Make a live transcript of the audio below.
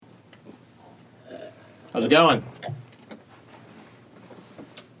How's it going?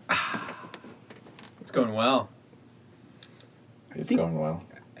 It's going well. It's going well.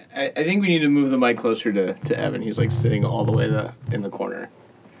 I think we need to move the mic closer to Evan. He's like sitting all the way in the corner.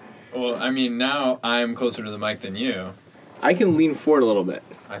 Well, I mean, now I'm closer to the mic than you. I can lean forward a little bit.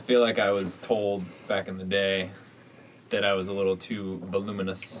 I feel like I was told back in the day that I was a little too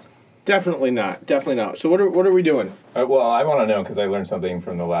voluminous. Definitely not. Definitely not. So what are we doing? Well, I want to know because I learned something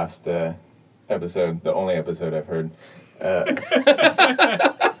from the last episode, the only episode I've heard.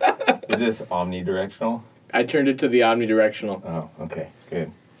 Is this omnidirectional? I turned it to the omnidirectional. Oh, okay,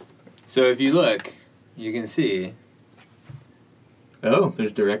 good. So if you look, you can see. Oh,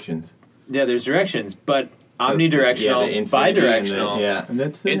 there's directions. Yeah, there's directions, but omnidirectional, the infinity bidirectional. And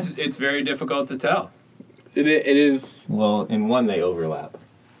that's It's very difficult to tell. It is. Well, in one they overlap.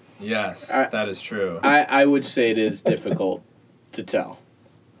 Yes, that is true. I would say it is difficult to tell.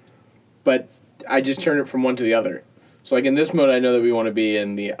 But I just turn it from one to the other. So like in this mode, I know that we want to be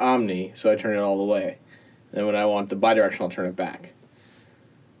in the omni, so I turn it all the way. And when I want the bidirectional, I'll turn it back.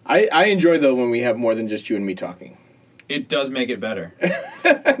 I enjoy, though, when we have more than just you and me talking. It does make it better.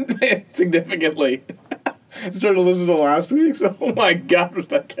 Significantly. I started to listen to last week's. Oh, my God, was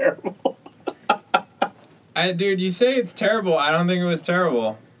that terrible. Dude, you say it's terrible. I don't think it was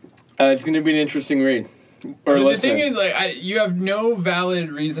terrible. It's going to be an interesting read. Or the listen. thing is, like, you have no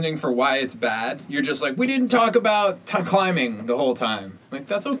valid reasoning for why it's bad. You're just like, we didn't talk about climbing the whole time. Like,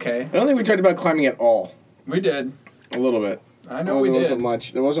 that's okay. I don't think we talked about climbing at all. We did. A little bit. I know we did.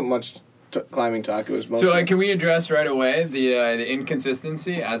 There wasn't much climbing talk. It was mostly... So, can we address right away the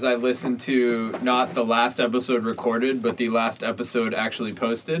inconsistency as I listened to not the last episode recorded, but the last episode actually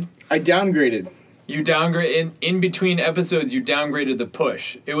posted? I downgraded. You downgrade in between episodes. You downgraded the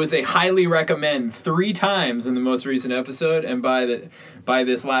push. It was a highly recommend 3 times in the most recent episode, and by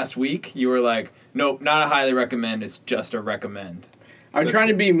this last week, you were like, nope, not a highly recommend. It's just a recommend. I'm trying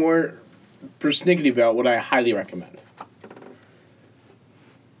to be more persnickety about what I highly recommend.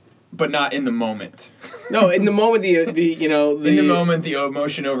 But not in the moment. No, in the moment, in the moment, the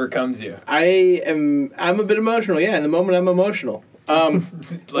emotion overcomes you. I'm a bit emotional. Yeah, in the moment, I'm emotional.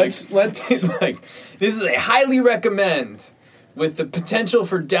 Let's like, this is a highly recommend with the potential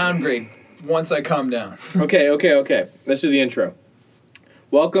for downgrade once I calm down. Okay. Let's do the intro.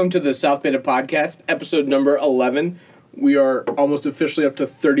 Welcome to the South Beta Podcast, episode number 11. We are almost officially up to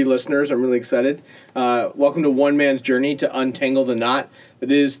 30 listeners. I'm really excited. Welcome to one man's journey to untangle the knot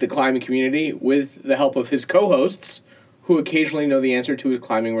that is the climbing community with the help of his co-hosts who occasionally know the answer to his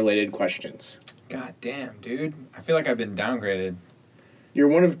climbing-related questions. God damn, dude. I feel like I've been downgraded. You're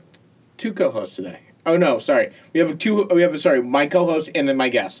one of 2 co-hosts today. Oh, no, sorry. We have my co-host and then my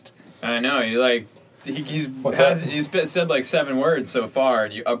guest. I know, he's said like 7 words so far,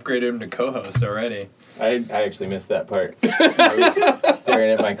 and you upgraded him to co-host already. I actually missed that part. I was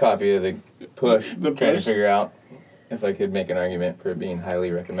staring at my copy of the push, trying to figure out if I could make an argument for it being highly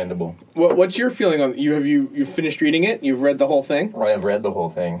recommendable. What's your feeling on you finished reading it? You've read the whole thing? I have read the whole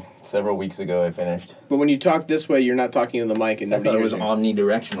thing. Several weeks ago I finished. But when you talk this way, you're not talking to the mic. And I thought it was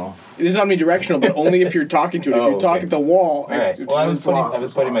omnidirectional. It is omnidirectional, but only if you're talking to it. If you talk at the wall... All right. Well, I was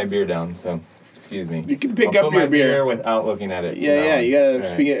putting my beer down, so... Excuse me. You can pick up your beer without looking at it. Yeah, you gotta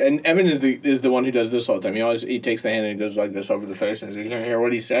speak it. And Evan is the one who does this all the time. He takes the hand and he goes like this over the face, and you can't hear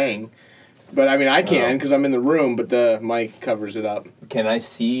what he's saying. But I mean, I can because I'm in the room, but the mic covers it up. Can I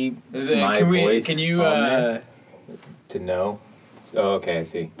see my voice? Can you to know? Oh, okay, I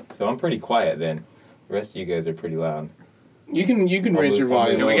see. So I'm pretty quiet then. The rest of you guys are pretty loud. You can raise your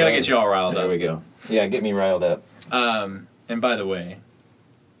volume. We gotta get you all riled up. There we go. Yeah, get me riled up. And by the way,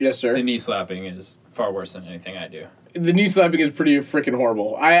 yes, sir. The knee slapping is far worse than anything I do. The knee slapping is pretty freaking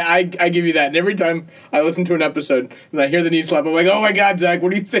horrible. I give you that. And every time I listen to an episode and I hear the knee slap, I'm like, oh my God, Zach,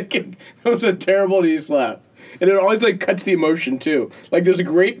 what are you thinking? That was a terrible knee slap. And it always like cuts the emotion too. Like there's a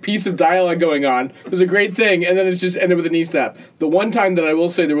great piece of dialogue going on. There's a great thing, and then it's just ended with a knee slap. The one time that I will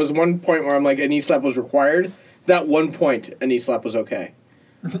say there was one point where I'm like a knee slap was required. That one point a knee slap was okay.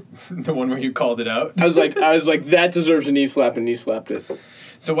 The one where you called it out? I was like that deserves a knee slap, and knee slapped it.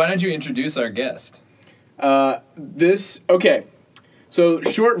 So why don't you introduce our guest? Okay. So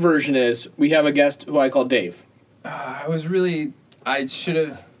short version is we have a guest who I call Dave. I really should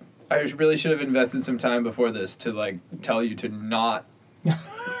have invested some time before this to like tell you to not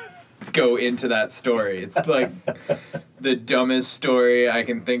go into that story. It's like the dumbest story I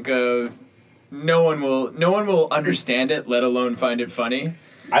can think of. No one will understand it, let alone find it funny.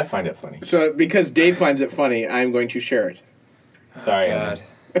 I find it funny. So because Dave finds it funny, I'm going to share it. Sorry. God.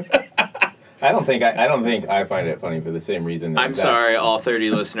 I don't think I find it funny for the same reason. That I'm Zach. sorry, all 30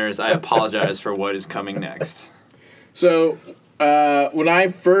 listeners. I apologize for what is coming next. So, when I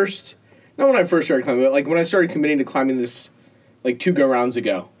first started climbing, but like when I started committing to climbing this, like 2 go-rounds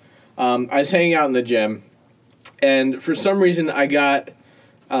ago, I was hanging out in the gym, and for some reason I got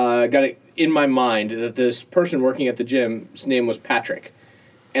it in my mind that this person working at the gym's name was Patrick,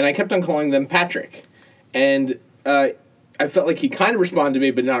 and I kept on calling them Patrick, and I felt like he kind of responded to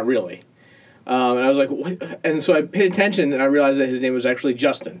me, but not really. And I was like, what? And so I paid attention, and I realized that his name was actually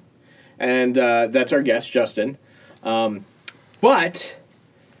Justin. And that's our guest, Justin. But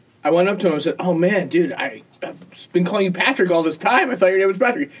I went up to him and said, oh, man, dude, I've been calling you Patrick all this time. I thought your name was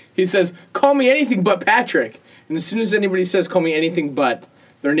Patrick. He says, call me anything but Patrick. And as soon as anybody says, call me anything but,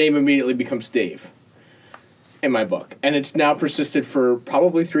 their name immediately becomes Dave in my book. And it's now persisted for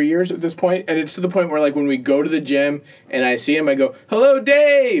probably 3 years at this point. And it's to the point where, like, when we go to the gym and I see him, I go, hello,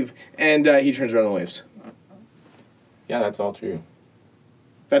 Dave! And he turns around and waves. Yeah, that's all true.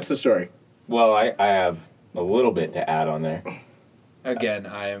 That's the story. Well, I have a little bit to add on there. Again,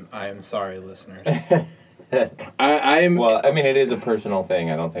 I am sorry, listeners. I am... Well, I mean, it is a personal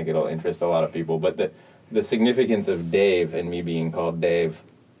thing. I don't think it'll interest a lot of people. But the significance of Dave and me being called Dave,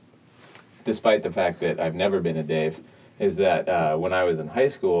 despite the fact that I've never been a Dave, is that when I was in high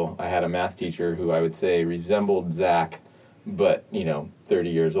school, I had a math teacher who I would say resembled Zach, but, 30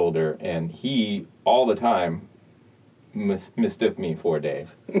 years older. And he, all the time, mistook me for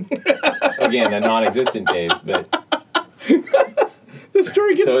Dave. Again, a non-existent Dave, but... The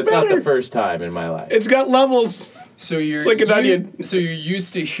story gets better. So it's not the first time in my life. It's got levels. So it's like an onion. So you're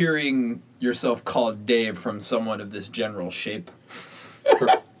used to hearing yourself called Dave from someone of this general shape?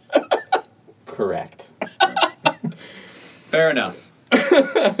 Correct. Fair enough.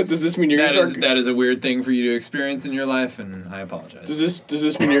 Does this mean you're going to start... That is a weird thing for you to experience in your life, and I apologize. Does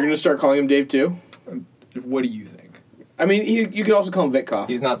this mean you're going to start calling him Dave too? What do you think? I mean, you could also call him Vitkoff.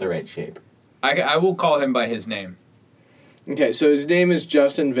 He's not the right shape. I will call him by his name. Okay, so his name is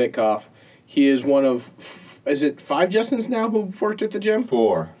Justin Vitkoff. He is one of... Is it 5 Justins now who worked at the gym?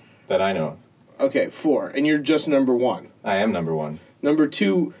 4 that I know of. Okay, 4. And you're just number 1. I am number 1. Number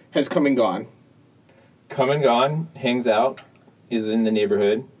 2 has come and gone. Come and gone, hangs out, is in the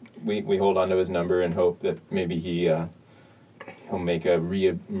neighborhood. We hold on to his number and hope that maybe he'll make a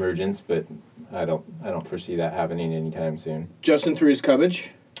re-emergence, but I don't foresee that happening anytime soon. Justin 3 is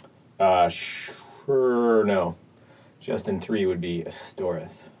Cubbage? Sure, no. Justin 3 would be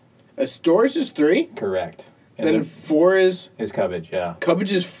Astoris. Astoris is 3? Correct. And then 4 is... Is Cubbage, yeah.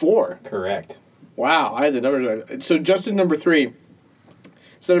 Cubbage is 4. Correct. Wow, I had the number... So Justin number 3,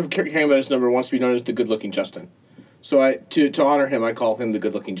 instead of caring about his number, wants to be known as the good-looking Justin. So to honor him, I call him the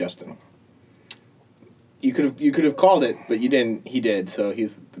good-looking Justin. You could have called it, but you didn't. He did, so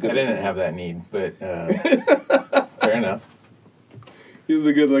he's the good-looking. I didn't have that need, but fair enough. He's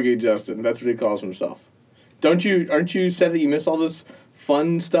the good-looking Justin. That's what he calls himself. Aren't you sad that you miss all this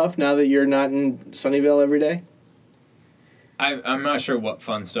fun stuff now that you're not in Sunnyvale every day? I'm not sure what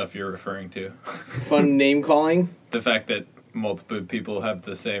fun stuff you're referring to. Fun name calling? The fact that multiple people have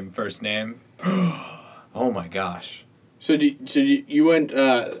the same first name. Oh my gosh. So you went,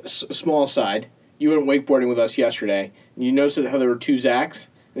 small aside, you went wakeboarding with us yesterday, and you noticed how there were 2 Zachs,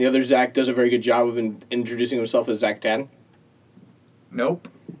 and the other Zach does a very good job of introducing himself as Zach 10? Nope.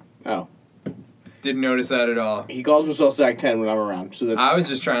 Oh. Didn't notice that at all. He calls himself Zach 10 when I'm around. So I was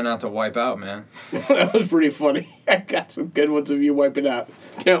just trying not to wipe out, man. That was pretty funny. I got some good ones of you wiping out.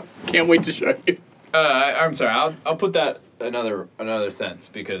 Can't wait to show you. I'm sorry. I'll put that another sense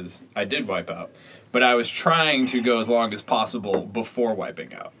because I did wipe out, but I was trying to go as long as possible before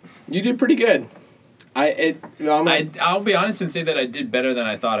wiping out. You did pretty good. I'll be honest and say that I did better than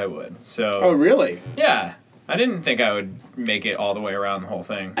I thought I would. So. Oh really? Yeah, I didn't think I would make it all the way around the whole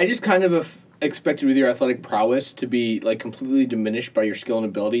thing. I just kind of expected with your athletic prowess to be like completely diminished by your skill and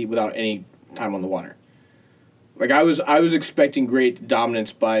ability without any time on the water. Like I was expecting great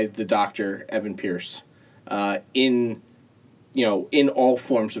dominance by the doctor Evan Pierce, in all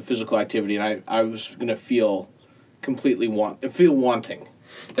forms of physical activity, and I was gonna feel completely wanting.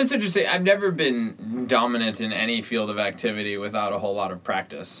 That's interesting. I've never been dominant in any field of activity without a whole lot of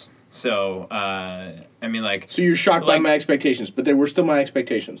practice. So So you're shocked by my expectations, but they were still my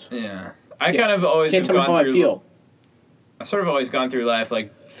expectations. Yeah. I kind of always can't have tell me gone how through. I feel. I've sort of always gone through life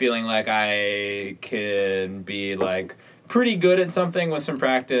feeling like I can be pretty good at something with some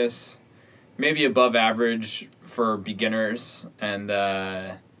practice, maybe above average for beginners, and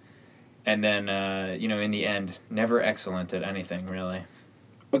then in the end, never excellent at anything really.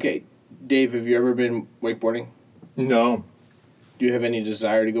 Okay, Dave, have you ever been wakeboarding? No. Do you have any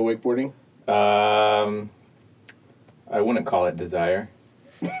desire to go wakeboarding? I wouldn't call it desire.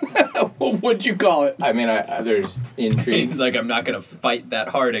 What would you call it? I mean, there's intrigue. Like, I'm not going to fight that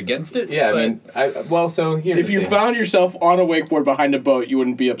hard against it. Yeah, but I mean, so here's If the you thing. found yourself on a wakeboard behind a boat, you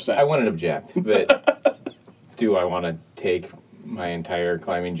wouldn't be upset. I wouldn't object, but do I want to take my entire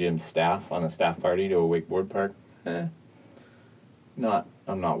climbing gym staff on a staff party to a wakeboard park? I'm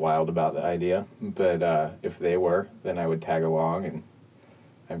not wild about the idea, but if they were, then I would tag along, and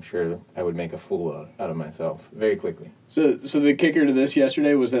I'm sure I would make a fool out of myself very quickly. So the kicker to this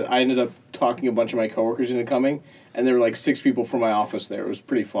yesterday was that I ended up talking a bunch of my coworkers into coming, and there were like 6 people from my office there. It was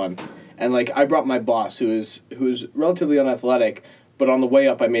pretty fun, and like I brought my boss, who is relatively unathletic, but on the way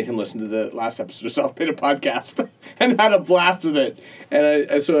up I made him listen to the last episode of South Beta podcast, and had a blast with it.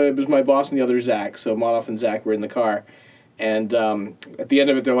 And so it was my boss and the other Zach. So Modoff and Zach were in the car, and at the end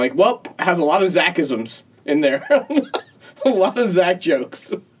of it they're like, "Well, has a lot of Zachisms in there." A lot of Zach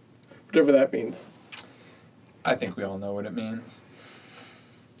jokes. Whatever that means. I think we all know what it means.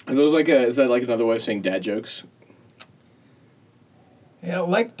 Are those is that like another way of saying dad jokes? Yeah, I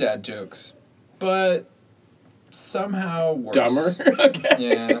like dad jokes, but somehow worse. Dumber? Okay.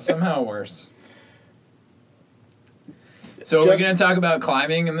 Yeah, somehow worse. So we're going to talk about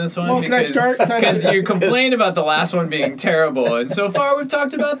climbing in this one? Well, can I start? Because you complained about the last one being terrible, and so far we've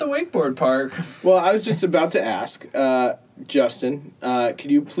talked about the wakeboard park. Well, I was just about to ask, Justin, could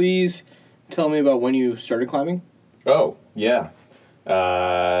you please tell me about when you started climbing? Oh, yeah.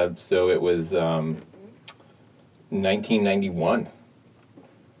 So it was 1991.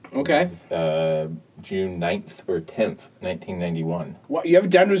 Okay. It was, June 9th or 10th, 1991. What, you have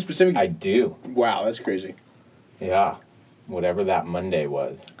it down to a specific... I do. Wow, that's crazy. Yeah. Whatever that Monday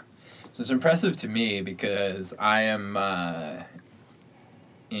was. So it's impressive to me because I am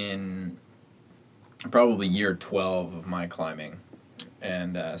in probably year 12 of my climbing.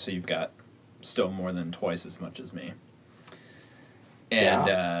 And so you've got still more than twice as much as me.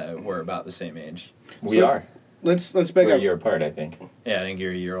 And we're about the same age. We are. Let's back We're a up. year apart, I think. Yeah, I think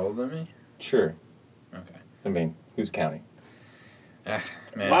you're a year older than me. Sure. Okay. I mean, who's counting?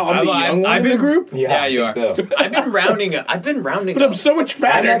 Man. Wow, I'm the young one in the group? Yeah, you are. So. I've been rounding up. But I'm so much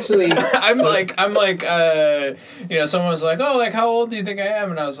fatter. Actually, I'm like, someone was like, "Oh, like how old do you think I am?"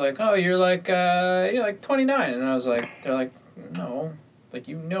 And I was like, "Oh, you're like 29." And I was like, they're like, "No, like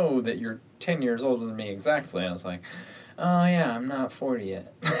you know that you're 10 years older than me exactly." And I was like, "Oh yeah, I'm not 40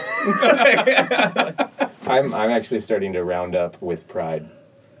 yet." I'm actually starting to round up with pride.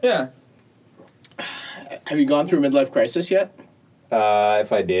 Yeah. Have you gone through a midlife crisis yet?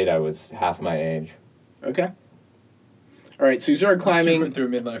 If I did, I was half my age. Okay. All right, so you started She climbing. went through a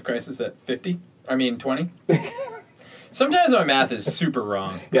midlife crisis at 50. I mean 20. Sometimes my math is super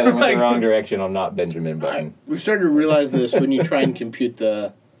wrong. Yeah, I went the wrong direction on not Benjamin Button. We've started to realize this when you try and compute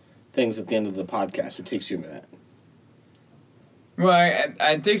the things at the end of the podcast. It takes you a minute. Well,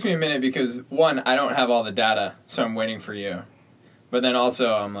 it takes me a minute because, one, I don't have all the data, so I'm waiting for you. But then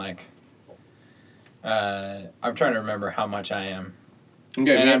also, I'm like, I'm trying to remember how much I am.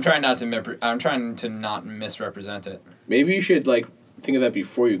 Okay, And I'm trying to not misrepresent it. maybe you should think of that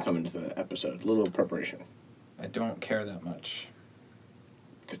before you come into the episode. A little preparation. I don't care that much.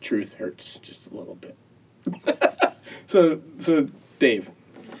 The truth hurts just a little bit. So Dave.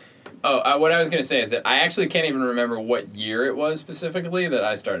 Oh, what I was going to say is that I actually can't even remember what year it was specifically that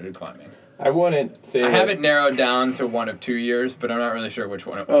I started climbing. I wouldn't say... I have it narrowed down to one of 2 years, but I'm not really sure which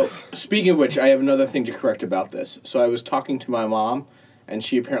one it Oh, was. speaking of which, I have another thing to correct about this. So I was talking to my mom, and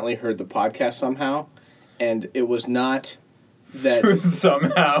she apparently heard the podcast somehow, and it was not that...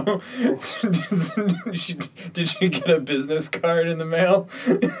 Somehow. Did she get a business card in the mail?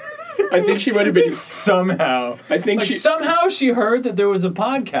 I think she might have been... Somehow. I think somehow she heard that there was a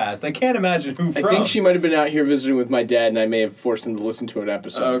podcast. I can't imagine who from. I think she might have been out here visiting with my dad, and I may have forced him to listen to an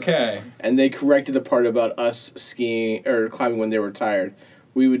episode. Okay. And they corrected the part about us skiing or climbing when they were tired.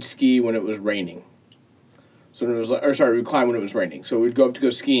 We would ski when it was raining. So when it was we would climb when it was raining. So we'd go up to go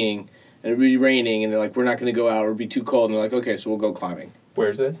skiing, and it would be raining, and they're like, "We're not going to go out; it'd be too cold." And they're like, "Okay, so we'll go climbing."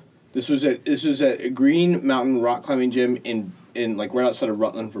 Where's this? This was at a Green Mountain rock climbing gym in right outside of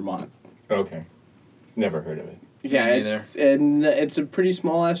Rutland, Vermont. Okay. Never heard of it. Yeah, Me it's a pretty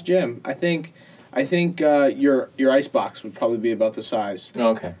small ass gym. I think your ice box would probably be about the size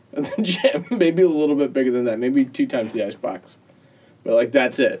Okay. of the gym. Maybe a little bit bigger than that. Maybe 2 times the ice box. But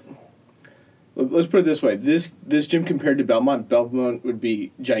that's it. Let's put it this way: this gym compared to Belmont would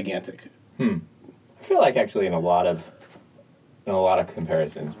be gigantic. I feel like actually in a lot of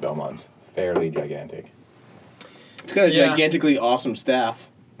comparisons, Belmont's fairly gigantic. It's got a Yeah. gigantically awesome staff.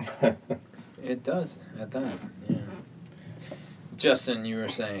 It does at that. Yeah. Justin, you were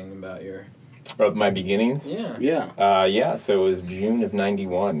saying about your... Of my beginnings? Yeah. Yeah, so it was June of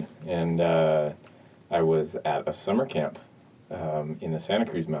 91, and I was at a summer camp in the Santa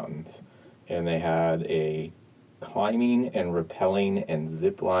Cruz Mountains, and they had a climbing and rappelling and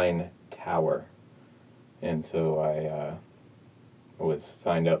zip line tower. And so I was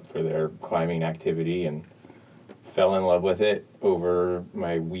signed up for their climbing activity and fell in love with it over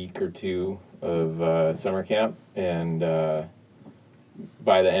my week or two of summer camp, and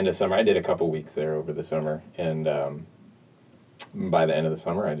by the end of summer, I did a couple weeks there over the summer, and by the end of the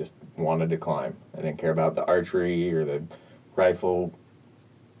summer, I just wanted to climb. I didn't care about the archery or the rifle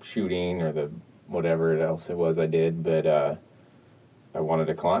shooting or the whatever else it was I did, but I wanted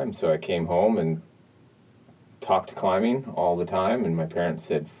to climb, so I came home and talked climbing all the time, and my parents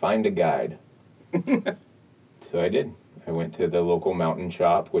said, find a guide. So I did. I went to the local mountain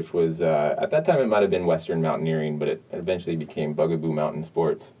shop, which was, at that time it might have been Western Mountaineering, but it eventually became Bugaboo Mountain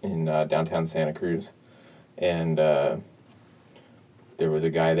Sports in downtown Santa Cruz. And there was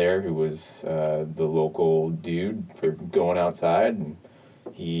a guy there who was the local dude for going outside. And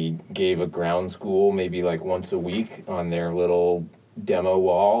he gave a ground school maybe like once a week on their little demo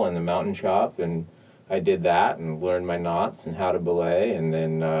wall in the mountain shop. And I did that and learned my knots and how to belay, and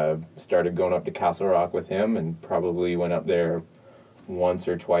then started going up to Castle Rock with him, and probably went up there once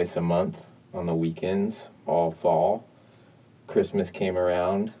or twice a month on the weekends all fall. Christmas came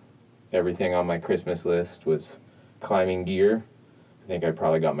around. Everything on my Christmas list was climbing gear. I think I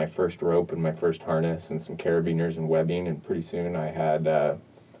probably got my first rope and my first harness and some carabiners and webbing, and pretty soon I had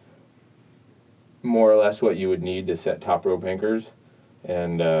more or less what you would need to set top rope anchors.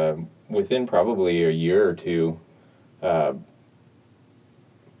 And within probably a year or two,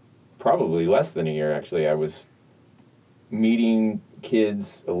 probably less than a year actually, I was meeting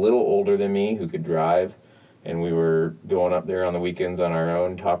kids a little older than me who could drive, and we were going up there on the weekends on our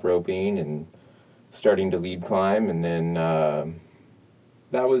own, top roping and starting to lead climb. And then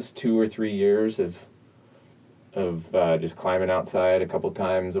that was 2 or 3 years of just climbing outside a couple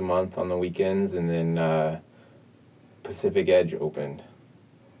times a month on the weekends, and then Pacific Edge opened.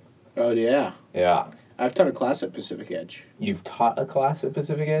 Oh, yeah. Yeah. I've taught a class at Pacific Edge. You've taught a class at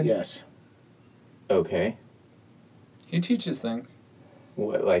Pacific Edge? Yes. Okay. He teaches things.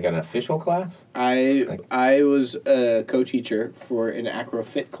 What, like an official class? I was a co-teacher for an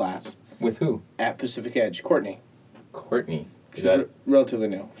acrofit class. With who? At Pacific Edge. Courtney. Courtney. She's relatively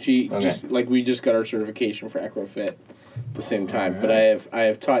new. She we just got our certification for acrofit at the same time. Right. But I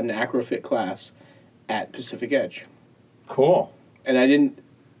have taught an acrofit class at Pacific Edge. Cool. And I didn't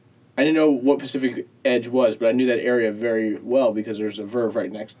know what Pacific Edge was, but I knew that area very well because there's a Verve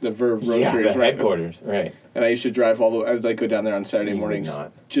right next. The Verve Roastery is right headquarters, right? And I used to drive all the. I would go down there on Saturday You mornings would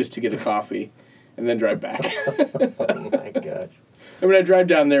not. just to get a coffee, and then drive back. Oh my gosh. I mean, I drive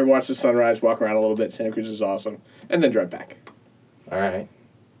down there, watch the sunrise, walk around a little bit. Santa Cruz is awesome, and then drive back. All right.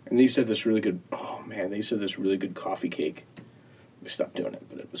 And they used to have this really good. Oh man, they used to have this really good coffee cake. We stopped doing it,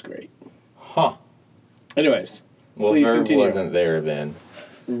 but it was great. Huh. Anyways, Well, please Verve continue. wasn't there then.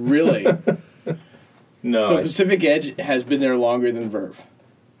 Really? No. So Pacific Edge has been there longer than Verve.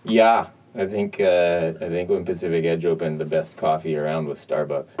 Yeah, I think when Pacific Edge opened, the best coffee around was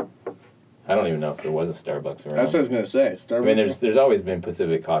Starbucks. I don't even know if there was a Starbucks around. That's what I was gonna say. Starbucks. I mean, there's always been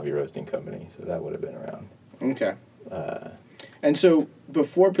Pacific Coffee Roasting Company, so that would have been around. Okay. And so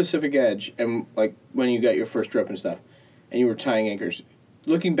before Pacific Edge, and like when you got your first rope and stuff, and you were tying anchors,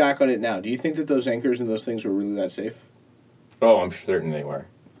 looking back on it now, do you think that those anchors and those things were really that safe? Oh, I'm certain they were.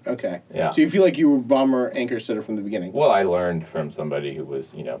 Okay. Yeah. So you feel like you were bomber anchor setter from the beginning? Well, I learned from somebody who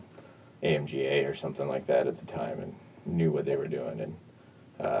was, AMGA or something like that at the time and knew what they were doing. And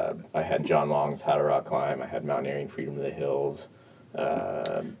I had John Long's How to Rock Climb. I had Mountaineering Freedom of the Hills.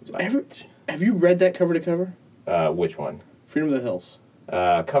 Have you read that cover to cover? Which one? Freedom of the Hills.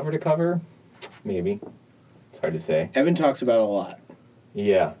 Cover to cover? Maybe. It's hard to say. Evan talks about it a lot.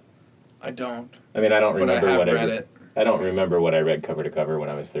 Yeah. I don't. I mean, I don't But I remember have what read it. I don't remember what I read cover to cover when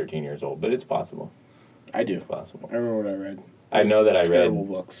I was 13 years old, but it's possible. I do. It's possible. I remember what I read. I know that I read terrible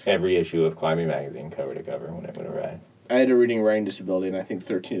books. every issue of Climbing Magazine cover to cover when it would arrive. I had a reading and writing disability, and I think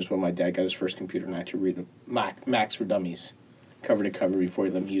 13 is when my dad got his first computer, and I had to read Max for Dummies cover to cover before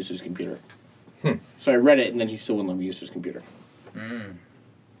he let me use his computer. So I read it, and then he still wouldn't let me use his computer.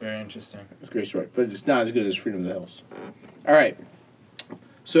 Very interesting. It's a great story, but it's not as good as Freedom of the Hills. All right.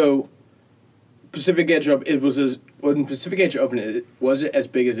 So Pacific Edge when Pacific Edge opened, was it as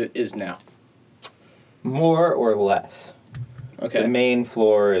big as it is now? More or less. Okay. The main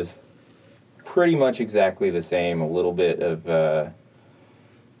floor is pretty much exactly the same. A little bit of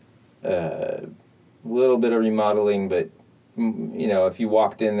remodeling, but you know, if you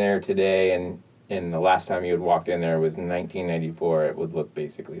walked in there today and the last time you had walked in there was 1994, it would look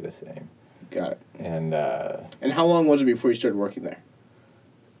basically the same. Got it. And how long was it before you started working there?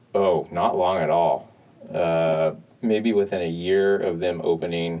 oh, not long at all. Maybe within a year of them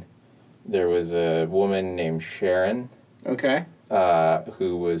opening, there was a woman named Sharon Okay.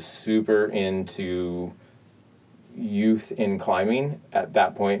 who was super into youth in climbing. At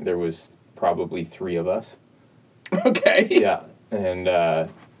that point, there was probably 3 of us. Okay. Yeah,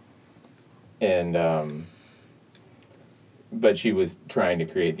 but she was trying to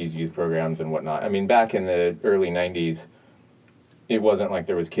create these youth programs and whatnot. I mean, back in the early '90s, it wasn't like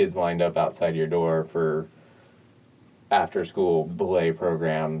there was kids lined up outside your door for after-school belay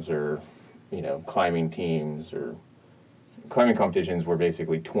programs or, you know, climbing teams or climbing competitions were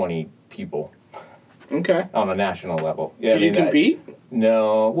basically 20 people Okay. on a national level. Yeah, Did you compete?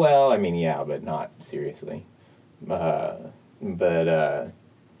 No, well, I mean, yeah, but not seriously.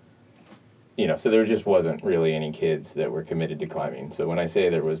 You know, so there just wasn't really any kids that were committed to climbing. So when I say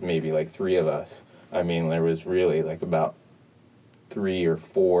there was maybe like 3 of us, I mean there was really like about 3 or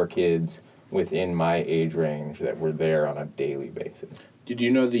 4 kids within my age range that were there on a daily basis. Did you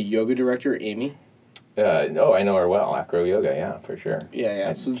know the yoga director, Amy? Oh, I know her well. Acro Yoga, yeah, for sure. Yeah,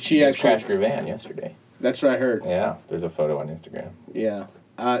 yeah. So she just actually crashed your van yesterday. That's what I heard. Yeah, there's a photo on Instagram. Yeah.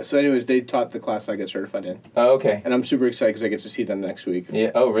 So anyways, they taught the class I get certified in. Oh, okay. And I'm super excited because I get to see them next week.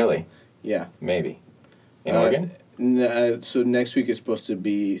 Yeah. Oh, really? Yeah. Maybe. In Oregon? So next week is supposed to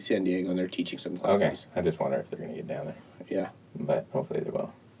be San Diego, and they're teaching some classes. Okay. I just wonder if they're going to get down there. Yeah. But hopefully they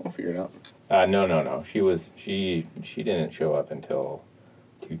will. We'll figure it out. No. She didn't show up until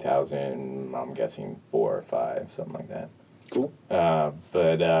 2000, I'm guessing 4 or 5, something like that. Cool.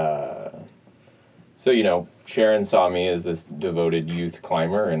 So, you know, Sharon saw me as this devoted youth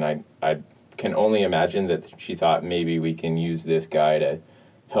climber, and I can only imagine that she thought maybe we can use this guy to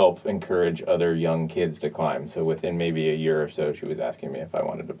help encourage other young kids to climb. So within maybe a year or so, she was asking me if I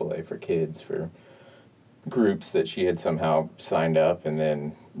wanted to belay for kids for groups that she had somehow signed up, and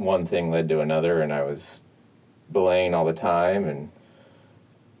then one thing led to another, and I was belaying all the time, and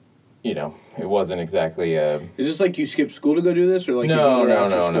you know, it wasn't exactly a... Is this like you skipped school to go do this, or like you go there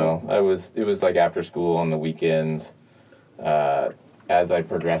after school? No. It was like after school on the weekends. As I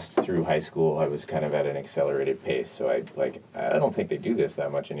progressed through high school, I was kind of at an accelerated pace. So I don't think they do this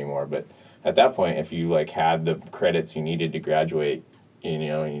that much anymore. But at that point, if you like had the credits you needed to graduate, you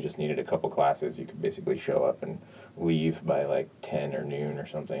know, and you just needed a couple classes, you could basically show up and leave by like 10 or noon or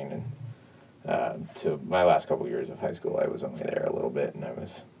something. And so my last couple years of high school, I was only there a little bit, and I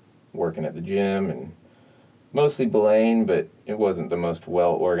was working at the gym and mostly belaying, but it wasn't the most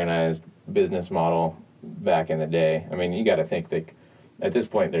well-organized business model back in the day. I mean, you got to think that at this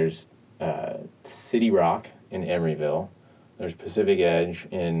point there's City Rock in Emeryville, there's Pacific Edge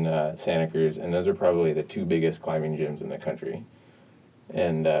in Santa Cruz, and those are probably the 2 biggest climbing gyms in the country.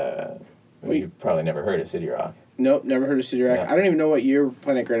 And you've probably never heard of City Rock. Nope, never heard of City Rock. No. I don't even know what year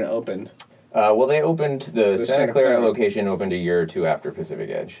Planet Granite opened. Well, they opened the Santa Clara Clara location opened a year or 2 after Pacific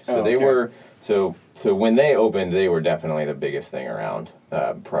Edge. So they were so when they opened, they were definitely the biggest thing around,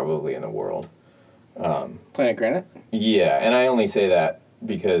 probably in the world. Planet Granite? Yeah, and I only say that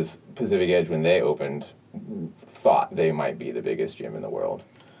because Pacific Edge, when they opened, thought they might be the biggest gym in the world.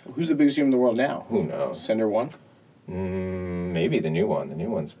 Who's the biggest gym in the world now? Who knows? Sender One? Maybe the new one. The new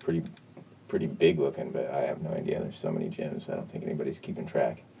one's pretty big looking, but I have no idea. There's so many gyms. I don't think anybody's keeping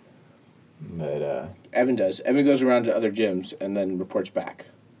track. But Evan does. Evan goes around to other gyms and then reports back.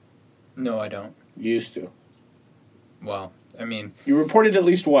 No, I don't. You used to. Well, I mean... You reported at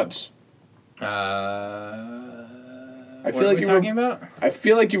least once. what feel are like we you talking about? I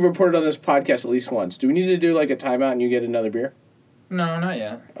feel like you've reported on this podcast at least once. Do we need to do like a timeout and you get another beer? No, not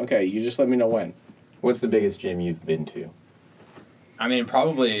yet. Okay, you just let me know when. what's the biggest gym you've been to? I mean,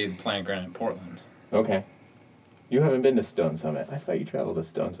 probably Planet Granite Portland. Okay. You haven't been to Stone Summit. I thought you traveled to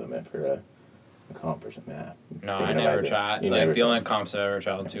Stone Summit for a comp or something. No, I never tried. Like, the only comps I ever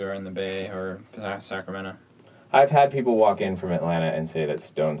traveled to are in the Bay or Sacramento. I've had people walk in from Atlanta and say that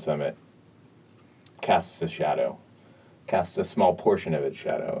Stone Summit casts a shadow, casts a small portion of its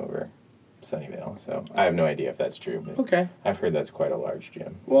shadow over Sunnyvale. So I have no idea if that's true, but Okay. I've heard that's quite a large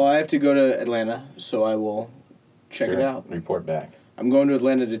gym. Well, I have to go to Atlanta, so I will check it Sure. out. Report back. I'm going to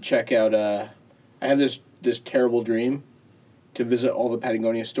Atlanta to check out. I have this terrible dream to visit all the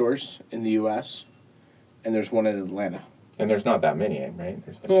Patagonia stores in the U.S., and there's one in Atlanta. And there's not that many, right?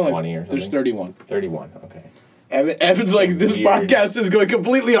 There's like Well, 20 or something. There's 31. 31, okay. Evan's like, this Weird. podcast is going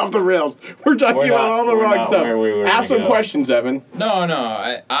completely off the rails. We're talking We're about not- all the we're wrong not stuff. where we were Ask gonna some go. questions, Evan. No,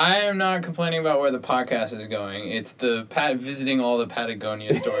 I am not complaining about where the podcast is going. It's the visiting all the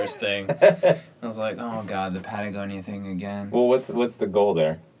Patagonia stores thing. I was like, oh god, the Patagonia thing again. Well, what's the goal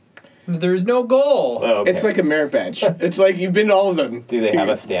there? There's no goal. Oh, okay. It's like a merit badge. It's like you've been to all of them. Do they have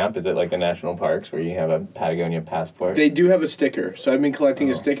a stamp? Is it like the national parks where you have a Patagonia passport? They do have a sticker, so I've been collecting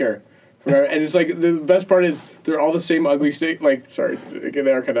Oh. a sticker. And it's like, the best part is, they're all the same ugly stick. Like, sorry,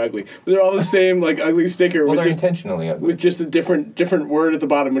 they are kind of ugly. But they're all the same, like, ugly sticker well, with they're just, intentionally ugly. with just a different word at the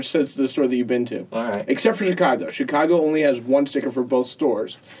bottom, which says the store that you've been to. All right. Except for Chicago. Chicago only has one sticker for both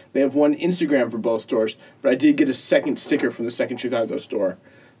stores. They have one Instagram for both stores, but I did get a second sticker from the second Chicago store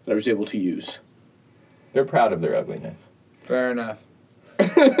that I was able to use. They're proud of their ugliness. Fair enough.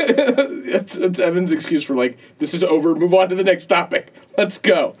 That's Evan's excuse for, like, this is over, move on to the next topic. Let's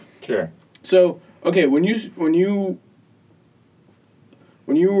go. Sure. So, okay, when you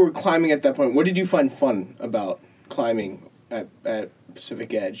were climbing at that point, what did you find fun about climbing at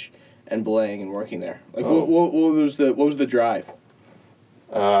Pacific Edge and belaying and working there? Like, Oh. what was the drive?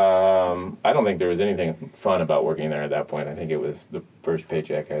 I don't think there was anything fun about working there at that point. I think it was the first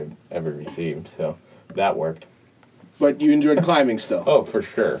paycheck I'd ever received, so that worked. But you enjoyed climbing still. Oh, for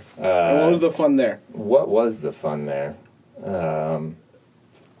sure. And what was the fun there? What was the fun there?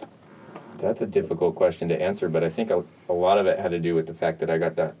 That's a difficult question to answer, but I think a lot of it had to do with the fact that I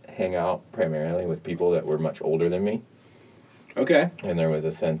got to hang out primarily with people that were much older than me. Okay. And there was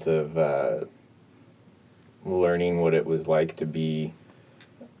a sense of learning what it was like to be,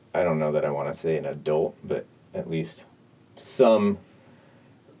 I don't know that I want to say an adult, but at least some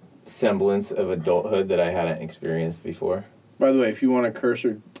semblance of adulthood that I hadn't experienced before. By the way, if you want to curse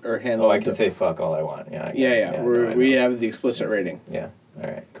or handle, Oh, I can say fuck all I want. Yeah. I can. Yeah. No, I We know. have the explicit rating. Yeah. All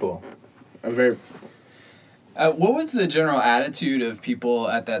right. Cool. I'm very. What was the general attitude of people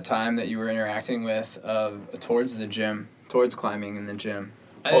at that time that you were interacting with towards the gym, towards climbing in the gym?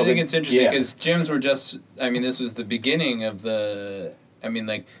 I Oh, think the- it's interesting yeah. because gyms were just, this was the beginning of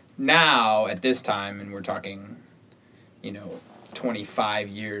like now at this time, and we're talking, 25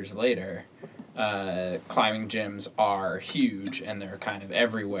 years later, climbing gyms are huge and they're kind of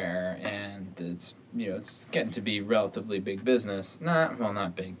everywhere, and it's, it's getting to be relatively big business.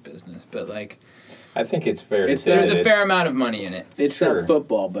 Not big business, but like, I think it's fair to It's- say there's that a fair it's- amount of money in it. It's Sure. not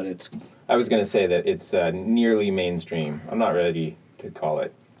football, but it's. I was going to say that it's nearly mainstream. I'm not ready to call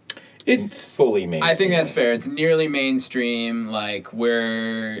it It's. fully mainstream. I think that's fair. It's nearly mainstream. Like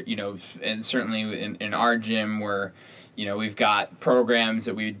where and certainly in our gym, where we've got programs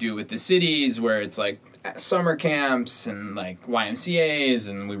that we do with the cities where it's like summer camps and like YMCA's,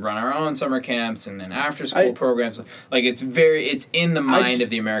 and we run our own summer camps and then after school programs. Like it's in the mind of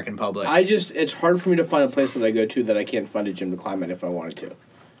the American public. It's hard for me to find a place that I go to that I can't find a gym to climb at if I wanted to.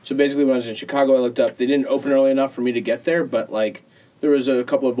 So basically, when I was in Chicago, I looked up. They didn't open early enough for me to get there, but like there was a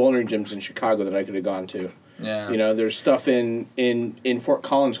couple of bouldering gyms in Chicago that I could have gone to. yeah. There's stuff in Fort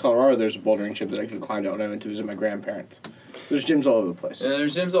Collins, Colorado. There's a bouldering gym that I could have climbed out when I went to visit my grandparents. There's gyms all over the place. And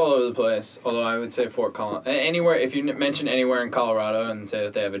there's gyms all over the place. Although I would say Fort Collins, anywhere if you mention anywhere in Colorado and say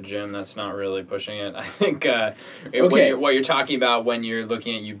that they have a gym, that's not really pushing it. I think what you're talking about when you're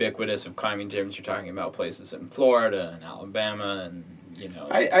looking at ubiquitous of climbing gyms, you're talking about places in Florida and Alabama and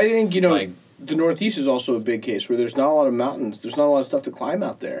I think like- the Northeast is also a big case where there's not a lot of mountains. There's not a lot of stuff to climb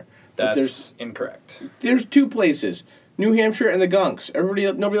out there. But that's incorrect. there's two places: New Hampshire and the Gunks.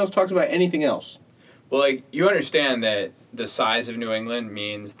 Nobody else talks about anything else. Well, like you understand that the size of New England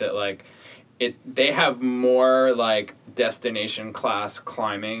means that like they have more like destination class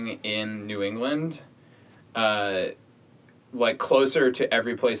climbing in New England, like closer to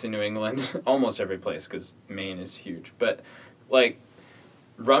every place in New England, almost every place because Maine is huge, but like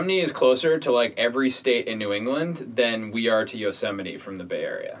Rumney is closer to like every state in New England than we are to Yosemite from the Bay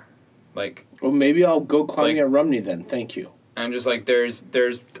Area. Like, Well, maybe I'll go climbing Like- at Rumney then. Thank you. I'm just like there's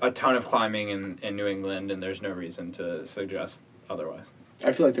a ton of climbing in New England, and there's no reason to suggest otherwise.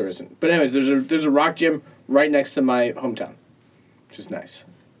 I feel like there isn't. But anyways, there's a rock gym right next to my hometown, which is nice.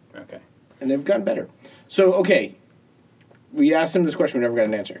 Okay. And they've gotten better. So, okay, we asked them this question. We never got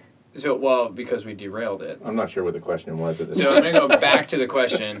an answer. So, well, because we derailed it. I'm not sure what the question was at this So point. I'm going to go back to the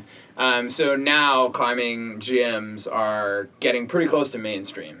question. So now climbing gyms are getting pretty close to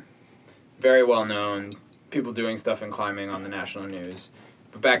mainstream. Very well known. People doing stuff in climbing on the national news.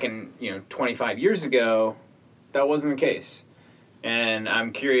 But back in, 25 years ago, that wasn't the case. And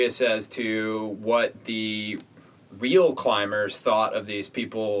I'm curious as to what the real climbers thought of these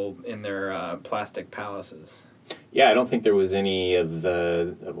people in their plastic palaces. Yeah, I don't think there was any of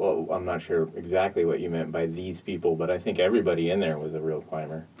the, well, I'm not sure exactly what you meant by these people, but I think everybody in there was a real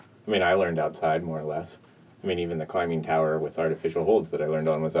climber. I mean, I learned outside more or less. I mean, even the climbing tower with artificial holds that I learned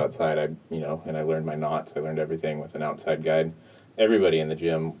on was outside. And I learned my knots. I learned everything with an outside guide. Everybody in the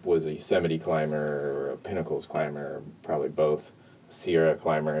gym was a Yosemite climber or a Pinnacles climber, or probably both. Sierra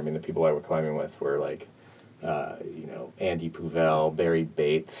climber. I mean, the people I were climbing with were like, Andy Pouvel, Barry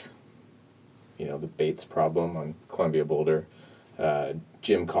Bates, the Bates problem on Columbia Boulder,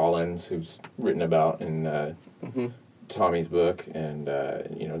 Jim Collins, who's written about in Tommy's book,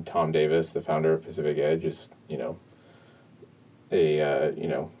 and Tom Davis, the founder of Pacific Edge, is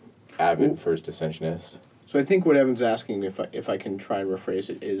avid first ascensionist. So I think what Evan's asking, if I can try and rephrase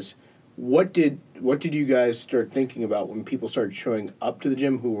it, is what did you guys start thinking about when people started showing up to the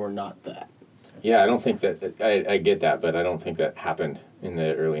gym who were not that? Yeah, I don't think that I get that, but I don't think that happened in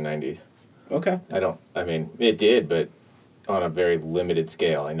the early 90s. Okay. It did, but on a very limited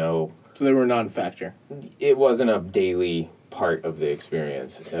scale. I know. So they were a non-factor. It wasn't a daily part of the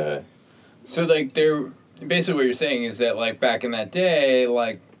experience. So, like, basically what you're saying is that, like, back in that day,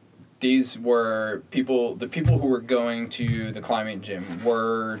 like, these were the people who were going to the climbing gym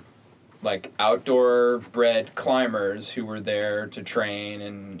were, like, outdoor-bred climbers who were there to train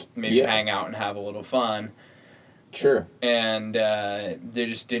and maybe hang out and have a little fun. Sure. And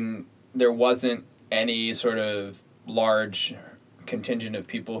there wasn't any sort of large contingent of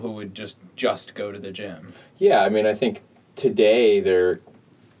people who would just go to the gym. Yeah, I mean, I think today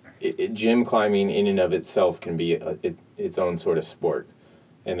gym climbing in and of itself can be its own sort of sport.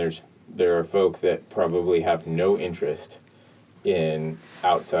 And there are folk that probably have no interest in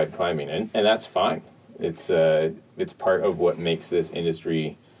outside climbing, and that's fine. It's part of what makes this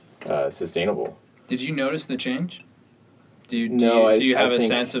industry sustainable. Did you notice the change? Do you have a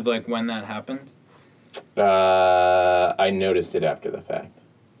sense of like when that happened? I noticed it after the fact.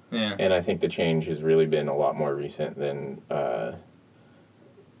 Yeah. And I think the change has really been a lot more recent than the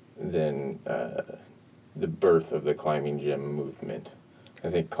birth of the climbing gym movement. I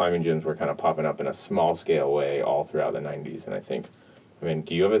think climbing gyms were kind of popping up in a small scale way all throughout the 90s, and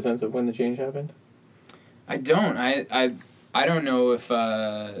do you have a sense of when the change happened? I don't. I don't know if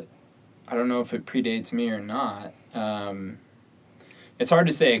it predates me or not. It's hard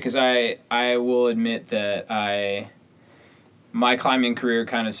to say because I will admit that my climbing career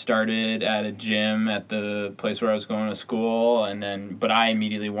kind of started at a gym at the place where I was going to school, but I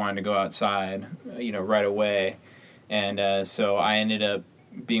immediately wanted to go outside, right away, and so I ended up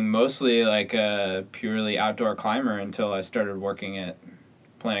being mostly like a purely outdoor climber until I started working at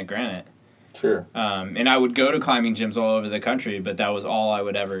Planet Granite. Sure. And I would go to climbing gyms all over the country, but that was all I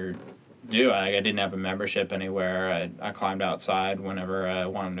would ever do. I didn't have a membership anywhere. I climbed outside whenever I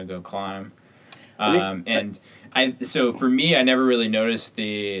wanted to go climb. So for me, I never really noticed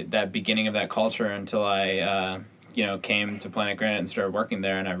that beginning of that culture until I came to Planet Granite and started working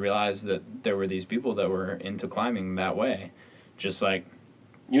there, and I realized that there were these people that were into climbing that way. Just like...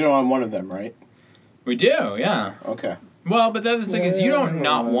 I'm one of them, right? We do, yeah. Okay. Well, but the thing is, you don't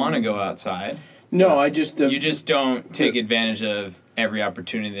not want to go outside. No, you just don't take advantage of every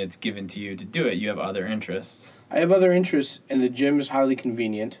opportunity that's given to you to do it. You have other interests. I have other interests, and the gym is highly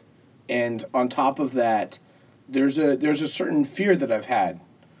convenient. And on top of that, there's a certain fear that I've had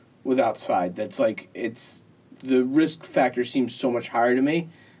with outside. That's like the risk factor seems so much higher to me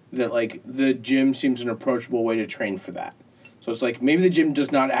that like the gym seems an approachable way to train for that. So it's like maybe the gym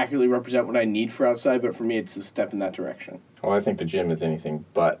does not accurately represent what I need for outside, but for me it's a step in that direction. Well, I think the gym is anything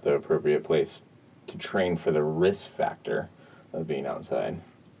but the appropriate place to train for the risk factor of being outside.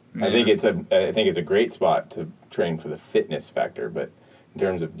 Yeah. I think it's a great spot to train for the fitness factor, but in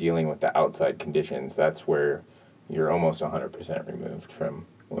terms of dealing with the outside conditions, that's where you're almost 100% removed from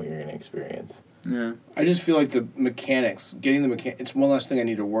what you're going to experience. Yeah. I just feel like the mechanics, it's one less thing I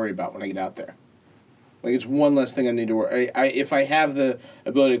need to worry about when I get out there. Like, it's one less thing I need to worry. If I have the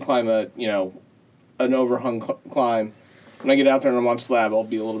ability to climb an overhung climb, when I get out there and I'm on slab, I'll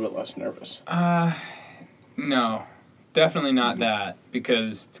be a little bit less nervous. No. Definitely not that,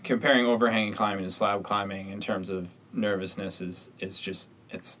 because comparing overhanging climbing to slab climbing in terms of nervousness is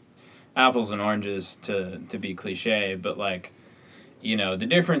it's apples and oranges to be cliche, but like, the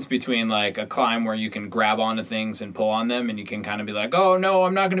difference between like a climb where you can grab onto things and pull on them and you can kind of be like, oh no,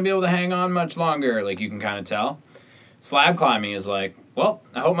 I'm not going to be able to hang on much longer. Like you can kind of tell. Slab climbing is like, well,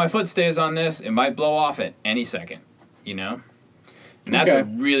 I hope my foot stays on this. It might blow off at any second, And that's a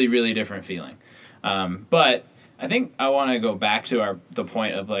really, really different feeling. But I think I want to go back to the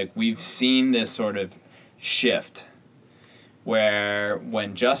point of like, we've seen this sort of shift where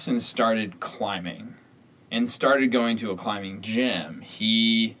when Justin started climbing, and started going to a climbing gym,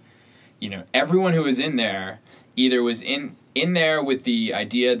 everyone who was in there either was in there with the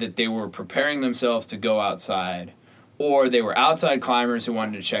idea that they were preparing themselves to go outside, or they were outside climbers who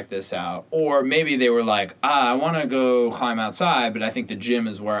wanted to check this out, or maybe they were like, I want to go climb outside, but I think the gym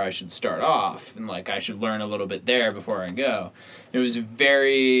is where I should start off, and I should learn a little bit there before I go. It was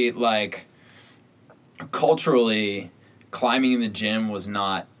very culturally, climbing in the gym was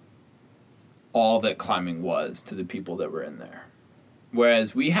not all that climbing was to the people that were in there.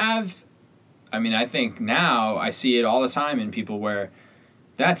 Whereas I think now I see it all the time in people where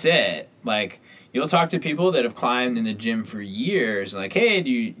that's it. You'll talk to people that have climbed in the gym for years, hey, do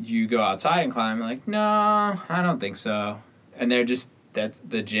you go outside and climb? No, I don't think so. And they're just,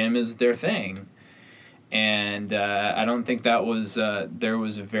 the gym is their thing. And I don't think that was, there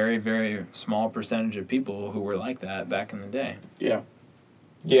was a very, very small percentage of people who were like that back in the day. Yeah.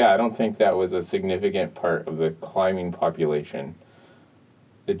 Yeah, I don't think that was a significant part of the climbing population,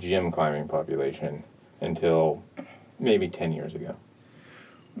 the gym climbing population, until maybe 10 years ago.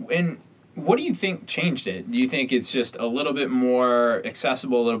 And what do you think changed it? Do you think it's just a little bit more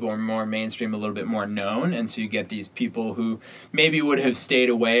accessible, a little bit more mainstream, a little bit more known, and so you get these people who maybe would have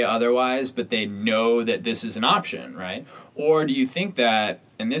stayed away otherwise, but they know that this is an option, right? Or do you think that,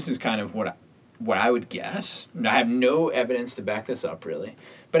 and this is kind of what I would guess, I have no evidence to back this up really,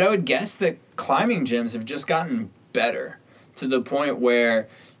 but I would guess that climbing gyms have just gotten better to the point where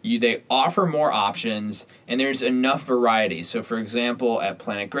they offer more options and there's enough variety. So for example, at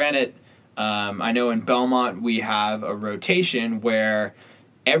Planet Granite, I know in Belmont we have a rotation where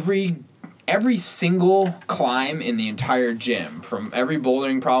every single climb in the entire gym, from every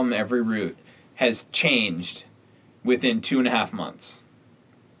bouldering problem, every route, has changed within 2.5 months.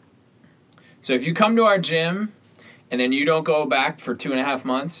 So if you come to our gym and then you don't go back for 2.5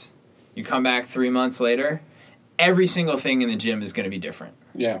 months, you come back 3 months later, every single thing in the gym is going to be different.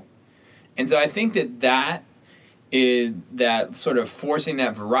 Yeah. And so I think that is that sort of forcing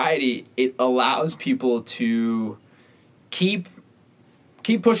that variety, it allows people to keep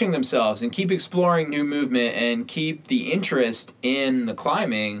pushing themselves and keep exploring new movement and keep the interest in the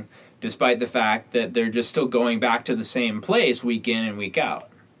climbing, despite the fact that they're just still going back to the same place week in and week out.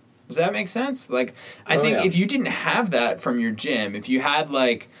 Does that make sense? I think if you didn't have that from your gym, if you had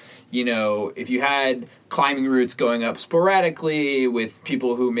if you had climbing routes going up sporadically with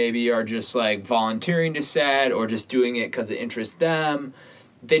people who maybe are just volunteering to set or just doing it because it interests them,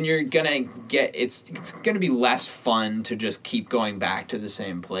 then you're gonna get it's gonna be less fun to just keep going back to the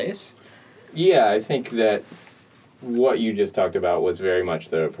same place. Yeah, I think that what you just talked about was very much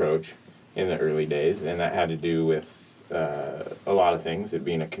the approach in the early days, and that had to do with a lot of things, it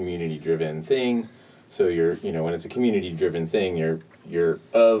being a community-driven thing. So when it's a community-driven thing, you're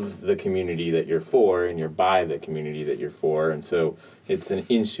of the community that you're for, and you're by the community that you're for, and so it's an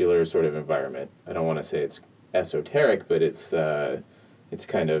insular sort of environment. I don't want to say it's esoteric, but it's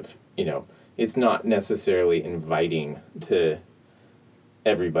kind of, it's not necessarily inviting to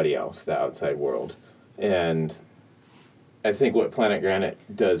everybody else, the outside world. And I think what Planet Granite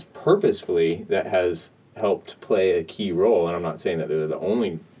does purposefully that has helped play a key role, and I'm not saying that they're the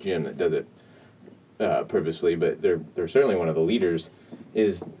only gym that does it purposefully, but they're certainly one of the leaders,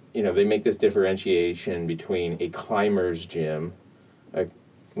 is they make this differentiation between a climber's gym,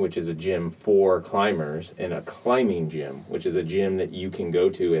 which is a gym for climbers, and a climbing gym, which is a gym that you can go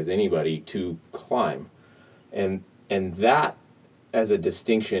to as anybody to climb. And that, as a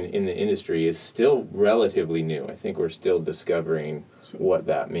distinction in the industry, is still relatively new. I think we're still discovering what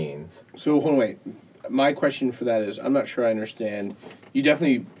that means. So hold on, wait. My question for that is, I'm not sure I understand. You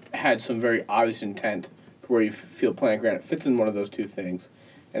definitely had some very obvious intent for where you feel Planet Granite fits in one of those two things,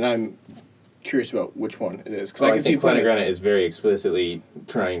 and I'm curious about which one it is. I think Planet Granite is very explicitly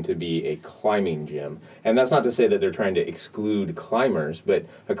trying to be a climbing gym, and that's not to say that they're trying to exclude climbers, but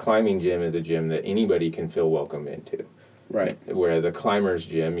a climbing gym is a gym that anybody can feel welcome into. Right. Whereas a climber's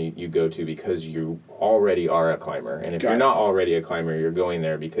gym you go to because you already are a climber. And if you're not already a climber, you're going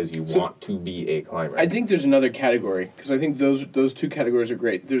there because you want to be a climber. I think there's another category, because I think those two categories are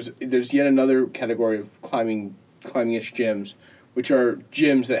great. There's yet another category of climbing-ish gyms, which are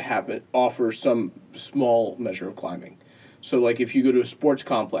gyms that offer some small measure of climbing. So if you go to a sports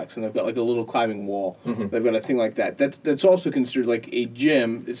complex and they've got a little climbing wall, they've got a thing like that. That's also considered a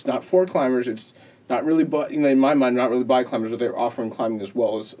gym. It's not for climbers. It's not really, in my mind, not really by climbers, but they're offering climbing as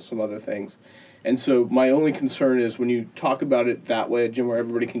well as some other things. And so my only concern is when you talk about it that way, a gym where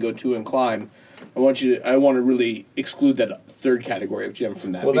everybody can go to and climb, I want to really exclude that third category of gym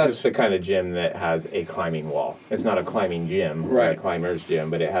from that. Well, that's the kind of gym that has a climbing wall. It's not a climbing gym, or a Right. climber's gym,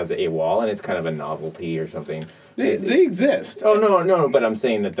 but it has a wall, and it's kind of a novelty or something. they exist. Oh no! But I'm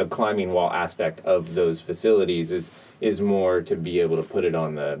saying that the climbing wall aspect of those facilities is more to be able to put it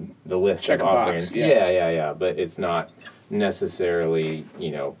on the list Check of a box, offerings. yeah. Yeah. But it's not necessarily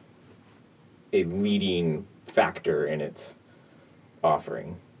a leading factor in its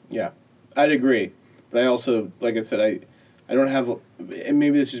offering. Yeah, I'd agree. But I also, like I said, I don't have, and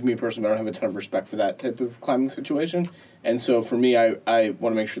maybe it's just me personally, but I don't have a ton of respect for that type of climbing situation. And so for me, I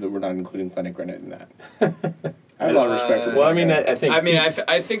want to make sure that we're not including Planet Granite in that. I have a lot of respect for Well, I Planet mean, Granite. I think.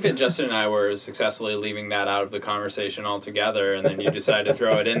 I think that Justin and I were successfully leaving that out of the conversation altogether, and then you decided to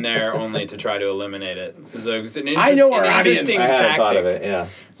throw it in there only to try to eliminate it. So it was an I know our an audience. interesting I hadn't tactic. thought of it. Yeah.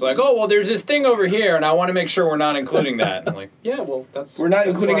 It's like, oh well, there's this thing over here, and I want to make sure we're not including that. I'm like, yeah, well, that's We're not that's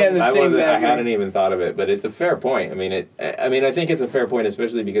including why- it in the same I bag. hadn't even thought of it, but it's a fair point. I mean, I think it's a fair point,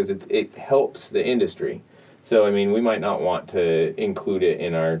 especially because it helps the industry. So, I mean, we might not want to include it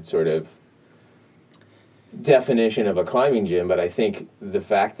in our sort of definition of a climbing gym, but I think the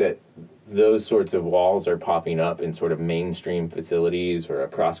fact that those sorts of walls are popping up in sort of mainstream facilities or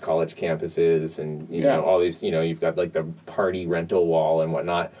across college campuses, and you Yeah. know all these, you've got like the party rental wall and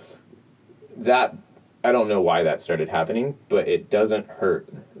whatnot. That I don't know why that started happening, but it doesn't hurt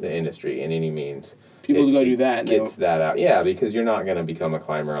the industry in any means. People It- go do it that. and Gets that out, yeah, because you're not going to become a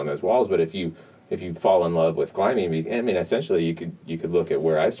climber on those walls. But if you fall in love with climbing, I mean, essentially, you could look at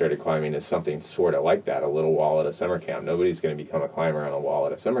where I started climbing as something sort of like that, a little wall at a summer camp. Nobody's going to become a climber on a wall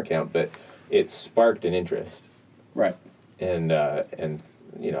at a summer camp, but it sparked an interest, Right. and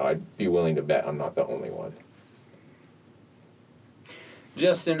I'd be willing to bet I'm not the only one.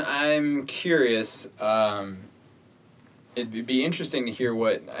 Justin, I'm curious. It'd be interesting to hear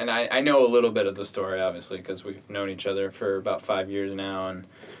and I know a little bit of the story, obviously, because we've known each other for about 5 years now, and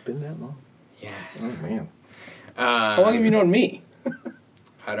It's been that long. yeah. Oh man. How long have you known me?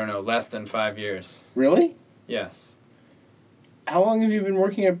 I don't know, less than 5 years. Really? Yes. How long have you been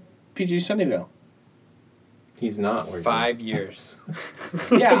working at PG Sunnyvale? He's not working. 5 years.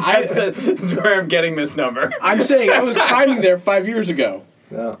 Yeah, That's where I'm getting this number. I'm saying I was climbing there 5 years ago.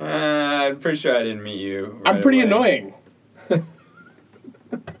 No. I'm pretty sure I didn't meet you. I'm right pretty away. annoying.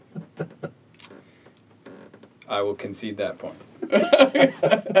 I will concede that point.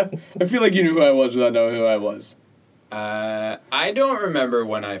 I feel like you knew who I was without knowing who I was. I don't remember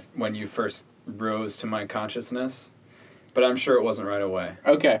when you first rose to my consciousness, but I'm sure it wasn't right away.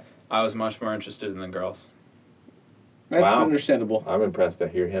 Okay. I was much more interested in the girls. That's Wow. understandable. I'm impressed to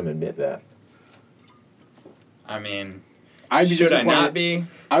hear him admit that. I mean, I'd be should I disappointed. not be?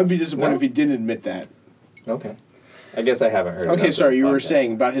 I would be disappointed No. if he didn't admit that. Okay. I guess I haven't heard. Okay, enough sorry, of you this were podcast.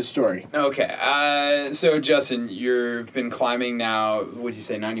 saying about his story. Okay. So Justin, you've been climbing now. Would you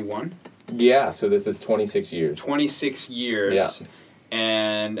say 91? Yeah, so this is 26 years. 26 years. Yeah.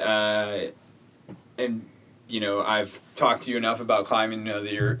 And I've talked to you enough about climbing to know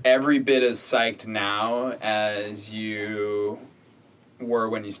that you're every bit as psyched now as you were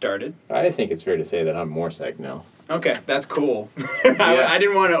when you started. I think it's fair to say that I'm more psyched now. Okay, that's cool. Yeah. I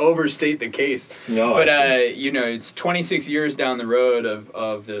didn't want to overstate the case. No, But, I think- it's 26 years down the road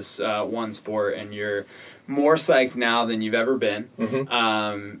of this one sport, and you're more psyched now than you've ever been.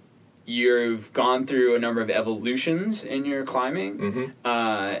 Mhm. You've gone through a number of evolutions in your climbing.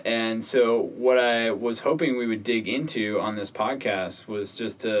 Mhm. And so what I was hoping we would dig into on this podcast was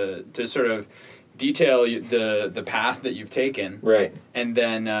just to sort of detail the path that you've taken, Right. and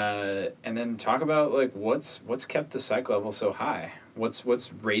then talk about like what's kept the psych level so high, what's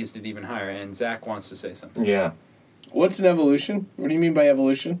raised it even higher. And Zach wants to say something. Yeah. What's an evolution? What do you mean by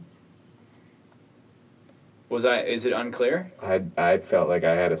evolution? Is it unclear? I felt like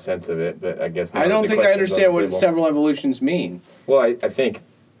I had a sense of it, but I guess I don't think I understand what several evolutions mean. Well, I think,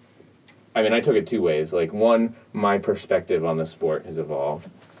 I mean, I took it two ways. Like, one, my perspective on the sport has evolved.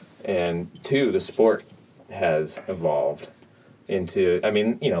 And two, the sport has evolved into, I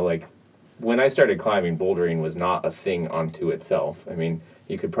mean, like, when I started climbing, bouldering was not a thing unto itself. I mean,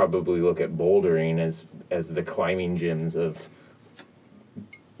 you could probably look at bouldering as the climbing gyms of,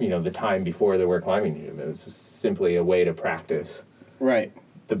 the time before there were climbing gyms. It was just simply a way to practice Right.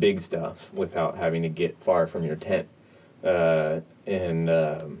 the big stuff without having to get far from your tent. Now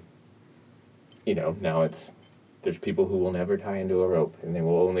there's people who will never tie into a rope and they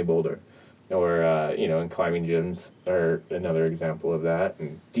will only boulder. Or, and climbing gyms are another example of that.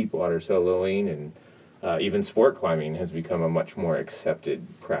 And deep water soloing and even sport climbing has become a much more accepted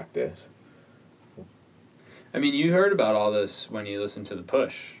practice. I mean, you heard about all this when you listened to The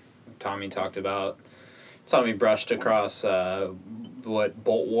Push. Tommy talked about. Tommy brushed across what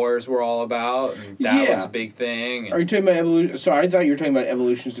Bolt Wars were all about, and that was a big thing. Are you talking about evolution? Sorry, I thought you were talking about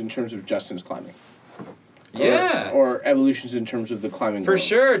evolutions in terms of Justin's climbing. Yeah. Or evolutions in terms of the climbing. For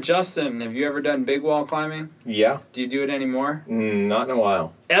sure. Justin, have you ever done big wall climbing? Yeah. Do you do it anymore? Not in a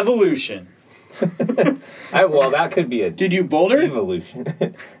while. Evolution. Well, that could be a Did you boulder? evolution.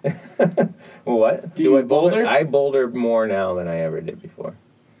 What? Do I boulder? I boulder more now than I ever did before.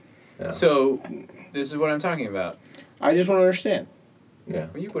 Yeah. So, this is what I'm talking about. I just want to understand. Yeah.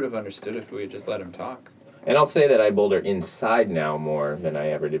 Well, you would have understood if we had just let him talk. And I'll say that I boulder inside now more than I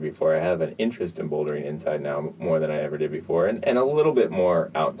ever did before. I have an interest in bouldering inside now more than I ever did before, and a little bit more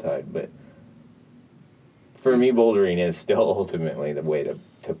outside. But for me, bouldering is still ultimately the way to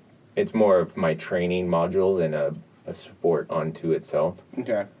it's more of my training module than a sport unto itself.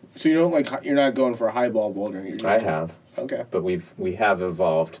 Okay. So you don't you're not going for a high ball bouldering. You're just I have. Okay. But we have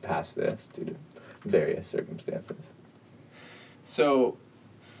evolved past this due to various circumstances. So,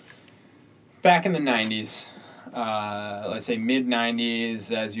 back in the 90s, let's say mid-90s,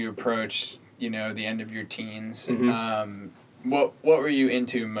 as you approached, the end of your teens, what were you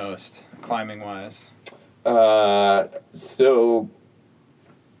into most, climbing-wise? That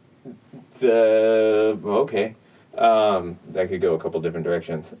could go a couple different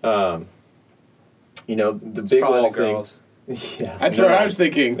directions. The big wall thing. Girls. Yeah, That's what I was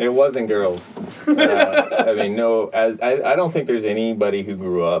thinking. It wasn't girls. I mean, no. I don't think there's anybody who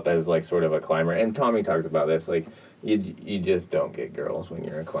grew up as like sort of a climber. And Tommy talks about this. Like, you just don't get girls when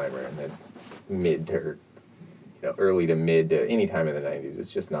you're a climber in the mid to, early to mid to any time in the 90s.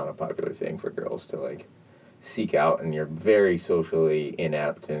 It's just not a popular thing for girls to like seek out, and you're very socially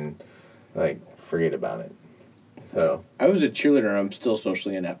inept and like forget about it. So I was a cheerleader. I'm still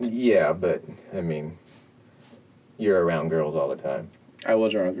socially inept. Yeah, but I mean, you're around girls all the time. I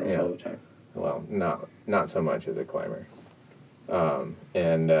was around girls all the time. Well, not so much as a climber. What?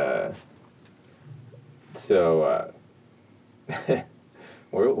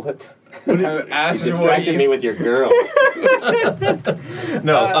 You distracted me with your girls.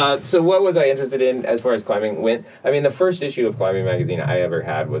 No. So what was I interested in as far as climbing went? I mean, the first issue of Climbing Magazine I ever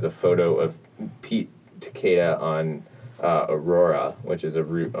had was a photo of Pete Takeda on Aurora, which is a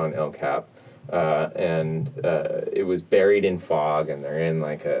route on El Cap. And it was buried in fog, and they're in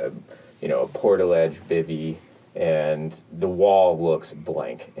like a portaledge bivvy, and the wall looks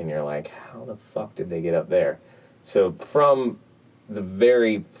blank, and you're like, how the fuck did they get up there? So from the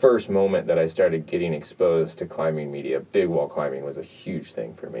very first moment that I started getting exposed to climbing media, big wall climbing was a huge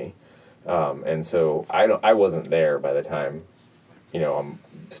thing for me. And so I wasn't there by the time, I'm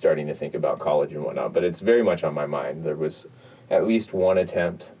starting to think about college and whatnot, but it's very much on my mind. There was at least one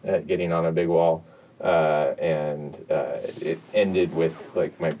attempt at getting on a big wall, and it ended with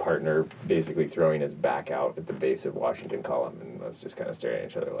like my partner basically throwing his back out at the base of Washington Column, and us just kind of staring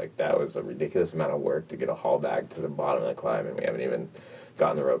at each other like that was a ridiculous amount of work to get a haul bag to the bottom of the climb, and we haven't even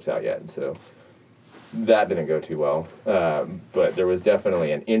gotten the ropes out yet. So that didn't go too well, but there was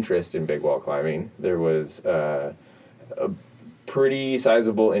definitely an interest in big wall climbing. There was a pretty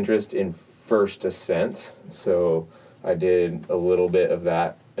sizable interest in first ascents, so I did a little bit of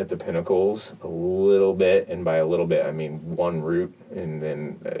that at the Pinnacles, a little bit, and by a little bit I mean one route and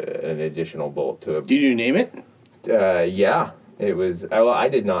then an additional bolt to a... Did you name it? Yeah, it was... Well, I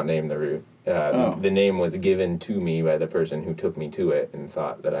did not name the route. The name was given to me by the person who took me to it and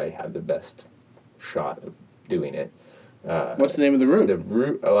thought that I had the best shot of doing it. What's the name of the route? The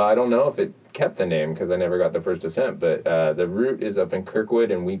route... Well, I don't know if it kept the name because I never got the first ascent, but the route is up in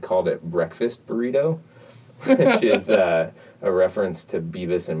Kirkwood, and we called it Breakfast Burrito, which is a reference to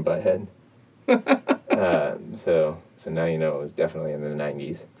Beavis and Butthead. So now you know it was definitely in the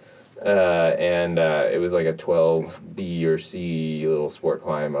 90s. And it was like a 12 B or C little sport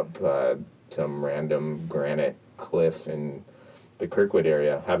climb up some random granite cliff in the Kirkwood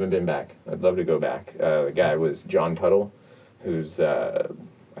area. Haven't been back. I'd love to go back. The guy was John Tuttle, who's, I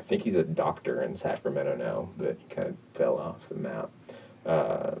think he's a doctor in Sacramento now, but he kind of fell off the map.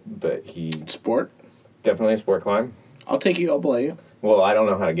 But he... Sport? Definitely a sport climb. I'll take you. I'll play you. Well, I don't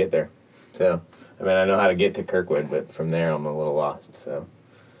know how to get there. So, I mean, I know how to get to Kirkwood, but from there I'm a little lost. So,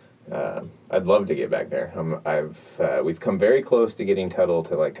 I'd love to get back there. We've come very close to getting Tuttle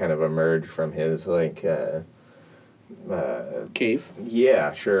to like kind of emerge from his like cave.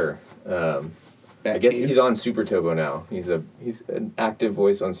 Yeah, sure. I guess he's on Super Topo now. He's an active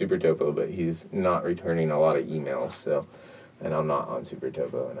voice on Super Topo, but he's not returning a lot of emails. So, and I'm not on Super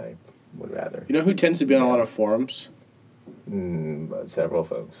Topo, and I would rather. You know who tends to be on a lot of forums? Several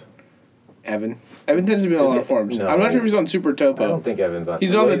folks. Evan. Evan tends to be on a lot of forums. No. I'm not sure if he's on Super Topo. I don't think Evan's on.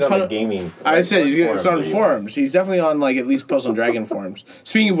 He's on a ton the of gaming. I said he's forums on that you- forums. He's definitely on like at least Puzzle and Dragon forums.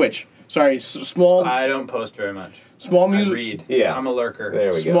 Speaking of which, sorry, small I don't post very much. small I music read. Yeah. I'm a lurker.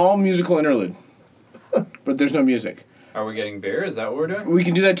 There we go. small musical interlude. But there's no music. Are we getting beer? Is that what we're doing? We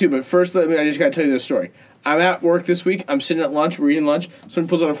can do that too, but first I just gotta tell you this story. I'm at work this week, I'm sitting at lunch, we're eating lunch, someone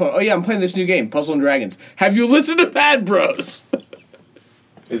pulls out a phone, oh yeah, I'm playing this new game, Puzzle and Dragons. Have you listened to Pad Bros?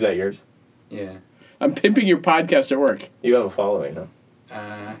 Is that yours? Yeah. I'm pimping your podcast at work. You have a following,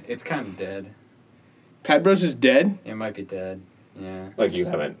 huh? It's kind of dead. Pad Bros is dead? It might be dead. Yeah. Like you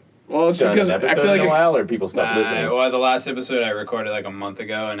haven't Well, it's done because an I episode feel like in a it's while, or people stopped listening. Well, the last episode I recorded like a month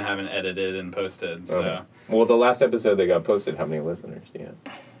ago and haven't edited and posted, so Okay. Well, the last episode that got posted, how many listeners do you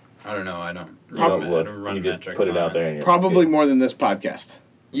have? I don't know. I don't. You don't I look. don't run You just metrics put it on out there. And you're probably like, more than this podcast.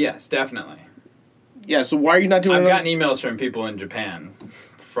 Yes, definitely. Yeah, so why are you not doing I've another- gotten emails from people in Japan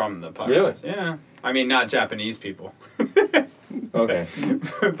from the podcast. Really? Yeah. I mean, not Japanese people, Okay.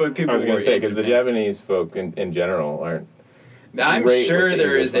 but people. I was who going were to say, in because the Japan. Japanese folk in general aren't. I'm great sure with the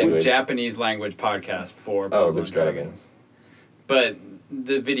there is a English language. Japanese language podcast for Oh, Puzzle there's and gotta be. Dragons, but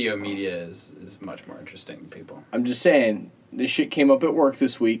the video media is much more interesting to people. I'm just saying, this shit came up at work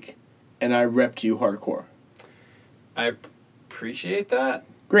this week, and I repped you hardcore. I appreciate that.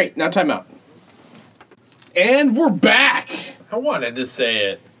 Great, now time out. And we're back! I wanted to say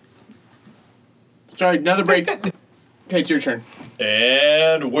it. Sorry, another break. Okay, it's your turn.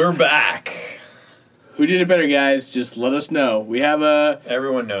 And we're back. Who did it better, guys? Just let us know. We have a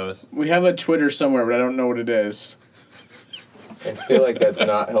Everyone knows. Twitter somewhere, but I don't know what it is. I feel like that's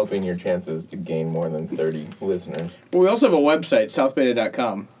not helping your chances to gain more than 30 listeners. Well, we also have a website,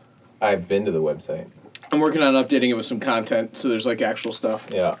 southbeta.com. I've been to the website. I'm working on updating it with some content, so there's like actual stuff.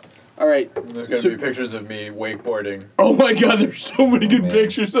 Yeah. All right. There's gonna So- be pictures of me wakeboarding. Oh my god, there's so many good man.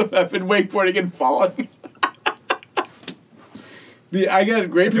 pictures of I've been wakeboarding and falling. I got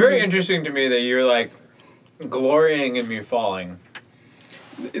great It's very pictures. interesting to me that you're like glorying in me falling.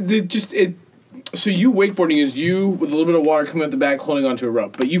 So you wakeboarding is you with a little bit of water coming out the back holding onto a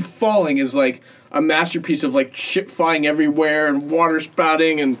rope, but you falling is like a masterpiece of like shit flying everywhere and water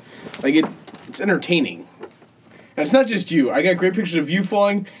spouting and like it's entertaining. And it's not just you. I got great pictures of you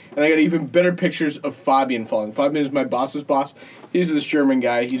falling, and I got even better pictures of Fabian falling. Fabian is my boss's boss. He's this German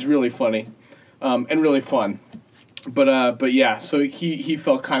guy. He's really funny, and really fun. But yeah, so he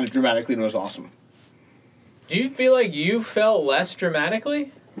fell kind of dramatically and it was awesome. Do you feel like you fell less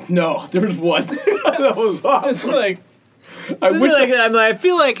dramatically? No, there was one. That was It's awesome. like I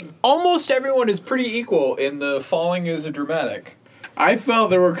feel like almost everyone is pretty equal in the falling is a dramatic. I felt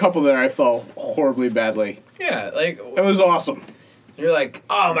there were a couple there I fell horribly badly. Yeah, like It was awesome. you're like,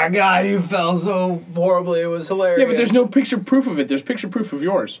 oh my god, you fell so horribly. It was hilarious. Yeah, but there's no picture proof of it. There's picture proof of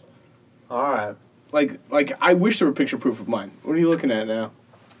yours. All right. Like I wish there were picture proof of mine. What are you looking at now?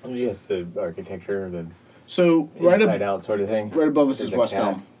 Just the architecture, the So inside out sort of thing. right above us There's is a West cat.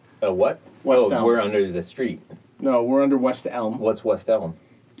 Elm. A what? West oh, Elm. we're under the street. No, we're under West Elm. What's West Elm?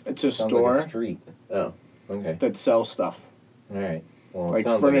 It's a Sounds store like a street. Oh, okay. that sells stuff All right. Well, it like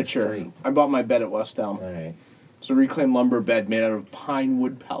sounds furniture. Like a street. I bought my bed at West Elm. All right. It's a reclaimed lumber bed made out of pine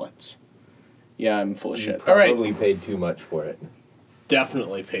wood pellets. Yeah, I'm full of You shit. All right, probably paid too much for it.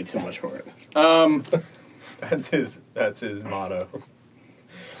 definitely paid too much for it. That's his motto.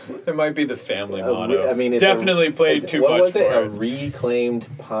 It might be the family I motto. mean, it's Definitely played too what much was it? for A it. reclaimed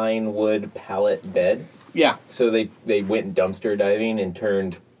pine wood pallet bed. Yeah, So they went dumpster diving and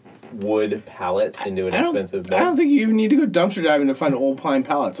turned wood pallets into an expensive bed. I don't think you even need to go dumpster diving to find old pine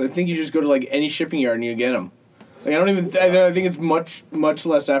pallets. I think you just go to like any shipping yard and you get them. Like I think it's much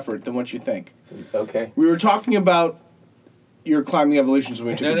less effort than what you think. Okay. We were talking about your climbing evolutions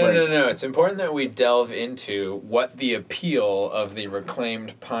when we took No, a break. no. It's important that we delve into what the appeal of the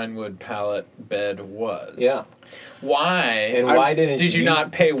reclaimed pine wood pallet bed was. Yeah. Why? And why didn't did you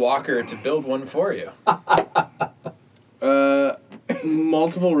not pay Walker to build one for you?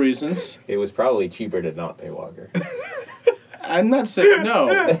 Multiple reasons. It was probably cheaper to not pay Walker. I'm not saying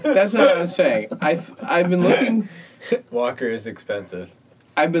no. That's not what I'm saying. I've been looking. Walker is expensive.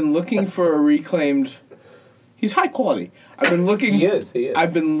 I've been looking for a reclaimed. He's high quality. I've been looking. He is.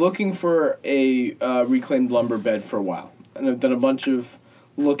 I've been looking for a reclaimed lumber bed for a while, and I've done a bunch of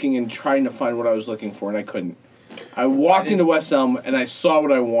looking and trying to find what I was looking for, and I couldn't. I walked into West Elm and I saw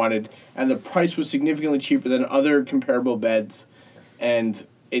what I wanted, and the price was significantly cheaper than other comparable beds, and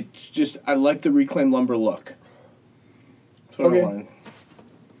it's just I like the reclaimed lumber look. That's what Okay. I wanted.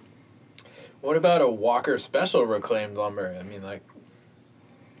 What about a Walker special reclaimed lumber? I mean, like,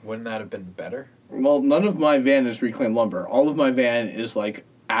 wouldn't that have been better? Well, none of my van is reclaimed lumber. All of my van is like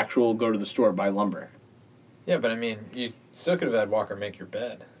actual go to the store buy lumber. Yeah, but I mean, you still could have had Walker make your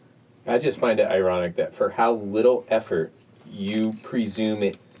bed. I just find it ironic that for how little effort you presume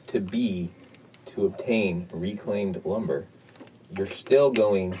it to be to obtain reclaimed lumber, you're still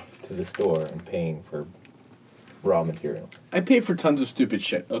going to the store and paying for raw material. I pay for tons of stupid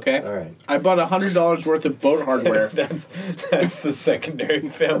shit, okay? All right. I bought $100 worth of boat hardware. That's the secondary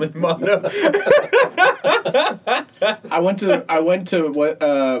family motto. I went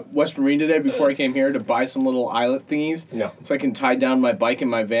to West Marine today before I came here to buy some little eyelet thingies. Yeah. So I can tie down my bike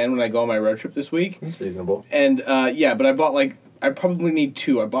and my van when I go on my road trip this week. That's reasonable. And but I bought I probably need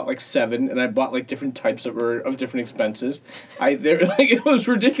 2. I bought 7, and I bought different types of different expenses. It was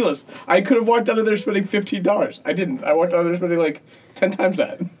ridiculous. I could have walked out of there spending $15. I didn't. I walked out of there spending 10 times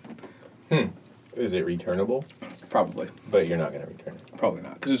that. Is it returnable? Probably. But you're not going to return it. Probably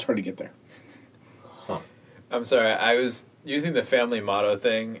not, because it's hard to get there. I'm sorry, I was using the family motto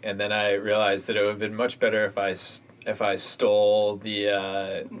thing, and then I realized that it would have been much better if I stole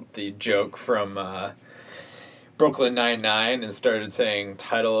the joke from Brooklyn Nine-Nine and started saying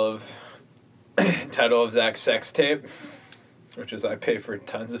title of Zach's sex tape, which is I pay for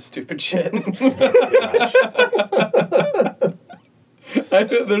tons of stupid shit.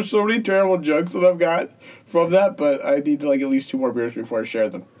 There's so many terrible jokes that I've got from that, but I need at least 2 more beers before I share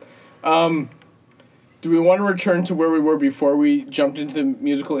them. Do we want to return to where we were before we jumped into the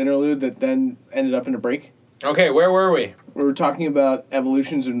musical interlude that then ended up in a break? Okay, where were we? We were talking about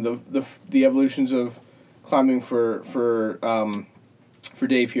evolutions and the evolutions of climbing for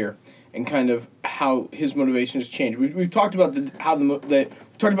Dave here, and kind of how his motivation has changed. We've talked about the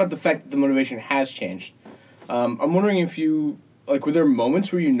fact that the motivation has changed. I'm wondering if you were there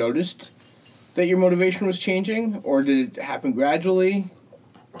moments where you noticed that your motivation was changing, or did it happen gradually?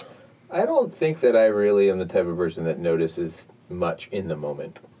 I don't think that I really am the type of person that notices much in the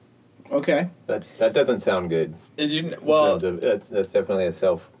moment. Okay. That doesn't sound good. That's definitely a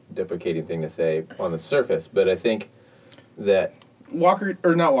self-deprecating thing to say on the surface, but I think that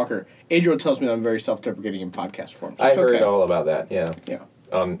Adriel tells me that I'm very self-deprecating in podcast form. So I heard all about that. Yeah. Yeah.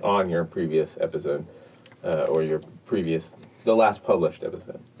 On your previous episode, or the last published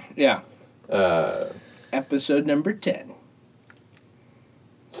episode. Yeah. Episode number 10.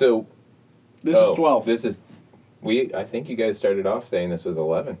 So. This is 12. I think you guys started off saying this was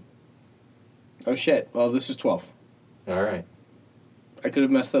 11. Oh, shit. Well, this is 12. All right. I could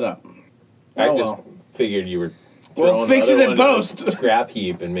have messed that up. I just figured you were fix it in post. Scrap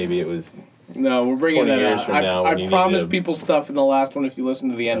heap, and maybe it was. No, we're bringing 20 that years out. from now I promised people stuff in the last one if you listen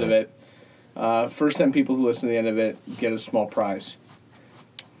to the end of it. First 10 people who listen to the end of it get a small prize.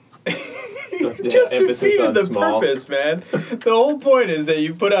 Just defeated the purpose, man. The whole point is that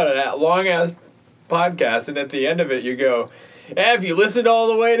you put out a long-ass podcast, and at the end of it you go, if you listened all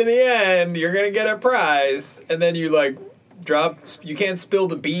the way to the end, you're going to get a prize. And then you, you can't spill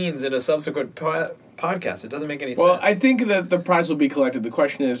the beans in a subsequent podcast. It doesn't make any sense. Well, I think that the prize will be collected. The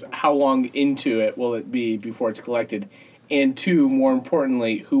question is, how long into it will it be before it's collected? And 2, more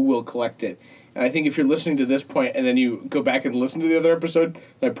importantly, who will collect it? And I think if you're listening to this point and then you go back and listen to the other episode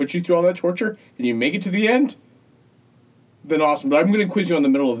and I put you through all that torture and you make it to the end, then awesome. But I'm going to quiz you on the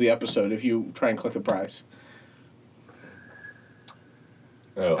middle of the episode if you try and collect the prize.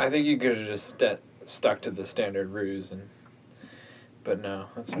 Oh. I think you could have just stuck to the standard ruse, but no.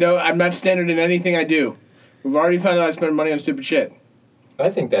 No, I'm not standard in anything I do. We've already found out I spend money on stupid shit. I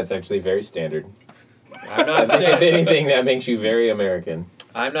think that's actually very standard. I'm not standard. If anything, that makes you very American.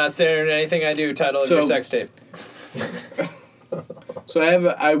 I'm not standard in anything I do. Title of your sex tape. So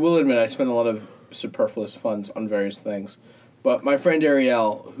I will admit I spend a lot of superfluous funds on various things. But my friend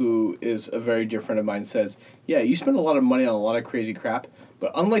Ariel, who is a very dear friend of mine, says, yeah, you spend a lot of money on a lot of crazy crap,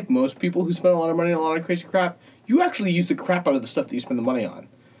 but unlike most people who spend a lot of money on a lot of crazy crap, you actually use the crap out of the stuff that you spend the money on.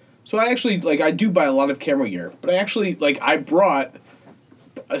 So I actually, I do buy a lot of camera gear, but I actually, I brought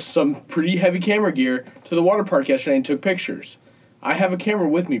some pretty heavy camera gear to the water park yesterday and took pictures. I have a camera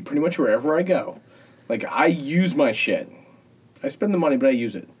with me pretty much wherever I go. I use my shit. I spend the money, but I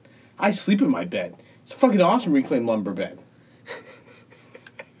use it. I sleep in my bed. It's a fucking awesome reclaimed lumber bed.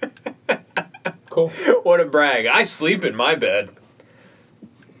 Cool. What a brag. I sleep in my bed.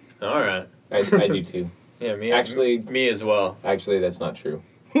 All right. I do too. Yeah, me as well. Actually, that's not true.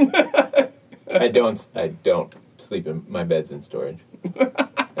 I don't sleep in my bed's in storage.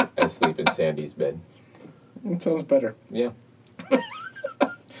 I sleep in Sandy's bed. That sounds better. Yeah.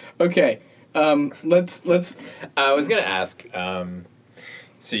 Okay. Let's. I was gonna ask.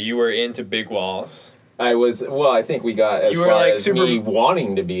 So you were into big walls. I was. Well, I think we got as far as me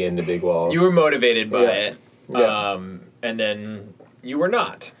wanting to be into big walls. You were motivated by it. Yeah. And then you were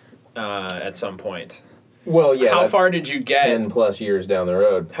not at some point. Well, yeah. How that's far did you get? 10+ years down the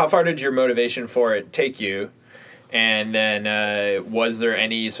road. How far did your motivation for it take you? And then was there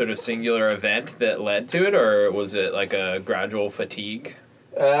any sort of singular event that led to it, or was it like a gradual fatigue?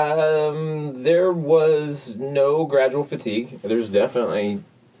 There was no gradual fatigue. There's definitely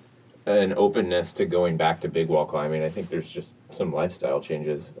an openness to going back to big wall climbing. I think there's just some lifestyle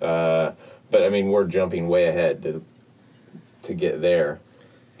changes. But I mean, we're jumping way ahead to get there,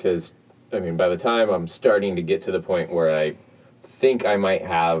 because I mean, by the time I'm starting to get to the point where I think I might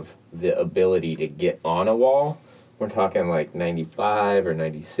have the ability to get on a wall, we're talking like 95 or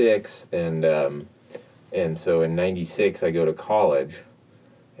 96, and so in 96 I go to college,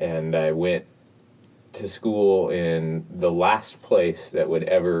 and I went to school in the last place that would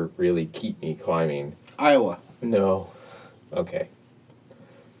ever really keep me climbing. Iowa. No. Okay.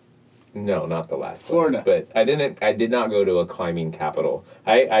 No, not the last Florida. place. But I did not go to a climbing capital.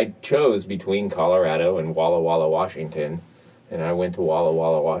 I chose between Colorado and Walla Walla, Washington, and I went to Walla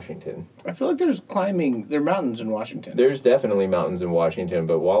Walla, Washington. I feel like there are mountains in Washington. There's definitely mountains in Washington,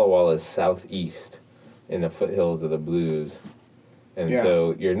 but Walla Walla is southeast in the foothills of the Blues. And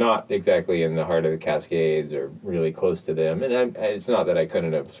so you're not exactly in the heart of the Cascades or really close to them. And it's not that I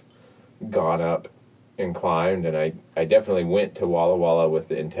couldn't have gone up and climbed, and I definitely went to Walla Walla with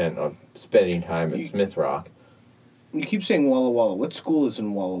the intent of spending time at Smith Rock. You keep saying Walla Walla. What school is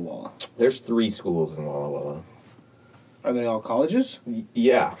in Walla Walla? There's 3 schools in Walla Walla. Are they all colleges?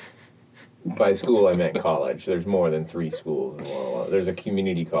 Yeah. By school, I meant college. There's more than 3 schools in Walla Walla. There's a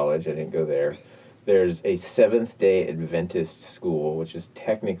community college. I didn't go there. There's a Seventh-day Adventist school, which is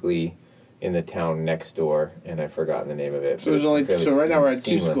technically in the town next door, and I've forgotten the name of it. So right now we're at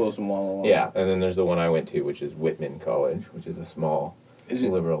 2 schools in Walla Walla. Yeah, and then there's the one I went to, which is Whitman College, which is a small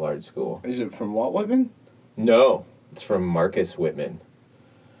liberal arts school. Is it from Walt Whitman? No, it's from Marcus Whitman.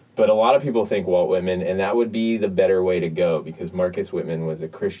 But a lot of people think Walt Whitman, and that would be the better way to go, because Marcus Whitman was a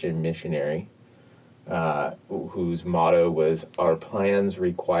Christian missionary whose motto was, "Our plans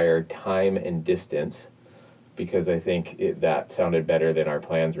require time and distance," because I think that sounded better than "Our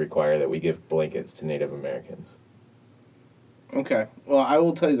plans require that we give blankets to Native Americans." Okay. Well, I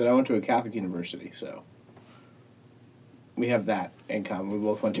will tell you that I went to a Catholic university, so we have that in common. We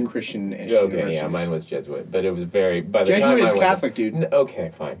both went to Christian-ish universities. Yeah, mine was Jesuit, but it was very... By the Jesuit time is I went Catholic, dude.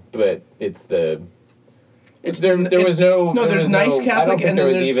 Okay, fine. But it's the... There was no... there's nice Catholic, I don't think and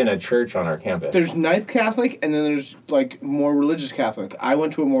there then was even a church on our campus. There's nice Catholic, and then there's, like, more religious Catholic. I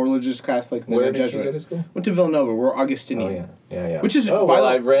went to a more religious Catholic than a Jesuit. Where did you go to school? Went to Villanova. We're Augustinian. Oh, yeah. Which is...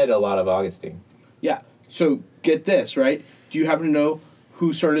 I've read a lot of Augustine. Yeah. So, get this, right? Do you happen to know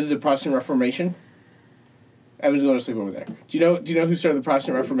who started the Protestant Reformation? Evan's going to sleep over there. Do you know who started the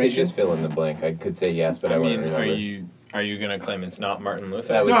Protestant Reformation? Just fill in the blank. I could say yes, but I wouldn't remember. Are you going to claim it's not Martin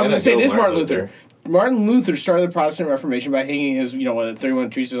Luther? No, I'm going to say it is Martin Luther. Martin Luther started the Protestant Reformation by hanging his,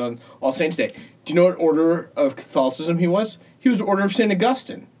 31 Treatises on All Saints' Day. Do you know what order of Catholicism he was? He was the Order of St.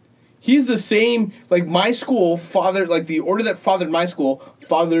 Augustine. He's the same, like, my school fathered, like, the order that fathered my school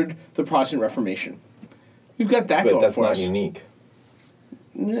fathered the Protestant Reformation. We've got that going for us. But that's not unique.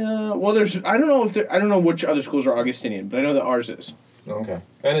 Yeah, well, I don't know which other schools are Augustinian, but I know that ours is. Okay.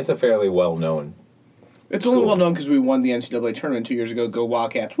 And it's a fairly well-known. It's only well-known because we won the NCAA tournament 2 years ago. Go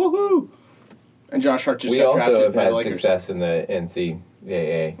Wildcats. Woohoo! And Josh Hart just got drafted by the Lakers. We also have had success in the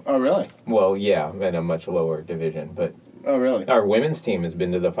NCAA. Oh, really? Well, yeah, in a much lower division. But oh, really? Our women's team has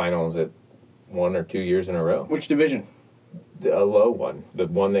been to the finals at 1 or 2 years in a row. Which division? A low one. The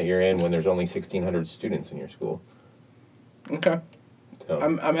one that you're in when there's only 1,600 students in your school. Okay. So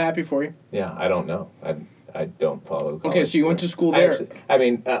I'm happy for you. Yeah, I don't know. I don't follow college. Okay, so you went to school there.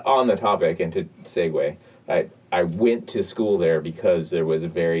 On the topic, and to segue, I went to school there because there was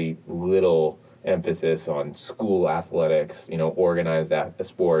very little emphasis on school athletics, organized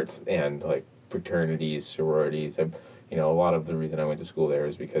sports and like fraternities, sororities. A lot of the reason I went to school there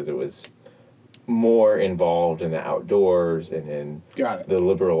is because it was more involved in the outdoors and in the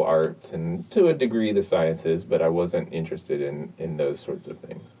liberal arts and to a degree the sciences, but I wasn't interested in those sorts of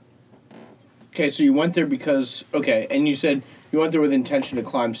things. Okay, so you went there because, and you said you went there with intention to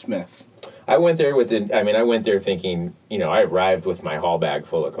climb Smith. I went there I went there thinking, I arrived with my haul bag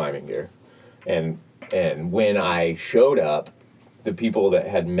full of climbing gear. And when I showed up, the people that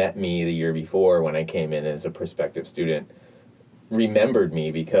had met me the year before when I came in as a prospective student remembered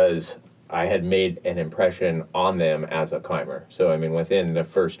me because I had made an impression on them as a climber. So, within the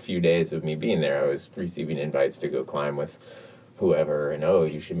first few days of me being there, I was receiving invites to go climb with whoever, and,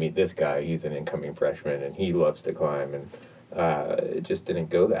 you should meet this guy. He's an incoming freshman, and he loves to climb, and it just didn't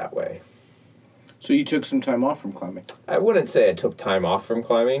go that way. So you took some time off from climbing. I wouldn't say I took time off from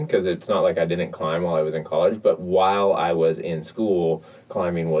climbing because it's not like I didn't climb while I was in college, but while I was in school,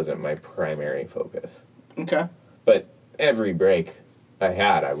 climbing wasn't my primary focus. Okay. But every break I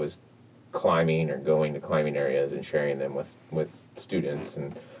had, I was climbing or going to climbing areas and sharing them with students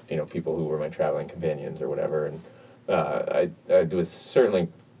and people who were my traveling companions or whatever. And I was certainly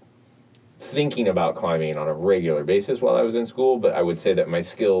thinking about climbing on a regular basis while I was in school, but I would say that my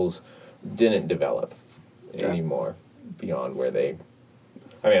skills didn't develop anymore beyond where they...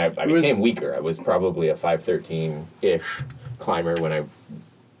 I mean, I became weaker. I was probably a 5'13"-ish climber when I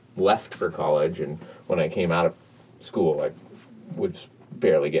left for college, and when I came out of school, I was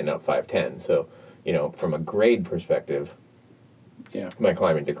barely getting up 5'10". So, from a grade perspective, my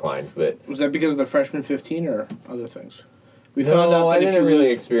climbing declined. But was that because of the freshman 15 or other things? We no, found out that I didn't really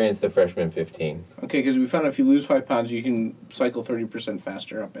experience the freshman 15. Okay, because we found out if you lose 5 pounds, you can cycle 30%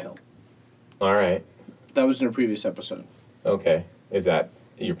 faster up a hill. All right. That was in a previous episode. Okay. Is that...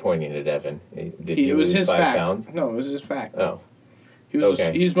 You're pointing at Evan. Did It was lose his 5 fact. pounds? No, it was his fact. Oh.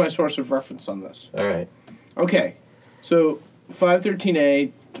 He's my source of reference on this. All right. Okay, so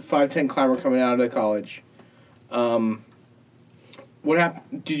 5'13", 5'10" climber coming out of college. What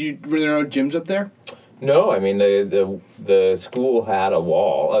happened? Were there no gyms up there? No, I mean the school had a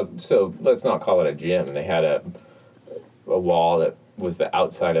wall. So let's not call it a gym. They had a wall that was the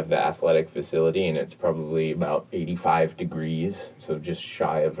outside of the athletic facility, and it's probably about 85 degrees, so just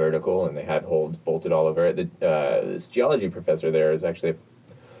shy of vertical, and they had holds bolted all over it. This geology professor there is actually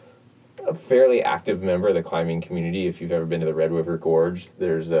a fairly active member of the climbing community. If you've ever been to the Red River Gorge,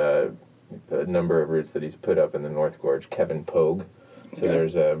 there's a number of routes that he's put up in the North Gorge. Kevin Pogue. So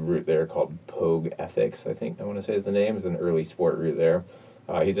there's a route there called Pogue Ethics, I think I want to say is the name. It's an early sport route there.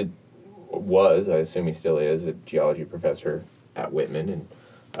 I assume he still is, a geology professor at Whitman,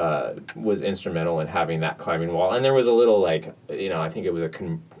 and was instrumental in having that climbing wall. And there was a little, I think it was a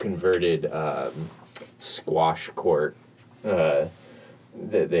converted squash court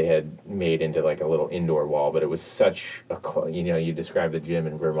that they had made into like a little indoor wall, but it was such you describe the gym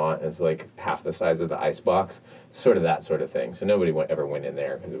in Vermont as like half the size of the ice box, sort of that sort of thing. So nobody ever went in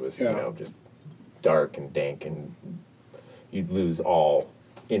there because it was just dark and dank, and you'd lose all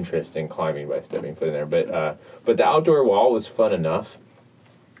interest in climbing by stepping foot in there. But the outdoor wall was fun enough.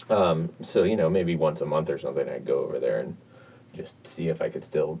 So maybe once a month or something I'd go over there and just see if I could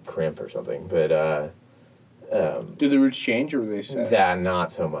still crimp or something. But did the routes change, or were they set? That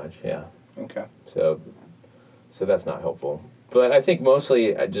not so much, yeah. Okay. So that's not helpful. But I think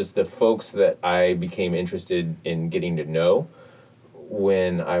mostly just the folks that I became interested in getting to know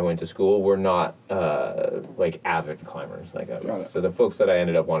when I went to school were not avid climbers like I was. So the folks that I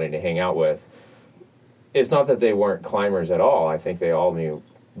ended up wanting to hang out with, it's not that they weren't climbers at all. I think they all knew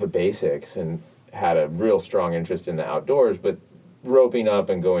the basics and had a real strong interest in the outdoors, but roping up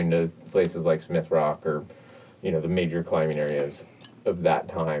and going to places like Smith Rock or the major climbing areas of that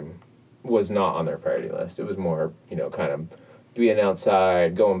time was not on their priority list. It was more, kind of being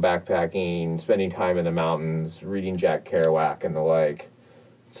outside, going backpacking, spending time in the mountains, reading Jack Kerouac and the like.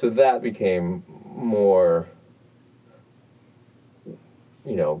 So that became more,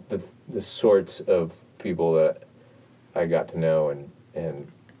 the sorts of people that I got to know.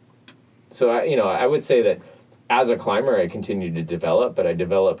 And so, I would say that as a climber, I continued to develop, but I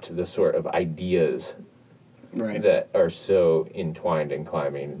developed the sort of ideas that are so entwined in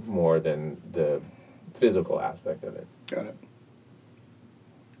climbing more than the physical aspect of it. Got it.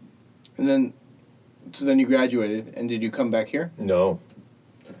 And then you graduated, and did you come back here? No.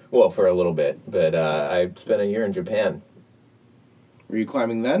 Well, for a little bit, but I spent a year in Japan. Were you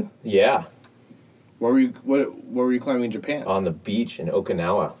climbing then? Yeah. Where were you climbing in Japan? On the beach in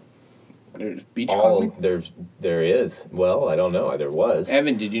Okinawa. There's beach climbing? There is. Well, I don't know. There was.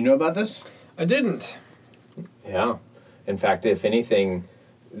 Evan, did you know about this? I didn't. Yeah. In fact, if anything,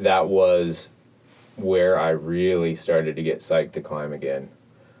 that was where I really started to get psyched to climb again.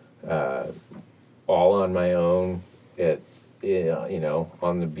 All on my own, on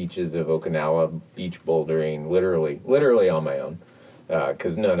the beaches of Okinawa, beach bouldering, literally on my own.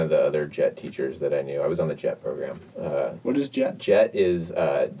 Because none of the other JET teachers that I knew, I was on the JET program. What is JET? JET is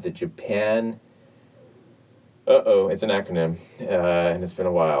the Japan... it's an acronym, and it's been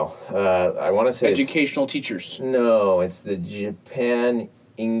a while. I want to say Educational teachers. No, it's the Japan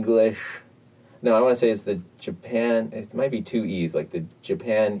English... No, I want to say it's the Japan... It might be two E's, like the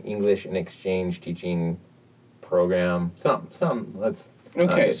Japan English and Exchange Teaching Program. Something like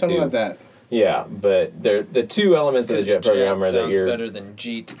that. Yeah, but the two elements of the JET program are that you're... better than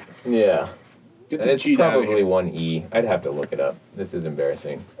JEET. Yeah. Get the It's cheat out of probably here. 1E. I'd have to look it up. This is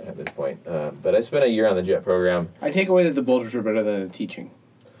embarrassing at this point. But I spent a year on the JET program. I take away that the boulders were better than the teaching.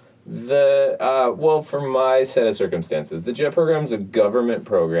 Well, for my set of circumstances, the JET program is a government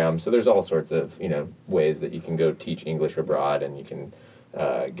program, so there's all sorts of ways that you can go teach English abroad, and you can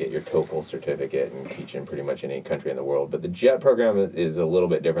get your TOEFL certificate and teach in pretty much any country in the world. But the JET program is a little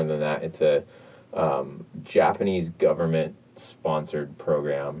bit different than that. It's a Japanese government sponsored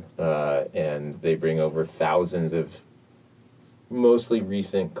program, and they bring over thousands of mostly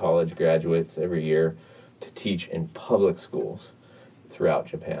recent college graduates every year to teach in public schools throughout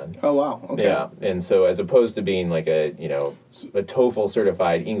Japan. Oh, wow. Okay. Yeah, and so as opposed to being like a TOEFL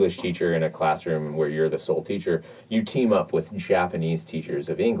certified English teacher in a classroom where you're the sole teacher, you team up with Japanese teachers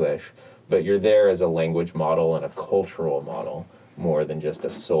of English, but you're there as a language model and a cultural model more than just a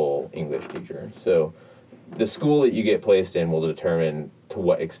sole English teacher. So the school that you get placed in will determine to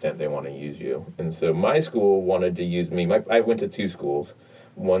what extent they want to use you. And so my school wanted to use me. I went to two schools,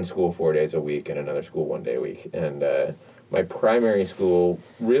 one school 4 days a week and another school 1 day a week. And my primary school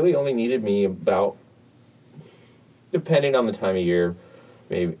really only needed me about, depending on the time of year,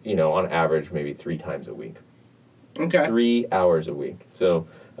 maybe, on average, maybe 3 times a week. Okay. 3 hours a week. So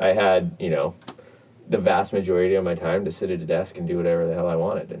I had, the vast majority of my time to sit at a desk and do whatever the hell I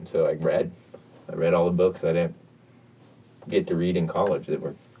wanted. And so I read all the books I didn't get to read in college that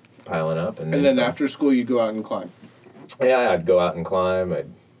were piling up. And then after school, you go out and climb. Yeah, I'd go out and climb.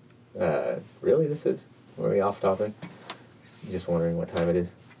 Really, were we off topic? Just wondering what time it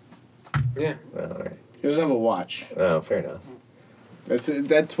is? Yeah. Oh, all right. He doesn't have a watch. Oh, fair enough.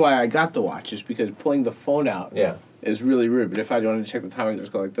 That's why I got the watch, is because pulling the phone out Yeah. is really rude. But if I wanted to check the time, I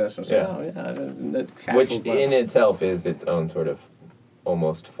just go like this. And say, Yeah. oh, yeah. That's Which casual in class. itself is its own sort of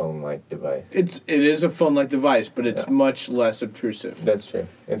almost phone-like device. It is a phone-like device, but it's much less obtrusive. That's true.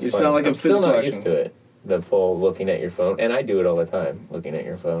 It's It's fun. not like a I'm still physical not action. used to it. The full looking at your phone, and I do it all the time, looking at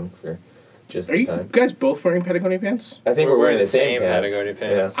your phone for just Are the you time. guys both wearing Patagonia pants? I think we're wearing the same pants. Patagonia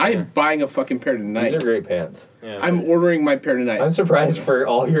pants. Yeah. I'm buying a fucking pair These tonight. are great pants. Yeah. I'm ordering my pair tonight. I'm surprised for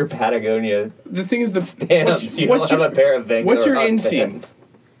all your Patagonia The thing is, stamps. You don't have a pair of Van what's Gogh your inseam? pants.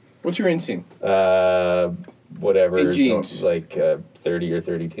 What's your inseam? Whatever. In is jeans. Like 30 or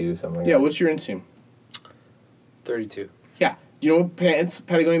 32, something like Yeah, that. what's your inseam? 32. Yeah. You know what pants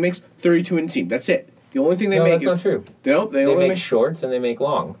Patagonia makes? 32 inseam. That's it. The only thing they No, make that's is... not true. No, they They only make make... shorts and they make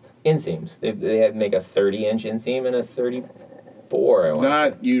long inseams. They make a 30-inch inseam and a 34, I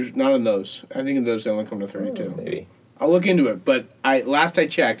want. Not on those. I think in those they only come to 32. Maybe. I'll look into it, but last I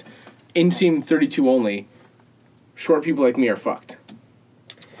checked, inseam 32 only. Short people like me are fucked.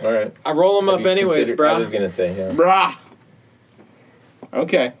 All right. I roll them Have up you anyways, considered- I was bro. going to say, yeah. Brah!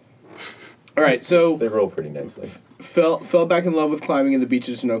 Okay. All right, so They roll pretty nicely. fell back in love with climbing in the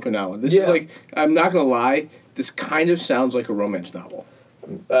beaches in Okinawa. This is Yeah. like, I'm not going to lie, this kind of sounds like a romance novel.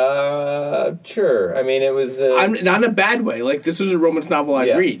 Sure. I mean, it was... I'm not in a bad way. Like, this is a romance novel I'd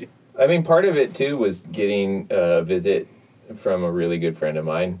Yeah. read. I mean, part of it, too, was getting a visit from a really good friend of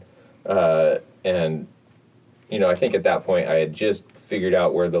mine. And, I think at that point I had just figured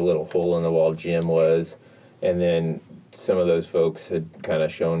out where the little hole-in-the-wall gym was. And then some of those folks had kind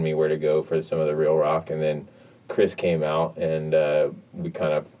of shown me where to go for some of the real rock. And then Chris came out, and we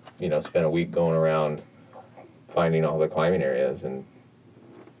kind of, spent a week going around finding all the climbing areas. And,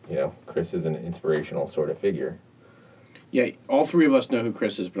 Chris is an inspirational sort of figure. Yeah, all three of us know who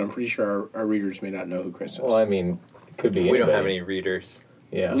Chris is, but I'm pretty sure our readers may not know who Chris is. Well, I mean, it could be We don't have anybody. any readers.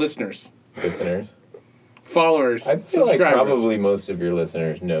 Yeah. Listeners, Listeners. followers, I feel like subscribers. probably most of your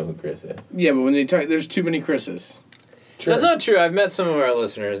listeners know who Chris is. Yeah, but when they talk, there's too many Chris's. That's not true. I've met some of our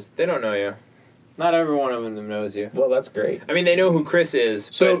listeners. They don't know you. Not every one of them knows you. Well, that's great. I mean, they know who Chris is,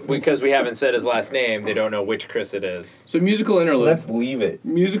 So- but because we haven't said his last name, they don't know which Chris it is. So musical interlude. Let's leave it.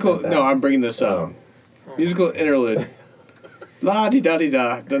 Musical. Like that. No, I'm bringing this up. Musical interlude. La di da di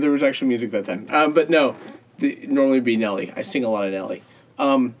da. No, there was actually music that time. But no, normally it'd be Nelly. I sing a lot of Nelly.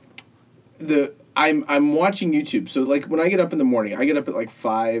 I'm watching YouTube. So like when I get up in the morning, I get up at like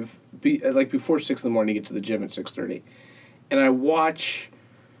 5, like before 6 in the morning to get to the gym at 6:30, and I watch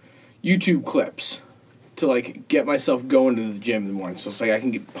YouTube clips to like get myself going to the gym in the morning. So it's like I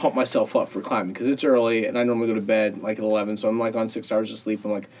can pump myself up for climbing because it's early and I normally go to bed like at 11. So I'm like on 6 hours of sleep.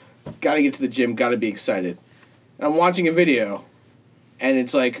 I'm like, gotta get to the gym, gotta be excited. And I'm watching a video, and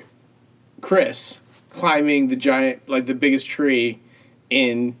it's like Chris climbing the giant, like the biggest tree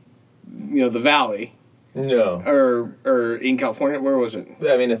in, the valley No. or in California. Where was it?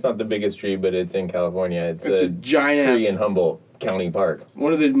 I mean, it's not the biggest tree, but it's in California. It's a a giant tree ass- in Humboldt County Park.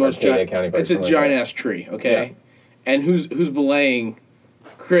 One of the most Arcadia giant. County Park, It's a something like giant that. ass tree. Okay, and who's belaying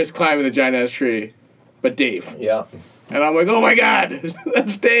Chris climbing the giant ass tree, but Dave. Yeah, And I'm like, oh my god,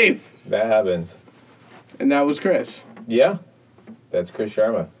 that's Dave. that happens. And that was Chris. Yeah, that's Chris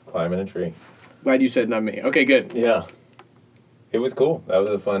Sharma climbing a tree. Glad you said not me. Okay, good. Yeah, it was cool. That was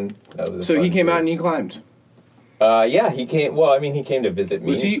a fun. So he came out and he climbed. Yeah, he came. Well, I mean, he came to visit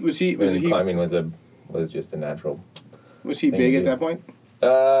me. Was he climbing was just a natural. Was he thing big to at do. that point?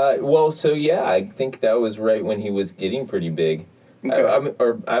 Well, so yeah, I think that was right when he was getting pretty big. Okay.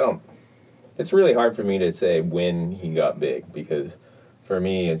 I don't. It's really hard for me to say when he got big because, for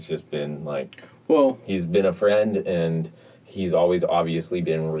me, it's just been like Well, he's been a friend and he's always obviously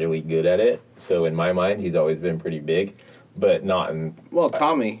been really good at it. So in my mind, he's always been pretty big, but not in. well,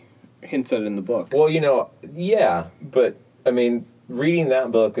 Tommy hints at it in the book. Well, yeah, but I mean, reading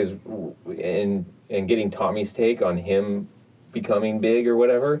that book is and getting Tommy's take on him becoming big or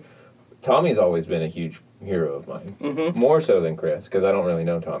whatever. Tommy's always been a huge hero of mine, more so than Chris, because I don't really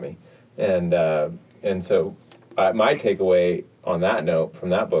know Tommy, and so my takeaway on that note from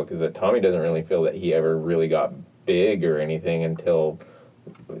that book is that Tommy doesn't really feel that he ever really got big or anything until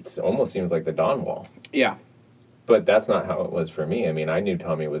it almost seems like the Dawn Wall. Yeah. But that's not how it was for me. I mean, I knew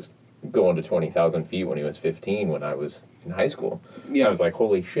Tommy was going to 20,000 feet when he was 15 when I was in high school. Yeah. I was like,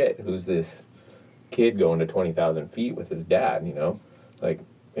 holy shit, who's this kid going to 20,000 feet with his dad, Like,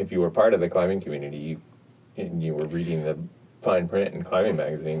 if you were part of the climbing community and you were reading the fine print in Climbing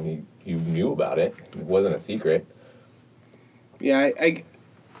Magazine, you knew about it. It wasn't a secret. Yeah,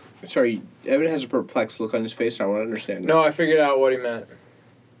 sorry, Evan has a perplexed look on his face, and I want to understand. No, I figured out what he meant.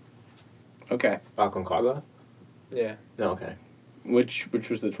 Okay. Aconcagua? Yeah. No, okay. Which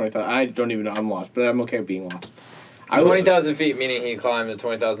was the 20,000? I don't even know. I'm lost, but I'm okay with being lost. I was 20,000 feet, meaning he climbed a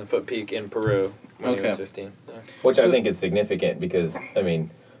 20,000 foot peak in Peru when he was 15. Yeah. Which I So- think is significant because, I mean,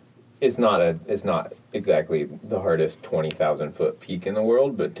 it's not exactly the hardest 20,000 foot peak in the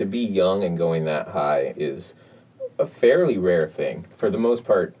world, but to be young and going that high is a fairly rare thing. For the most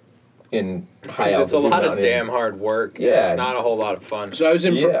part, in high Because it's a altitude lot of mountain- damn hard work. Yeah. It's not a whole lot of fun. So I was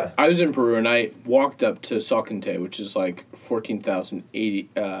in Yeah. I was in Peru, and I walked up to Salcantay, which is like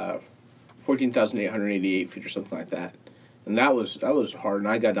 14,888 feet or something like that. And that was hard, and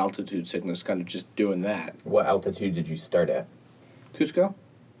I got altitude sickness kind of just doing that. What altitude did you start at? Cusco?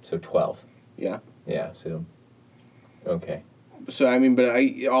 So 12. Yeah. Yeah, so... Okay. So, I mean, but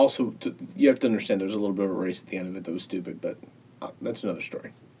I also, you have to understand there was a little bit of a race at the end of it that was stupid, but that's another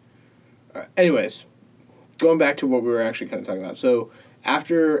story. Anyways, going back to what we were actually kind of talking about. So,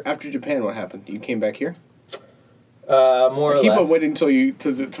 after Japan, what happened? You came back here? More or Keep less. on waiting until you,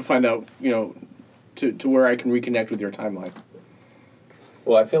 to find out, to where I can reconnect with your timeline.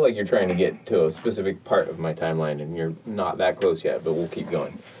 Well, I feel like you're trying to get to a specific part of my timeline, and you're not that close yet, but we'll keep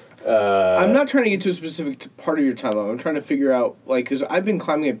going. I'm not trying to get to a specific part of your timeline. I'm trying to figure out, because I've been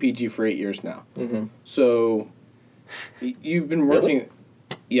climbing at PG for 8 years now. Mm-hmm. So, you've been working... Really?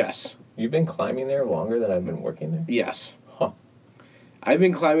 Yes. You've been climbing there longer than I've been working there? Yes. Huh. I've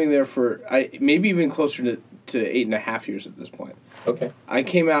been climbing there for, maybe even closer to 8.5 years at this point. Okay. I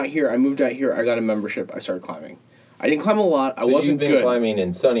came out here, I moved out here, I got a membership, I started climbing. I didn't climb a lot, I So wasn't you've been good. climbing in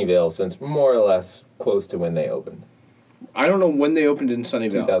Sunnyvale since more or less close to when they opened. I don't know when they opened in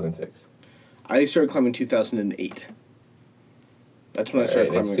Sunnyvale. 2006. I started climbing 2008. That's when I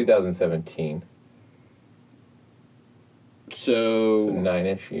started It's climbing. 2017. So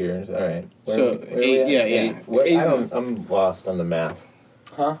 9-ish years. All right. So, where are we eight- at? yeah, eight- What, eight- I'm lost on the math.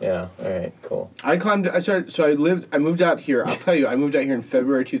 Huh? Yeah. All right. Cool. I moved out here, I'll tell you, I moved out here in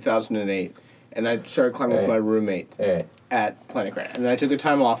February 2008, and I started climbing with Right. my roommate All right. at Planet Granite. And then I took the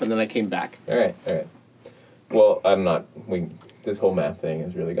time off, and then I came back. All right. All right. Well, I'm not. This whole math thing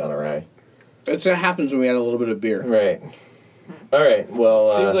has really gone awry. That's what happens when we had a little bit of beer. Right. All right.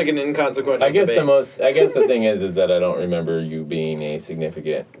 Well. Seems like an inconsequential I guess debate. I guess the thing is that I don't remember you being a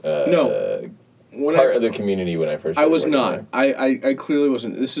significant No. When part of the community when I first. I started was working not. there. I clearly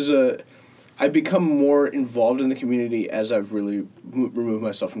wasn't. I've become more involved in the community as I've really removed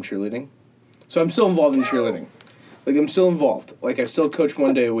myself from cheerleading. So I'm still involved in cheerleading. Like, I'm still involved. Like, I still coach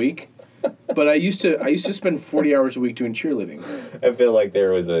 1 day a week. But I used to spend 40 hours a week doing cheerleading. I feel like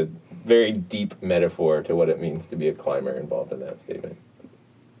there was a very deep metaphor to what it means to be a climber involved in that statement.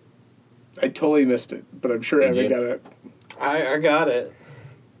 I totally missed it, but I'm sure Did Evan you? got it. I got it.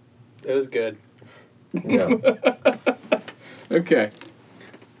 It was good. Yeah. Okay.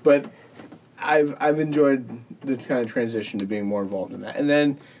 But I've enjoyed the kind of transition to being more involved in that. And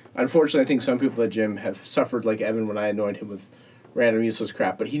then, unfortunately, I think some people at gym have suffered like Evan when I annoyed him with random useless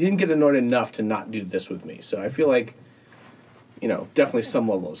crap, but he didn't get annoyed enough to not do this with me. So I feel like, definitely some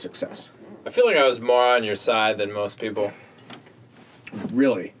level of success. I feel like I was more on your side than most people.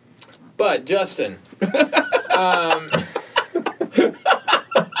 Really? But Justin, You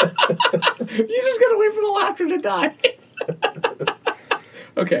just gotta wait for the laughter to die.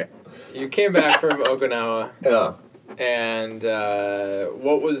 Okay. you came back from Okinawa, Yeah. and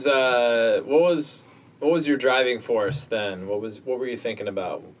what was your driving force then? What were you thinking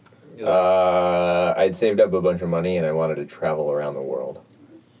about? I'd saved up a bunch of money and I wanted to travel around the world.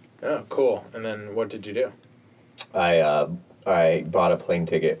 Oh, cool. And then what did you do? I bought a plane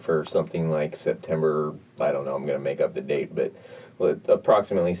ticket for something like September, I don't know, I'm going to make up the date, but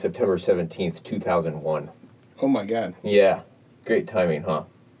approximately September 17th, 2001. Oh my God. Yeah. Great timing, huh?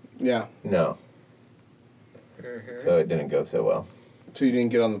 Yeah. No. So it didn't go so well. So you didn't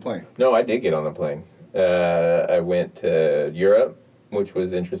get on the plane? No, I did get on the plane. I went to Europe, which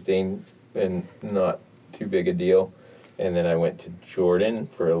was interesting and not too big a deal. And then I went to Jordan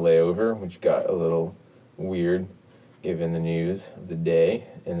for a layover, which got a little weird given the news of the day.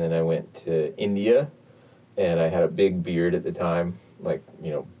 And then I went to India, and I had a big beard at the time, like,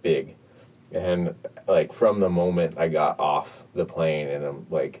 big. And, like, from the moment I got off the plane and I'm,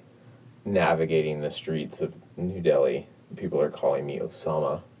 like, navigating the streets of New Delhi, people are calling me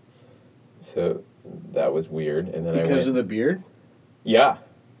Osama. So that was weird. And then Because of the beard? Yeah.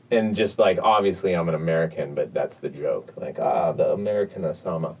 And just, like, obviously I'm an American, but that's the joke. Like, the American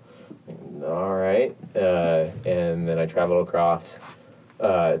Osama. All right. And then I traveled across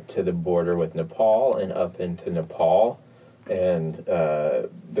to the border with Nepal and up into Nepal. And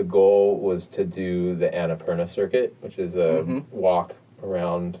the goal was to do the Annapurna circuit, which is a walk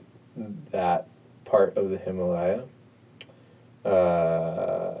around that part of the Himalaya.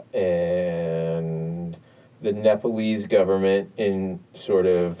 And the Nepalese government, in sort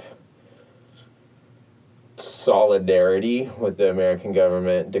of solidarity with the American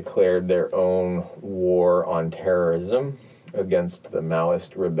government, declared their own war on terrorism against the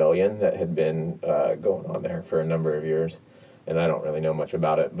Maoist rebellion that had been going on there for a number of years. And I don't really know much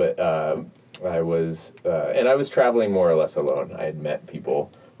about it, but I was traveling more or less alone. I had met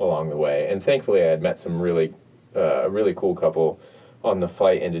people along the way, and thankfully I had met some really cool couple on the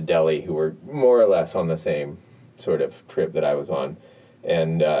flight into Delhi who were more or less on the same sort of trip that I was on.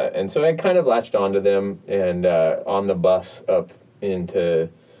 And so I kind of latched onto them, and on the bus up into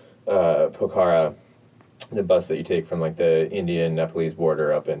Pokhara, the bus that you take from like the Indian-Nepalese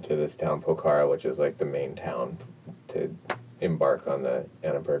border up into this town Pokhara, which is like the main town to embark on the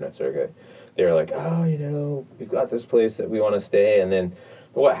Annapurna circuit. They were like, we've got this place that we want to stay. And then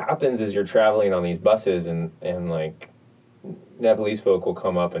what happens is you're traveling on these buses, and like Nepalese folk will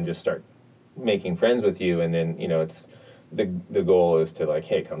come up and just start making friends with you, and then it's the goal is to like,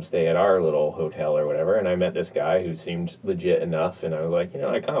 hey, come stay at our little hotel or whatever. And I met this guy who seemed legit enough, and I was like,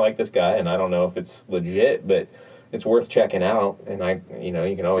 I kind of like this guy, and I don't know if it's legit, but it's worth checking out. And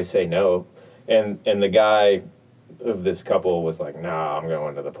you can always say no. And the guy of this couple was like, nah, I'm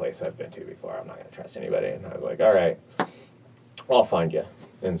going to the place I've been to before. I'm not going to trust anybody. And I was like, all right, I'll find you.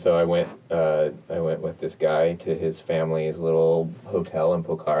 And so I went with this guy to his family's little hotel in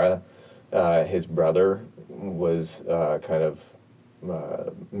Pokhara. His brother was kind of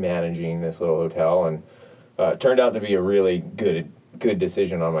managing this little hotel, and it turned out to be a really good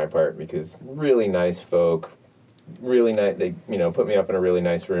decision on my part, because really nice folk, really nice. They put me up in a really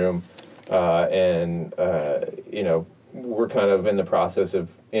nice room, and we're kind of in the process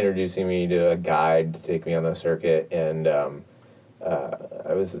of introducing me to a guide to take me on the circuit, and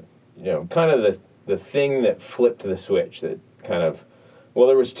I was kind of the thing that flipped the switch that kind of. Well,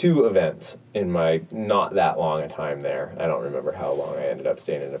 there was two events in my not that long a time there. I don't remember how long I ended up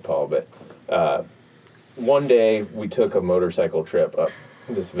staying in Nepal, but one day we took a motorcycle trip up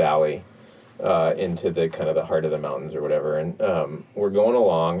this valley into the kind of the heart of the mountains or whatever, and we're going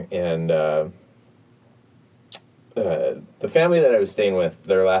along, and the family that I was staying with,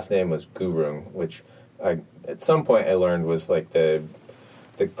 their last name was Gurung, which at some point I learned was like the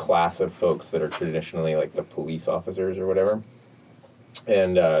class of folks that are traditionally like the police officers or whatever.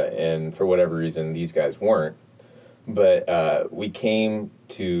 And for whatever reason, these guys weren't. But we came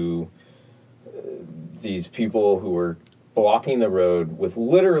to these people who were blocking the road with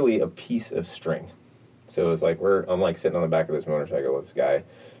literally a piece of string. So it was like I'm like sitting on the back of this motorcycle with this guy,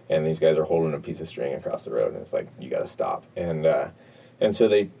 and these guys are holding a piece of string across the road, and it's like, you got to stop. And so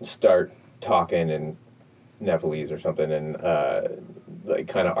they start talking in Nepalese or something, and like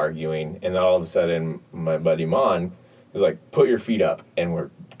kind of arguing, and then all of a sudden my buddy Mon. He's like, put your feet up, and we're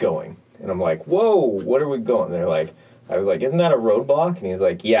going. And I'm like, whoa, what are we going? And they're like, I was like, isn't that a roadblock? And he's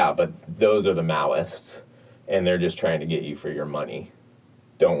like, yeah, but those are the Maoists, and they're just trying to get you for your money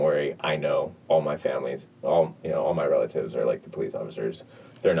don't worry, I know all my families, all my relatives are like the police officers.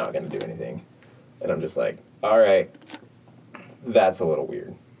 They're not going to do anything. And I'm just like, all right, that's a little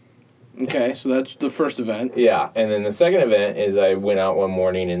weird. Okay, so that's the first event. Yeah, and then the second event is I went out one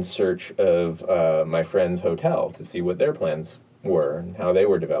morning in search of my friend's hotel to see what their plans were and how they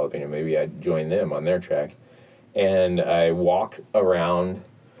were developing, and maybe I'd join them on their track. And I walked around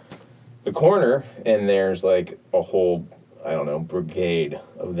the corner, and there's like a whole, I don't know, brigade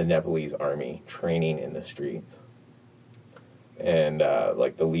of the Nepalese army training in the streets. And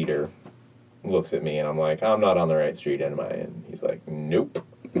like the leader looks at me, and I'm like, I'm not on the right street, am I? And he's like, nope.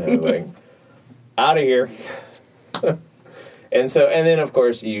 And I was like, out of here. And then of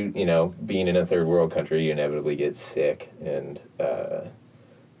course you know, being in a third world country, you inevitably get sick, and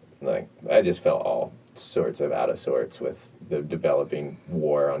like I just felt all sorts of out of sorts with the developing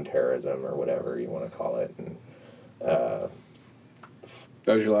war on terrorism, or whatever you want to call it. And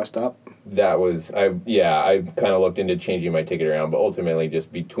That was your last stop? that was, I kind of looked into changing my ticket around, but ultimately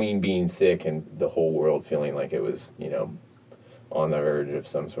just between being sick and the whole world feeling like it was, you know, on the verge of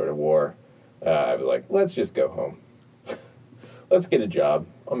some sort of war, I was like, let's just go home. Let's get a job.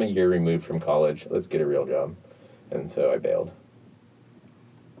 I'm a year removed from college. Let's get a real job. And so I bailed.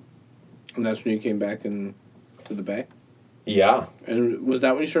 And that's when you came back to the Bay? Yeah. And was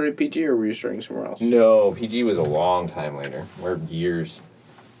that when you started PG, or were you starting somewhere else? No, PG was a long time later. We're years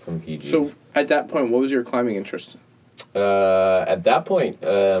from PG. So at that point, what was your climbing interest? At that point,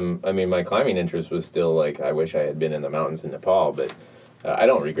 I mean, my climbing interest was still like, I wish I had been in the mountains in Nepal, but I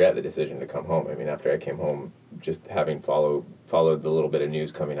don't regret the decision to come home. I mean, after I came home, just having followed the little bit of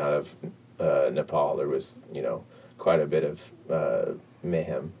news coming out of Nepal, there was, you know, quite a bit of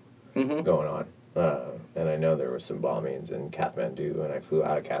mayhem going on. And I know there was some bombings in Kathmandu, and I flew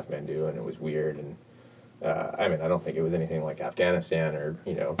out of Kathmandu, and it was weird. And I mean, I don't think it was anything like Afghanistan or,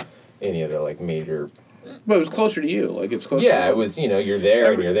 you know, any of the like major. But it was closer to you. Like, it's closer. Yeah, to it was, you know, you're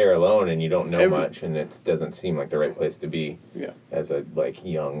there and you're there alone and you don't know much, and it doesn't seem like the right place to be. Yeah. As a like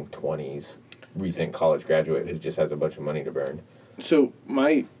young 20s recent college graduate who just has a bunch of money to burn. So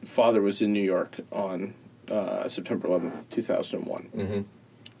my father was in New York on September 11th, 2001. Mm-hmm.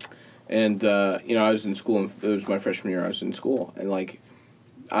 And you know, I was in school, and it was my freshman year. I was in school, and like,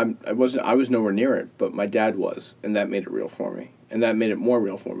 I was nowhere near it, but my dad was, and that made it real for me, and that made it more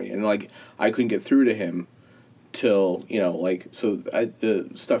real for me. And like, I couldn't get through to him till, you know, like, so the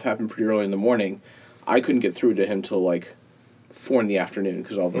stuff happened pretty early in the morning. I couldn't get through to him till like 4 p.m.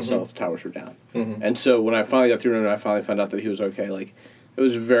 because all the cell towers were down. Mm-hmm. And so when I finally got through to him, and I finally found out that he was okay, like, it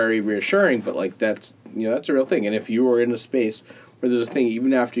was very reassuring. But like, that's, you know, that's a real thing. And if you were in a space where there's a thing,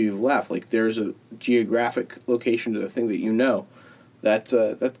 even after you've left, like, there's a geographic location to the thing that you know,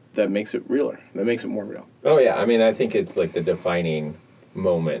 that makes it realer. That makes it more real. Oh yeah, I mean, I think it's like the defining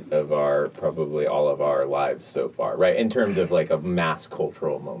moment of probably all of our lives so far, right? In terms of like a mass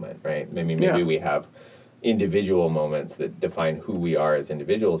cultural moment, right? Maybe we have individual moments that define who we are as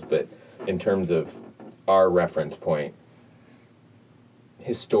individuals, but in terms of our reference point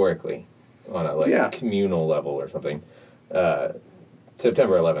historically on a like communal level or something,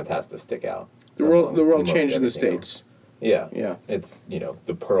 September 11th has to stick out. The world changed in the States. Yeah. Yeah. It's, you know,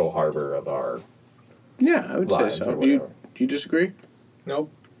 the Pearl Harbor of our Yeah, I would say lives so. or Do you whatever. disagree?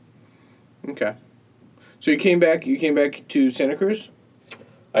 Nope. Okay. So you came back to Santa Cruz?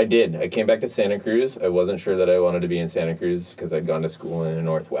 I did. I came back to Santa Cruz. I wasn't sure that I wanted to be in Santa Cruz because I'd gone to school in the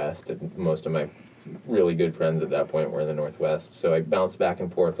Northwest, and most of my really good friends at that point were in the Northwest. So I bounced back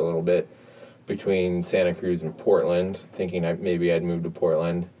and forth a little bit between Santa Cruz and Portland, thinking maybe I'd move to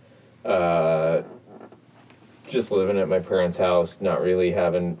Portland. Just living at my parents' house, not really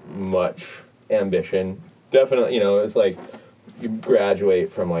having much ambition. Definitely, you know, it's like you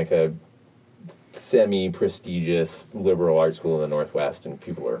graduate from like a semi-prestigious liberal arts school in the Northwest, and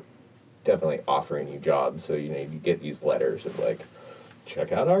people are definitely offering you jobs. So, you know, you get these letters of like,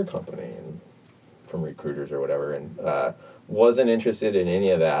 check out our company, and from recruiters or whatever, and wasn't interested in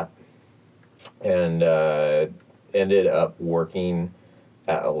any of that, and ended up working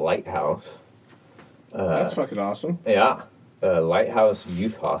at a lighthouse. That's fucking awesome. Yeah, Lighthouse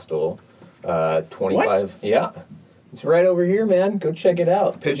Youth Hostel. 25. What? Yeah, it's right over here, man. Go check it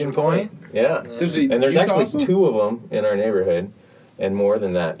out. Pigeon Point. Yeah, There's and there's youth actually hostel? 2 of them in our neighborhood, and more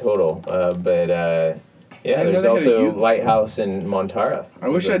than that total. Yeah, didn't know there's they had a also youth. Lighthouse in Montara. I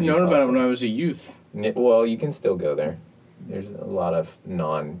wish I'd known about it when I was a youth. Well, you can still go there. There's a lot of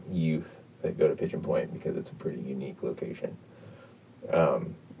non-youth that go to Pigeon Point because it's a pretty unique location.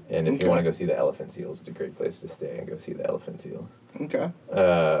 And if Okay. you want to go see the elephant seals, it's a great place to stay and go see the elephant seals. Okay.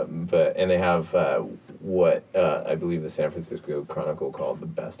 And they have what I believe the San Francisco Chronicle called the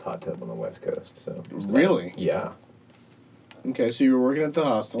best hot tub on the West Coast. So Really? yeah. Okay, so you were working at the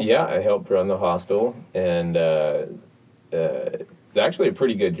hostel. Yeah, I helped run the hostel, and it's actually a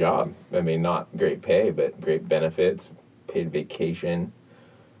pretty good job. I mean, not great pay, but great benefits, paid vacation,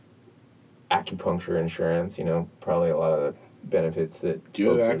 acupuncture insurance, probably a lot of the benefits that Do you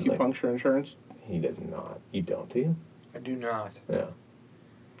have folks would like. acupuncture insurance? He does not. You don't, do you? I do not. Yeah.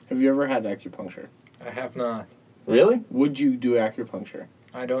 Have you ever had acupuncture? I have not. Really? Would you do acupuncture?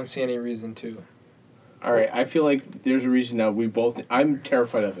 I don't see any reason to. All right, I feel like there's a reason now. I'm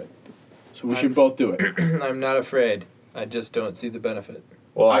terrified of it, so we should both do it. I'm not afraid. I just don't see the benefit.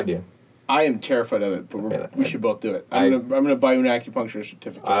 Well, I do. I am terrified of it, but we should both do it. I- I'm gonna buy you an acupuncture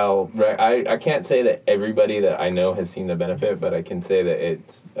certificate. I can't say that everybody that I know has seen the benefit, but I can say that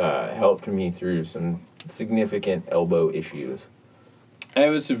it's helped me through some significant elbow issues. I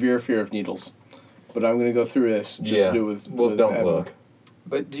have a severe fear of needles, but I'm gonna go through this just to do with. Well, with don't Evan. look.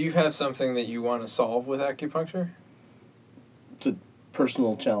 But do you have something that you want to solve with acupuncture? It's a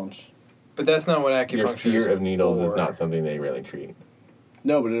personal challenge. But that's not what acupuncture Your is fear of needles is for. not something they really treat.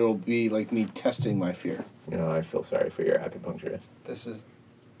 No, but it'll be like me testing my fear. I feel sorry for your acupuncturist. This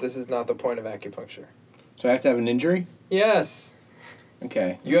is not the point of acupuncture. So I have to have an injury. Yes.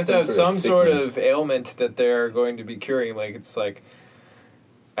 Okay. You have to have Some some sort sort of of ailment that they're going to be curing.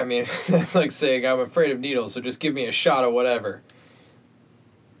 I mean, that's like saying I'm afraid of needles, so just give me a shot of whatever.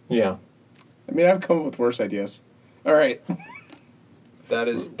 Yeah. I mean, I've come up with worse ideas. All right. That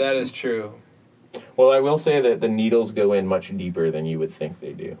is true. Well, I will say that the needles go in much deeper than you would think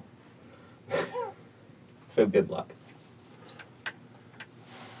they do. So good luck.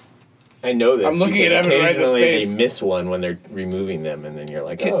 I know this. I'm looking because at Evan right in the occasionally face. they miss one when they're removing them, and then you're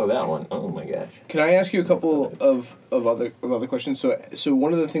like, oh, that one. Oh my gosh. Can I ask you a couple of other questions? So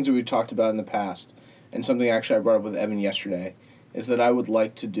one of the things that we talked about in the past, and something actually I brought up with Evan yesterday, is that I would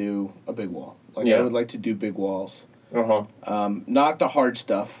like to do a big wall. I Yeah. would like to do big walls. Uh-huh. Not the hard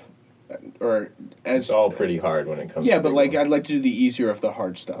stuff, or as It's all pretty hard when it comes yeah, to but big like ones. I'd like to do the easier of the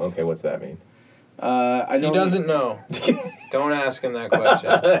hard stuff. Okay, what's that mean? I He don't. doesn't know. Don't ask him that question.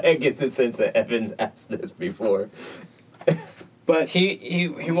 I get the sense that Evans asked this before. But He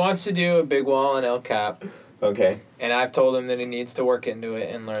wants to do a big wall in El Cap, Okay, and I've told him that he needs to work into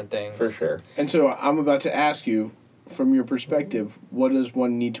it and learn things. for sure. and so I'm about to ask you, from your perspective, what does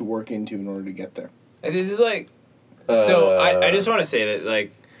one need to work into in order to get there? It is like so. I just want to say that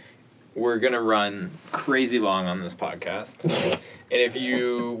like we're gonna run crazy long on this podcast, and if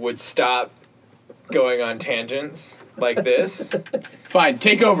you would stop going on tangents like this, Fine,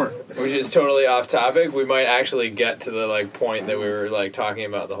 take over. which is totally off topic, we might actually get to the like point that we were like talking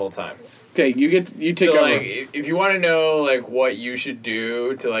about the whole time. Okay, you take So over. like, if you want to know like what you should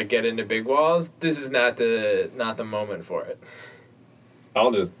do to like get into big walls, this is not the moment for it.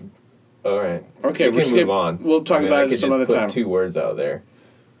 I'll just. All right. Okay, we we'll can skip- move on. we'll talk about I it could some just other put time. 2 words out there.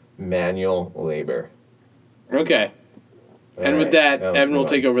 Manual labor. Okay, and with that, Evan will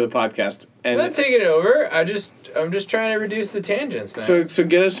take over the podcast. I'm not And taking it over. I'm just trying to reduce the tangents, man. so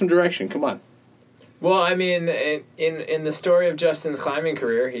get us some direction. Come on. Well, I mean, in the story of Justin's climbing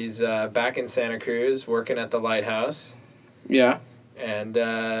career, he's back in Santa Cruz working at the lighthouse, Yeah, and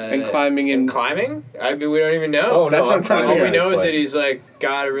climbing in. climbing. I mean, we don't even know. Oh, That's no, what I'm I'm trying to All figure we out. know is that he's like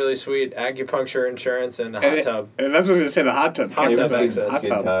got a really sweet acupuncture insurance and a hot tub. And that's what I was going to say. The hot tub. Hot Can't tub forget access. hot Good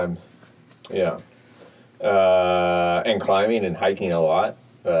tub. times. Yeah. And climbing and hiking a lot.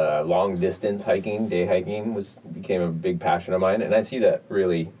 Long distance hiking, day hiking became a big passion of mine, and I see that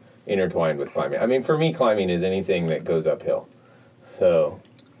really intertwined with climbing. I mean, for me, climbing is anything that goes uphill. So,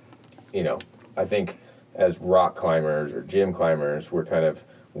 I think as rock climbers or gym climbers, we're kind of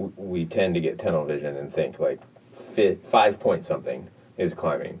we tend to get tunnel vision and think like 5 point something is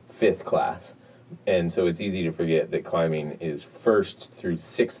climbing, 5th class. And so it's easy to forget that climbing is 1st through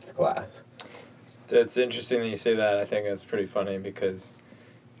 6th class. That's interesting that you say that. I think that's pretty funny because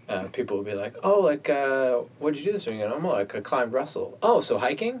people will be like, "Oh, like what'd you do this weekend?" I'm like, "I climbed Russell." Oh, so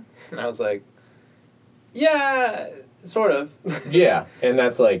hiking? And I was like, "Yeah, sort of." Yeah, and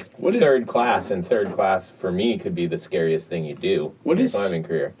that's like What is- 3rd class, and 3rd class for me could be the scariest thing you do What in your is- climbing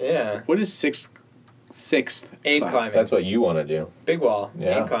career. Yeah, What is sixth Aid class? climbing. That's what you want to do. big wall,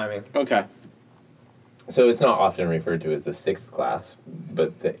 Yeah. aid climbing. Okay. So it's not often referred to as the 6th class,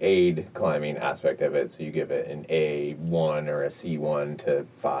 but the aid climbing aspect of it, so you give it an A1 or a C1 to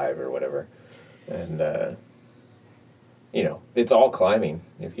 5 or whatever. And, it's all climbing.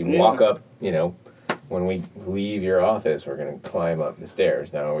 If you walk up, when we leave your office, we're going to climb up the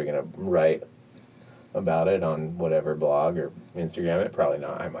stairs. Now, are we going to write about it on whatever blog or Instagram it? Probably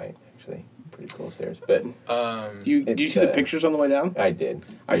not. I might, actually. pretty cool stairs. But Did you It's, see the uh, pictures on the way down? I did.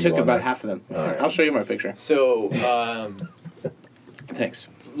 I Are you took on about there? half of them. All right. I'll show you my picture. So, Thanks.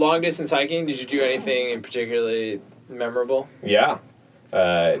 long distance hiking. Did you do anything in particularly memorable? Yeah.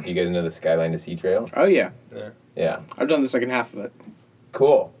 Do you guys know the Skyline to Sea Trail? Oh yeah, Yeah. Yeah. I've done the second half of it.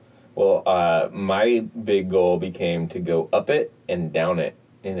 Cool. Well, my big goal became to go up it and down it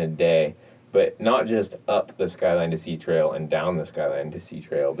in a day, but not just up the Skyline to Sea Trail and down the Skyline to Sea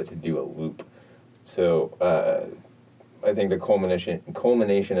Trail, but to do a loop. So I think the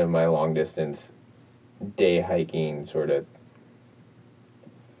culmination of my long distance day hiking sort of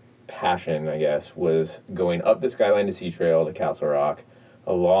passion, I guess, was going up the Skyline to Sea Trail to Castle Rock,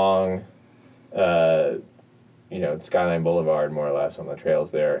 along Skyline Boulevard, more or less, on the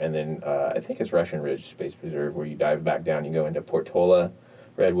trails there. And then I think it's Russian Ridge Space Preserve, where you dive back down. You go into Portola,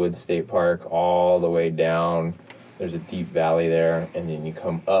 Redwood State Park, all the way down. There's a deep valley there. And then you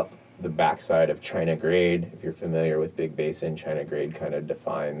come up the backside of China Grade. If you're familiar with Big Basin, China Grade kind of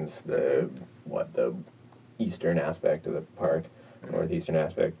defines the eastern aspect of the park, northeastern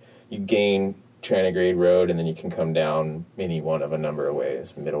aspect. You gain China Grade Road, and then you can come down any one of a number of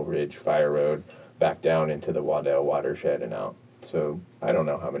ways. Middle Ridge, Fire Road, back down into the Waddell watershed and out. So I don't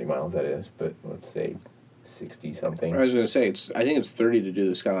know how many miles that is, but let's say 60 something. I was gonna say I think it's 30 to do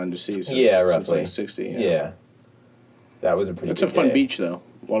the Skyline to Sea. So Yeah, it's roughly. like 60. Yeah. That was a pretty It's a good fun day. beach though.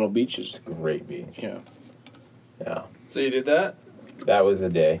 Waddell Beach is Great beach. yeah. Yeah. So you did that? That was a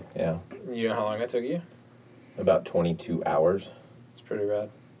day, yeah. You know how long it took you? About 22 hours. It's pretty rad.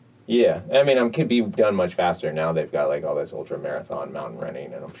 Yeah. I mean, it could be done much faster. Now they've got like all this ultra marathon mountain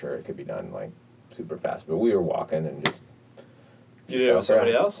running, and I'm sure it could be done like super fast. But we were walking and just You did it with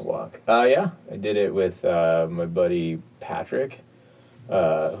somebody else? Walk. Yeah, I did it with my buddy Patrick,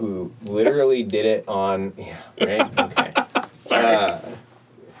 who literally did it on. Yeah, right. Okay. Sorry.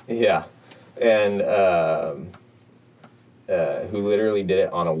 Yeah, and who literally did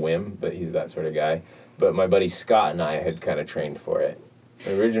it on a whim, but he's that sort of guy. But my buddy Scott and I had kind of trained for it.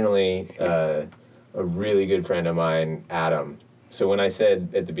 Originally, a really good friend of mine, Adam. So when I said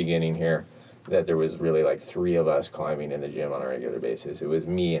at the beginning here that there was really like 3 of us climbing in the gym on a regular basis, it was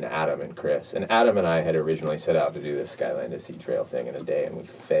me and Adam and Chris. And Adam and I had originally set out to do this Skyline to Sea Trail thing in a day, and we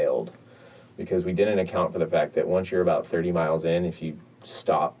failed because we didn't account for the fact that once you're about 30 miles in, if you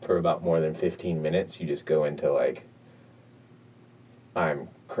stop for about more than 15 minutes, you just go into like, I'm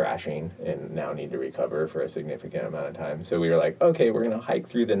crashing and now need to recover for a significant amount of time. So we were like, okay, we're going to hike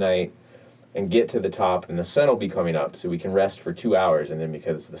through the night and get to the top, and the sun will be coming up, so we can rest for 2 hours, and then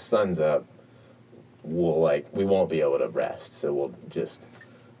because the sun's up, we won't be able to rest, so we'll just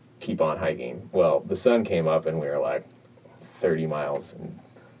keep on hiking. Well, the sun came up, and we were like 30 miles and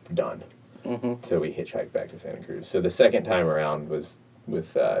done. Mm-hmm. So we hitchhiked back to Santa Cruz. So the second time around was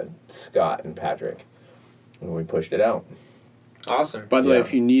with Scott and Patrick, and we pushed it out. Awesome. By the way, Yeah.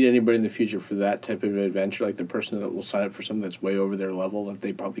 if you need anybody in the future for that type of adventure, like the person that will sign up for something that's way over their level that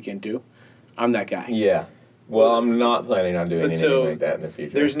they probably can't do, I'm that guy. Yeah. Well, I'm not planning on doing But anything so, like that in the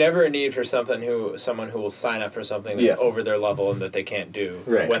future. There's never a need for someone who will sign up for something that's Yeah. over their level and that they can't do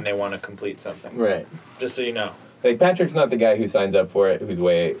Right. when they want to complete something. Right. Just so you know. Like, Patrick's not the guy who signs up for it, who's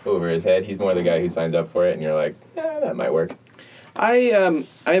way over his head. He's more the guy who signs up for it, and you're like, yeah, that might work. I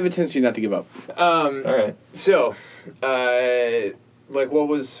have a tendency not to give up. All right. So, what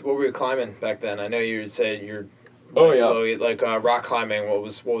were you climbing back then? I know you said you're. Oh, yeah. Rock climbing. What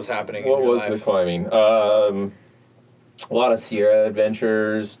was happening? What in your was the life? climbing? A lot of Sierra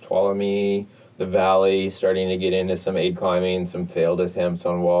adventures, Tuolumne, the Valley, starting to get into some aid climbing, some failed attempts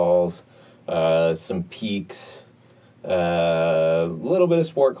on walls, some peaks, a little bit of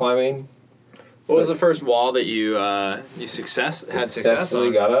sport climbing. What was the first wall that you had success Successfully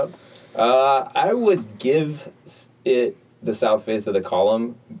on? got up. I would give it the south face of the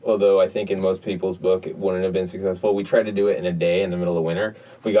column, although I think in most people's book it wouldn't have been successful. We tried to do it in a day in the middle of winter.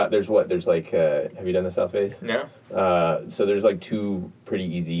 There's have you done the south face? No. So there's like 2 pretty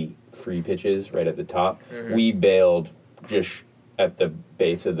easy free pitches right at the top. Mm-hmm. We bailed just at the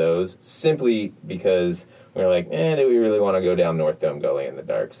base of those simply because we were like, do we really want to go down North Dome Gully in the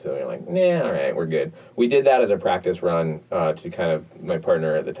dark? So we were like, all right, we're good. We did that as a practice run to kind of, my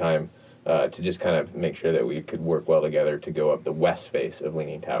partner at the time, to just kind of make sure that we could work well together to go up the west face of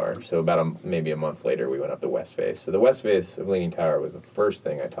Leaning Tower. So about maybe a month later, we went up the west face. So the west face of Leaning Tower was the first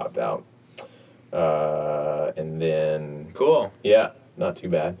thing I topped out. And then... Cool. Yeah, not too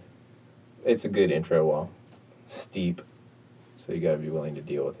bad. It's a good intro wall. Steep. So you got to be willing to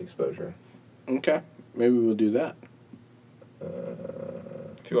deal with exposure. Okay, maybe we'll do that.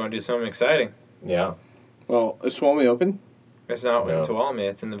 If you want to do something exciting. Yeah. Well, is Tuolumne open? It's not No. in Tuolumne.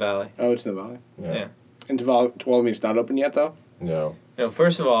 It's in the valley. Oh, it's in the valley. Yeah. And Tuolumne's not open yet, though? No.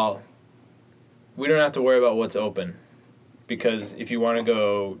 First of all, we don't have to worry about what's open, because if you want to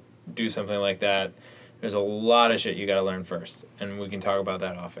go do something like that, there's a lot of shit you got to learn first, and we can talk about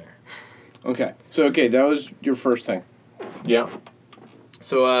that off air. Okay. So, that was your first thing. Yeah.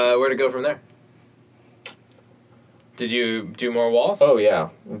 So, where to go from there? Did you do more walls? Oh, yeah.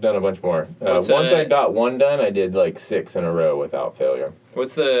 I've done a bunch more. Once I got one done, I did like 6 in a row without failure.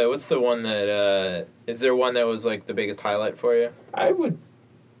 What's the one that is there one that was like the biggest highlight for you? I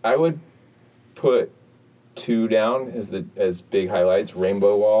would put 2 down as big highlights.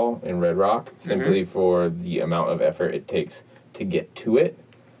 Rainbow Wall and Red Rock, simply for the amount of effort it takes to get to it.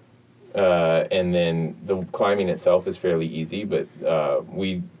 And then the climbing itself is fairly easy, but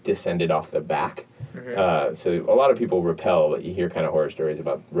we descended off the back. So a lot of people rappel, but you hear kind of horror stories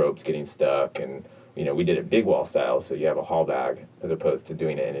about ropes getting stuck, and we did it big wall style, so you have a haul bag as opposed to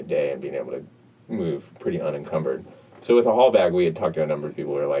doing it in a day and being able to move pretty unencumbered. So with a haul bag, we had talked to a number of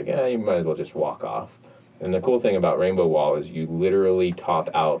people who were like, you might as well just walk off. And the cool thing about Rainbow Wall is you literally top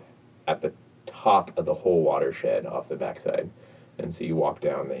out at the top of the whole watershed off the backside. And so you walk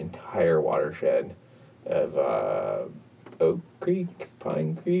down the entire watershed of Oak Creek,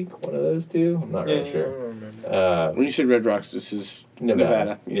 Pine Creek, one of those two. I'm not really sure. When you said Red Rocks, this is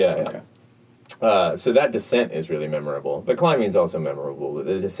Nevada. Yeah. Okay. So that descent is really memorable. The climbing is also memorable, but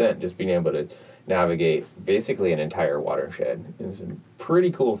the descent, just being able to navigate basically an entire watershed, is a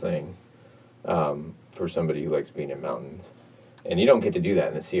pretty cool thing for somebody who likes being in mountains. And you don't get to do that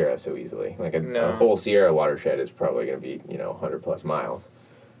in the Sierra so easily. Like a whole Sierra watershed is probably going to be 100 plus miles.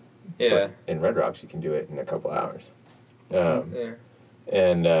 Yeah. But in Red Rocks, you can do it in a couple hours. Yeah.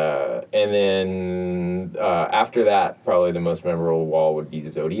 And then after that, probably the most memorable wall would be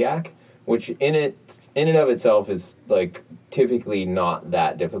Zodiac, which in and of itself is like typically not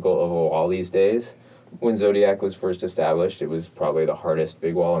that difficult of a wall these days. When Zodiac was first established, it was probably the hardest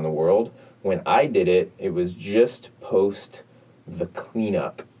big wall in the world. When I did it, it was just post the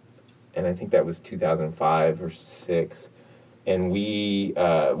cleanup, and I think that was 2005 or 6. And we,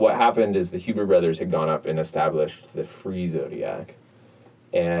 what happened is the Huber brothers had gone up and established the free Zodiac.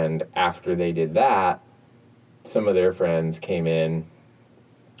 And after they did that, some of their friends came in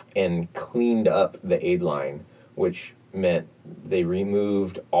and cleaned up the aid line, which meant they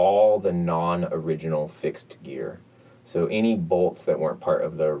removed all the non-original fixed gear. So any bolts that weren't part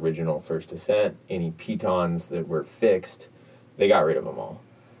of the original first ascent, any pitons that were fixed, they got rid of them all.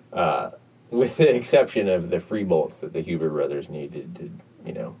 With the exception of the free bolts that the Huber brothers needed to,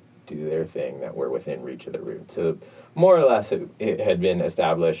 do their thing that were within reach of the route. So more or less it had been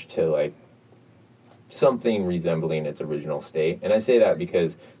established to like something resembling its original state. And I say that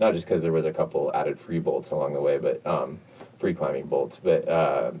because, not just because there was a couple added free bolts along the way, but free climbing bolts,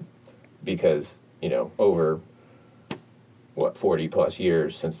 but because, over 40 plus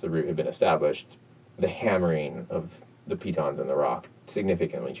years since the route had been established, the hammering of the pitons in the rock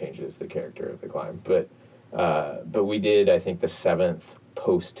significantly changes the character of the climb. But we did, I think, the 7th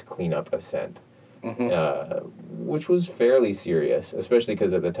post cleanup ascent, which was fairly serious, especially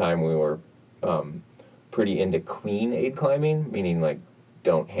because at the time we were pretty into clean aid climbing, meaning like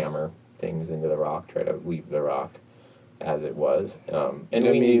don't hammer things into the rock, try to leave the rock as it was. And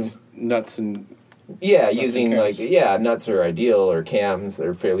that we means nuts and using cams. nuts are ideal, or cams.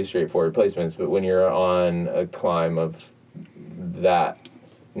 They're fairly straightforward placements, but when you're on a climb of that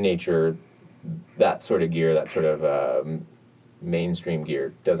nature, that sort of gear, that sort of mainstream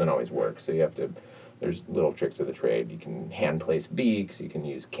gear doesn't always work. So you have to, there's little tricks of the trade. You can hand place beaks, you can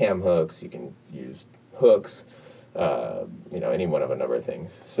use cam hooks, you can use hooks, any one of a number of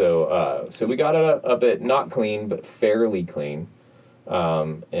things. So we got it up at not clean, but fairly clean.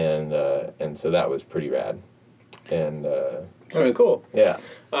 And so that was pretty rad. And That's cool. yeah,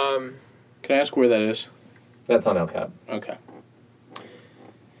 Can I ask where that is? that's on El Cap. Okay.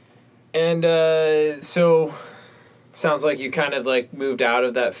 And so, sounds like you kind of like moved out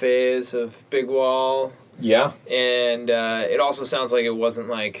of that phase of big wall. Yeah. And it also sounds like it wasn't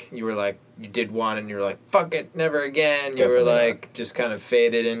like you were like, you did one and you were like, fuck it, never again. You were Definitely like, just kind of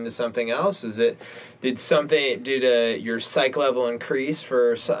faded into something else. Did your psych level increase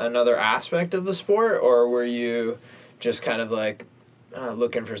for another aspect of the sport, or were you just kind of like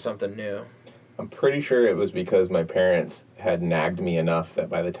looking for something new? I'm pretty sure it was because my parents had nagged me enough that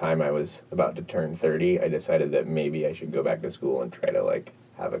by the time I was about to turn 30, I decided that maybe I should go back to school and try to like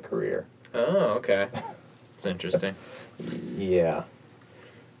have a career. Oh, okay. It's interesting. Yeah.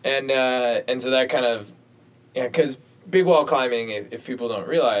 And so that kind of, because big wall climbing, if people don't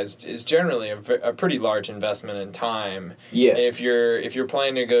realize, is generally a pretty large investment in time. Yeah. If you're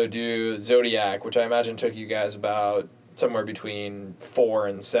planning to go do Zodiac, which I imagine took you guys about somewhere between 4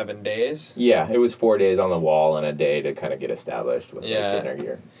 and 7 days. Yeah, it was 4 days on the wall and a day to kind of get established with Yeah. like inner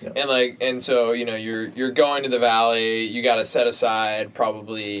gear. Yeah. And so you're going to the valley. You got to set aside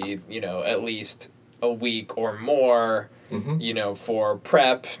probably at least a week or more. Mm-hmm. For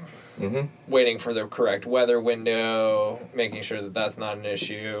prep. Mm-hmm. Waiting for the correct weather window, making sure that that's not an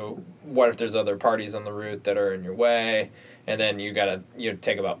issue. What if there's other parties on the route that are in your way? And then you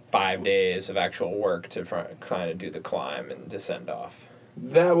take about 5 days of actual work to kind of do the climb and descend off.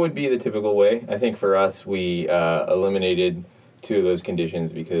 That would be the typical way. I think for us, we eliminated 2 of those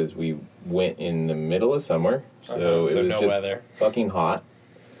conditions because we went in the middle of summer, so it was no just weather. fucking hot,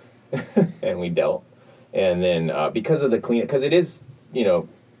 and we dealt. And then because of the cleanup, because it is,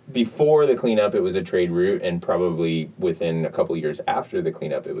 before the cleanup, it was a trade route, and probably within a couple years after the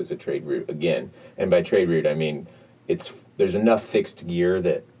cleanup, it was a trade route again. And by trade route, I mean there's enough fixed gear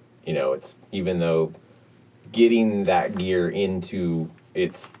that it's, even though getting that gear into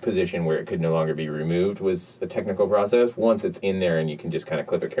its position where it could no longer be removed was a technical process. Once it's in there and you can just kind of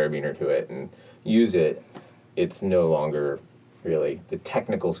clip a carabiner to it and use it, it's no longer really the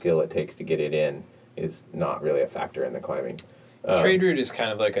technical skill it takes to get it in is not really a factor in the climbing. Trade route is kind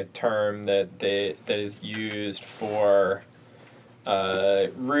of like a term that is used for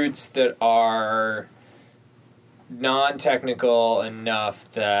routes that are non-technical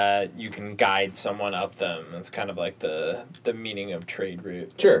enough that you can guide someone up them. That's kind of like the meaning of trade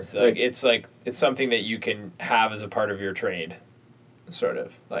route. Sure. It's something that you can have as a part of your trade, sort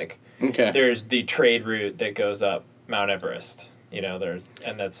of. Like, Okay. there's the trade route that goes up Mount Everest.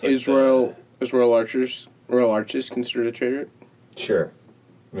 That's like Is Royal Royal Arches considered a trade route? Sure.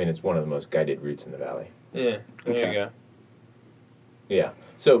 I mean, it's one of the most guided routes in the valley. Yeah, there Okay. you go. Yeah.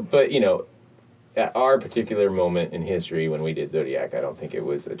 So, but, at our particular moment in history when we did Zodiac, I don't think it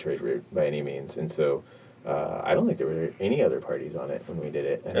was a trade route by any means. And so I don't think there were any other parties on it when we did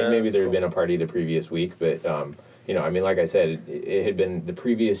it. I think maybe there had been a party the previous week, but, like I said, it had been the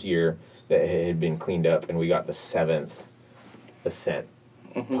previous year that it had been cleaned up, and we got the 7th ascent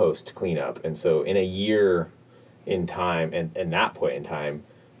post cleanup. And so in a year in time, and that point in time,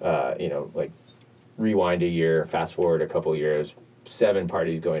 rewind a year, fast forward a couple years, 7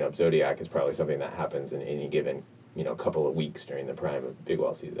 parties going up Zodiac is probably something that happens in any given, couple of weeks during the prime of Big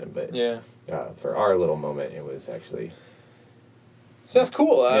Wall season. But Yeah. For our little moment, it was actually... So that's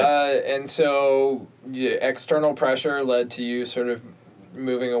cool. Yeah. And so external pressure led to you sort of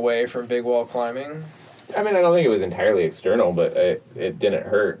moving away from big wall climbing. I mean, I don't think it was entirely external, but it didn't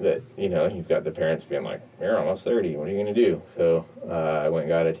hurt that, you've got the parents being like, you're almost 30, what are you going to do? So I went and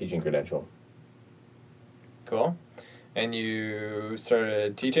got a teaching credential. Cool. And you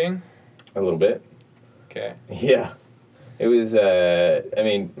started teaching? A little bit. Okay. Yeah. It was,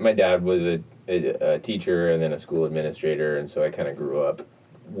 my dad was a teacher and then a school administrator, and so I kind of grew up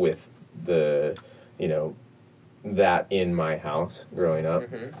with the, that in my house growing up.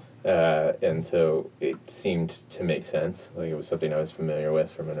 Mm-hmm. And so it seemed to make sense. Like, it was something I was familiar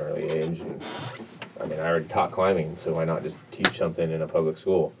with from an early age. And I already taught climbing, so why not just teach something in a public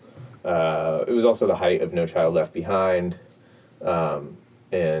school? It was also the height of No Child Left Behind, and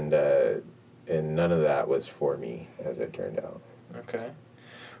none of that was for me, as it turned out. Okay.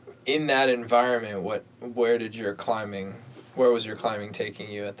 In that environment, where was your climbing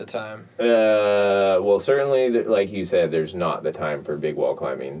taking you at the time? Well, certainly, like you said, there's not the time for big wall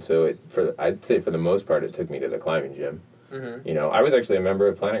climbing. So I'd say for the most part, it took me to the climbing gym. Mm-hmm. I was actually a member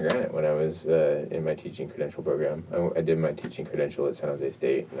of Planet Granite when I was in my teaching credential program. I did my teaching credential at San Jose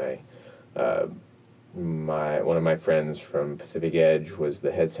State, and one of my friends from Pacific Edge was the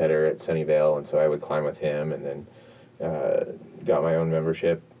head setter at Sunnyvale, and so I would climb with him, and then got my own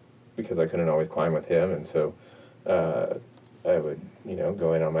membership because I couldn't always climb with him, and so I would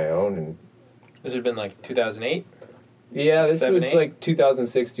go in on my own. And This had been like 2008? yeah, this 7, was 8? like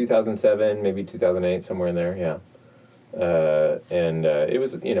 2006, 2007, maybe 2008, somewhere in there. Yeah. And it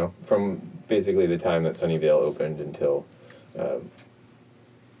was, from basically the time that Sunnyvale opened until, I'd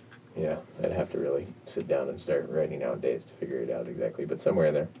have to really sit down and start writing out dates to figure it out exactly, but somewhere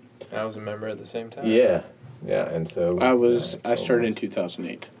in there. I was a member at the same time. Yeah, and so I started in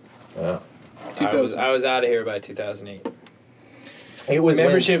 2008. Wow. I was out of here by 2008. It was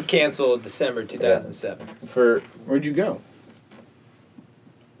Membership canceled December 2007. Where'd you go?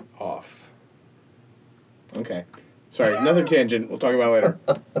 Off. Okay. Sorry, another tangent. We'll talk about it later.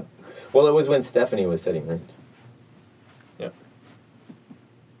 Well, it was when Stephanie was setting rooms. Yep.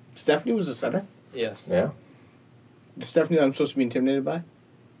 Stephanie was a setter? Yes. Yeah. The Stephanie that I'm supposed to be intimidated by?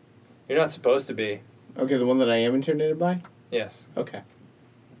 You're not supposed to be. Okay, the one that I am intimidated by? Yes. Okay.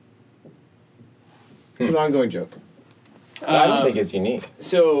 It's an ongoing joke. I don't think it's unique.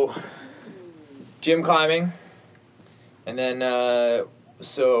 So, gym climbing, and then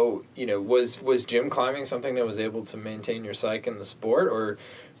was gym climbing something that was able to maintain your psyche in the sport, or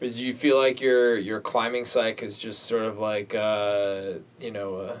do you feel like your climbing psyche is just sort of like a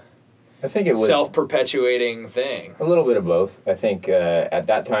I think it was self-perpetuating thing? a little bit of both. I think at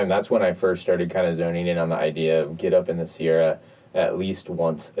that time, that's when I first started kind of zoning in on the idea of get up in the Sierra at least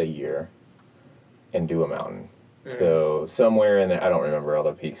once a year and do a mountain. Mm-hmm. So somewhere in there, I don't remember all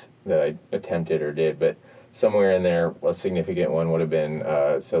the peaks that I attempted or did, but somewhere in there, a significant one would have been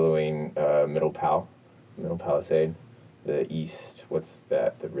soloing Middle Palisade, the east, what's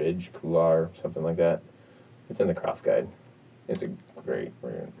that, the Ridge, Couloir, something like that. It's in the Croft Guide. It's a great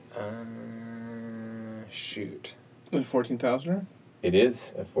route. Shoot. The 14,000er? It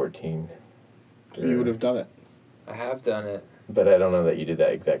is a 14. So you would have done it. I have done it. But I don't know that you did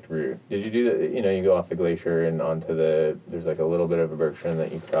that exact route. Did you do that? You go off the glacier and onto there's like a little bit of a Bergstrom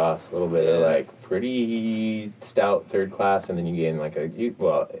that you cross, a little bit of like pretty stout third class, and then you gain like It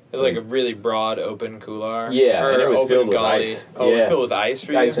was like a really broad open couloir. Yeah, or and it was open filled with gully. ice. Oh, it was Yeah. filled with ice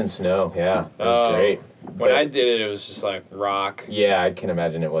for you? ice and snow, yeah. It was great. When But, I did it, it was just like rock. yeah, I can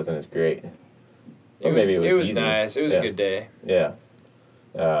imagine it wasn't as great. Or It maybe was easy. nice. It was Yeah. a good day. Yeah.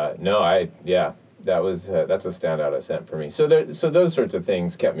 That was that's a standout ascent for me. So those sorts of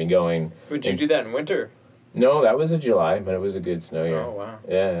things kept me going. Would you do that in winter? No, that was a July, but it was a good snow year. Oh, wow.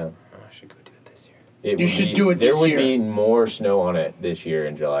 Yeah. Oh, I should go do it this year. You should do it There this would year. be more snow on it this year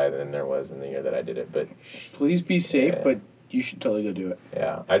in July than there was in the year that I did it. But Please be safe, Yeah. but you should totally go do it.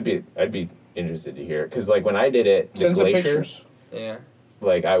 yeah, I'd be interested to hear, because like when I did it, the Send some glacier, pictures. Yeah.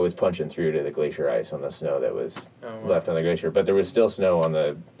 like I was punching through to the glacier ice on the snow that was Oh, wow. left on the glacier, but there was still snow on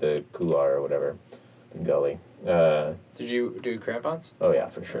the couloir or whatever, the gully. Did you do crampons? Oh yeah,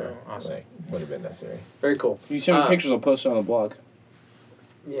 for sure. Oh, awesome. Like, would have been necessary. Very cool. You send me pictures, I'll post it on the blog.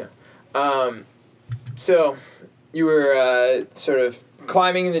 Yeah. So you were sort of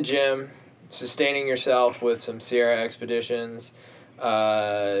climbing in the gym, sustaining yourself with some Sierra expeditions.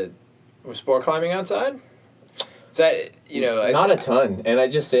 Was sport climbing outside? Is that, Not a ton, and I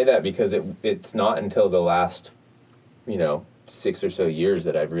just say that because it's not until the last, 6 or so years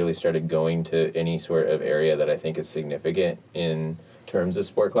that I've really started going to any sort of area that I think is significant in terms of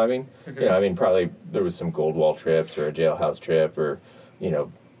sport climbing. Mm-hmm. Probably there was some Gold Wall trips or a jailhouse trip or,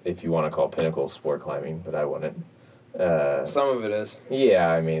 if you want to call Pinnacle sport climbing, but I wouldn't. Some of it is.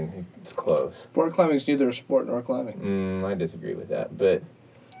 Yeah, it's close. Sport climbing is neither a sport nor climbing. I disagree with that, but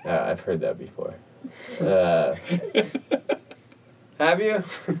I've heard that before. Have you?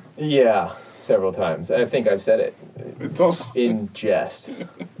 Yeah, several times. I think I've said it It's also in jest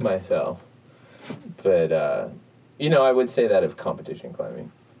myself. But, I would say that of competition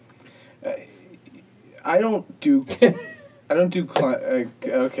climbing. I don't do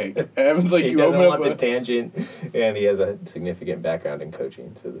okay. Evan's like He you doesn't open want up the tangent, and he has a significant background in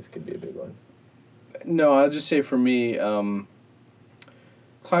coaching, so this could be a big one. No, I'll just say for me,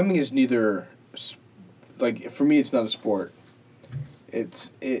 climbing is neither for me it's not a sport.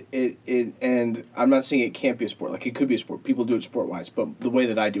 It and I'm not saying it can't be a sport. Like it could be a sport. People do it sport wise, but the way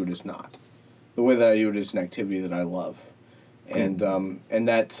that I do it is not. The way that I do it is an activity that I love, and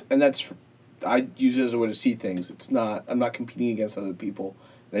that's I use it as a way to see things. It's not. I'm not competing against other people,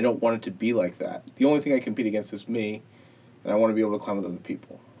 and I don't want it to be like that. The only thing I compete against is me, and I want to be able to climb with other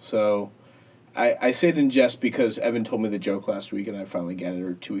people. So, I say it in jest because Evan told me the joke last week, and I finally get it,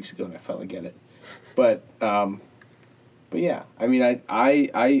 or 2 weeks ago, and I finally get it. But yeah,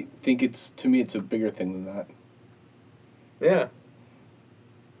 I think to me it's a bigger thing than that. Yeah.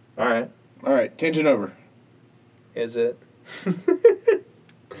 All right. All right, tangent over. Is it?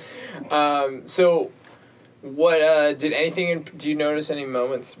 So, what did anything? Do you notice any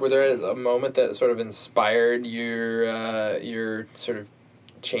moments? Were there a moment that sort of inspired your sort of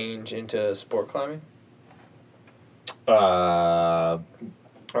change into sport climbing, or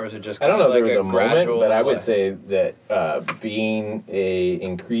is it just? I don't know if there was like a moment, but I would what? say that being a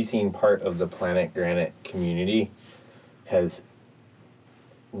increasing part of the Planet Granite community has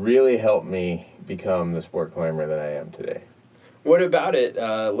really helped me become the sport climber that I am today. What about it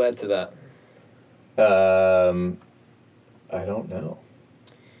led to that? I don't know.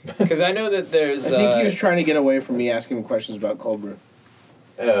 Because I know that there's. I think he was trying to get away from me asking him questions about cold brew.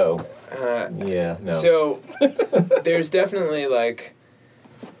 Oh, yeah, no. So, there's definitely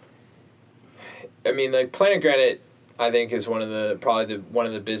Planet Granite, I think, is probably one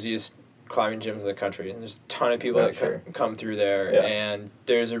of the busiest climbing gyms in the country, and there's a ton of people Oh, that sure. come through there, Yeah. and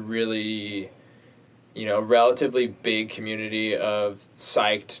there's a really, relatively big community of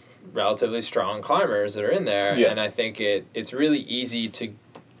psyched, relatively strong climbers that are in there, Yeah. and I think it's really easy to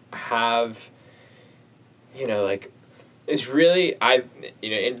have, it's really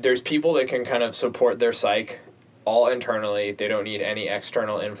there's people that can kind of support their psych all internally. They don't need any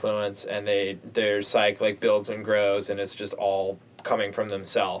external influence, and their psych builds and grows, and it's just all coming from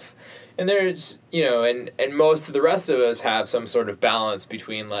themselves. And there's and most of the rest of us have some sort of balance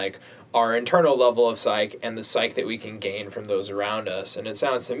between our internal level of psych and the psych that we can gain from those around us. And it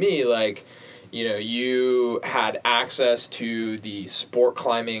sounds to me like you had access to the sport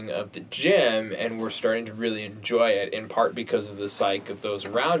climbing of the gym and were starting to really enjoy it, in part because of the psych of those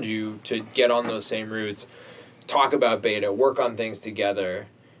around you, to get on those same routes, talk about beta, work on things together.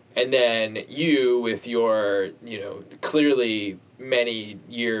 And then you, with your, clearly many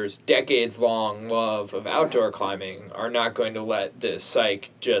years, decades-long love of outdoor climbing, are not going to let this psych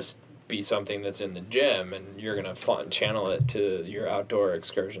just be something that's in the gym, and you're going to channel it to your outdoor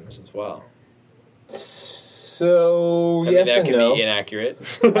excursions as well. So, yes that and can no. be inaccurate.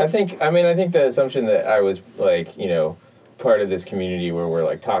 I think the assumption that I was part of this community where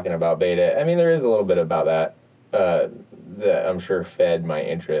we're talking about beta, there is a little bit about that that I'm sure fed my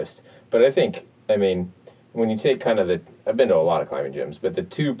interest. But I think, when you take I've been to a lot of climbing gyms, but the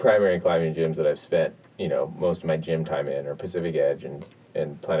two primary climbing gyms that I've spent, most of my gym time in are Pacific Edge and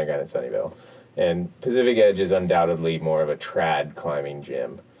Planet Grind and Sunnyvale. And Pacific Edge is undoubtedly more of a trad climbing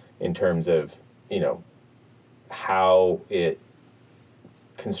gym in terms of, how it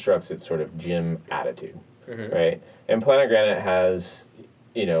constructs its sort of gym attitude, right? And Planet Granite has,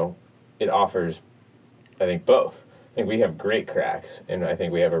 it offers, I think, both. I think we have great cracks, and I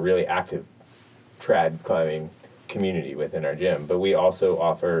think we have a really active trad climbing community within our gym, but we also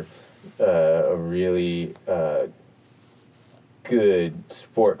offer a really good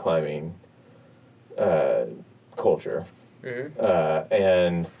sport climbing culture.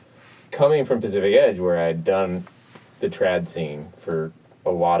 And coming from Pacific Edge, where I'd done the trad scene for a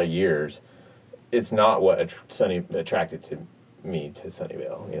lot of years, it's not what attracted to me to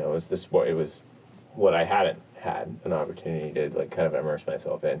Sunnyvale. It was the sport. It was what I hadn't had an opportunity to kind of immerse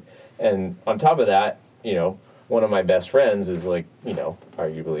myself in. And on top of that, one of my best friends is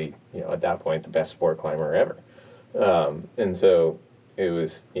arguably, at that point, the best sport climber ever. And so it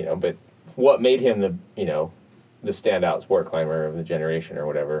was, but what made him the standout sport climber of the generation or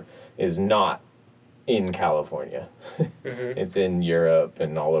whatever is not in California. It's in Europe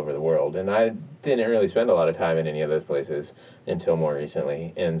and all over the world. And I didn't really spend a lot of time in any of those places until more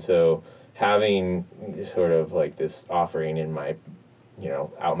recently. And so having sort of this offering in my,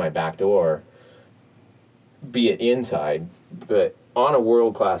 out my back door, be it inside, but on a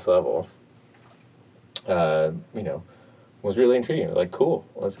world-class level, was really intriguing. Cool,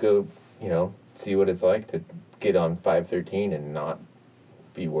 let's go, see what it's like to get on 513 and not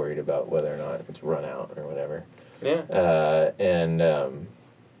be worried about whether or not it's run out or whatever. Yeah.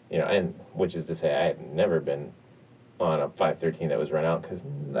 And which is to say, I had never been on a 513 that was run out, because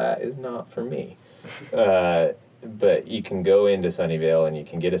that is not for me. But you can go into Sunnyvale and you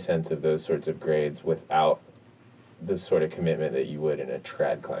can get a sense of those sorts of grades without the sort of commitment that you would in a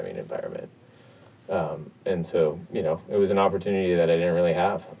trad climbing environment. And so, it was an opportunity that I didn't really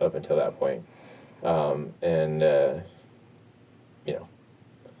have up until that point.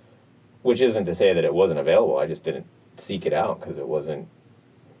 Which isn't to say that it wasn't available. I just didn't seek it out because it wasn't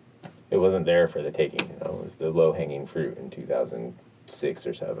there for the taking. It was the low-hanging fruit in 2006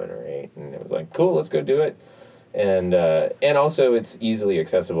 or 7 or 8, and it was cool, let's go do it. And also it's easily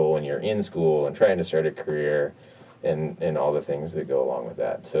accessible when you're in school and trying to start a career, and all the things that go along with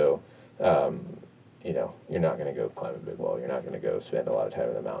that. So, you're not going to go climb a big wall. You're not going to go spend a lot of time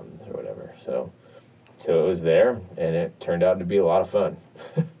in the mountains or whatever. So it was there, and it turned out to be a lot of fun.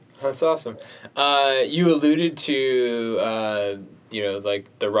 That's awesome. You alluded to,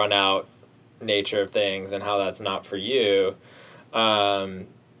 the run out nature of things and how that's not for you.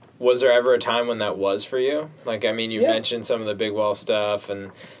 Was there ever a time when that was for you? You mentioned some of the big wall stuff,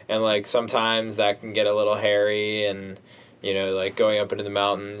 and sometimes that can get a little hairy, and, going up into the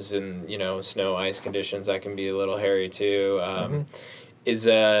mountains and, snow, ice conditions, that can be a little hairy too.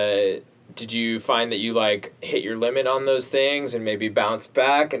 Did you find that you hit your limit on those things and maybe bounced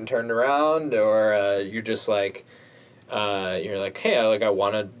back and turned around, or you're just hey, I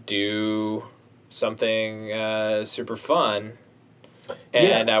want to do something super fun,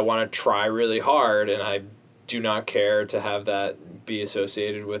 and I want to try really hard, and I do not care to have that be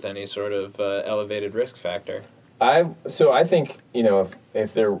associated with any sort of elevated risk factor? I think,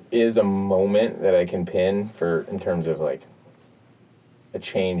 if there is a moment that I can pin for in terms of like a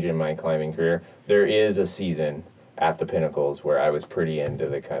change in my climbing career, there is a season at the Pinnacles where I was pretty into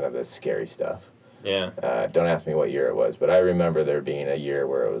the kind of the scary stuff. Yeah. Don't ask me what year it was, but I remember there being a year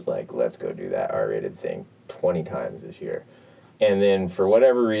where it was like, let's go do that R-rated thing 20 times this year. And then for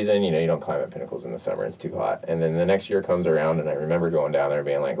whatever reason, you don't climb at Pinnacles in the summer, it's too hot. And then the next year comes around and I remember going down there and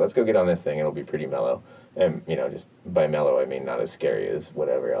being like, let's go get on this thing, it'll be pretty mellow. And, just by mellow, I mean not as scary as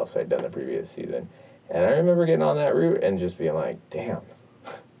whatever else I'd done the previous season. And I remember getting on that route and just being like, damn,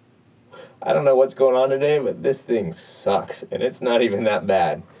 I don't know what's going on today, but this thing sucks. And it's not even that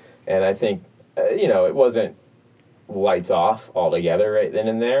bad. And I think, it wasn't lights off altogether right then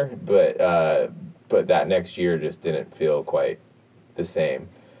and there, but that next year just didn't feel quite the same.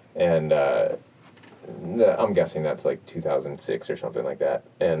 And I'm guessing that's like 2006 or something like that.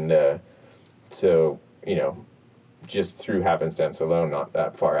 And so, just through happenstance alone, not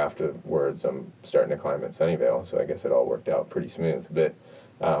that far afterwards, I'm starting to climb at Sunnyvale. So I guess it all worked out pretty smooth.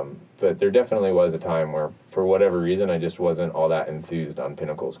 But there definitely was a time where, for whatever reason, I just wasn't all that enthused on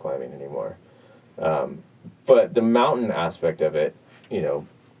Pinnacles climbing anymore. But the mountain aspect of it,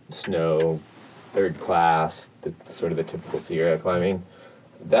 snow, third class, the sort of the typical Sierra climbing,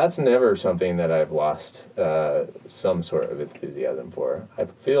 that's never something that I've lost some sort of enthusiasm for. I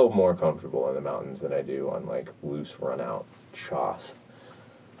feel more comfortable in the mountains than I do on like loose run out choss.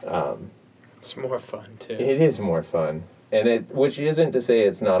 It's more fun too. It is more fun, which isn't to say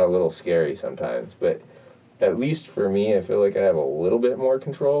it's not a little scary sometimes, but at least for me, I feel like I have a little bit more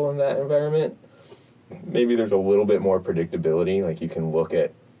control in that environment. Maybe there's a little bit more predictability. Like you can look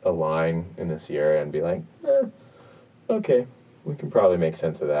at a line in the Sierra and be like, okay, we can probably make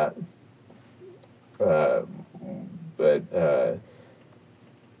sense of that. But a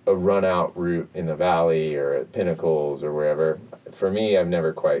run out route in the valley or at Pinnacles or wherever, for me, I've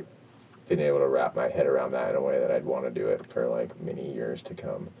never quite been able to wrap my head around that in a way that I'd want to do it for like many years to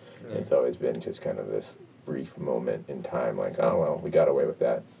come. Mm. It's always been just kind of this brief moment in time, like, oh well, we got away with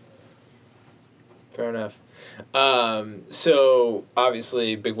that. Fair enough. So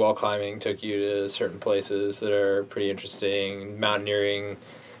obviously big wall climbing took you to certain places that are pretty interesting. Mountaineering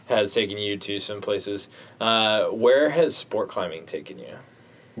has taken you to some places. Where has sport climbing taken you?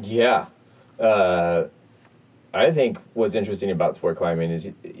 Yeah. I think what's interesting about sport climbing is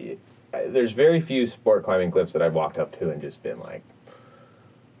there's very few sport climbing cliffs that I've walked up to and just been like,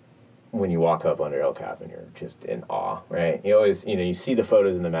 when you walk up under El Cap and you're just in awe, right? You always, you see the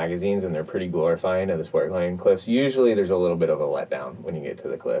photos in the magazines and they're pretty glorifying of the sport climbing cliffs. Usually there's a little bit of a letdown when you get to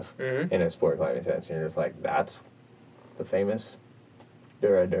the cliff in a sport climbing sense. And you're just like, that's the famous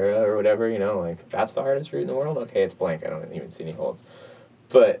Dura Dura or whatever, like that's the hardest route in the world? Okay, it's blank. I don't even see any holds.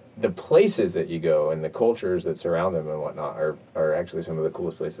 But the places that you go and the cultures that surround them and whatnot are actually some of the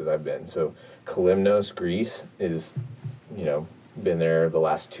coolest places I've been. So Kalymnos, Greece is, been there the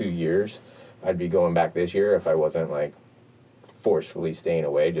last 2 years. I'd be going back this year if I wasn't like forcefully staying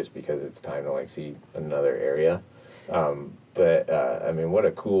away just because it's time to like see another area. But what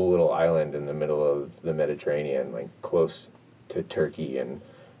a cool little island in the middle of the Mediterranean, like close to Turkey, and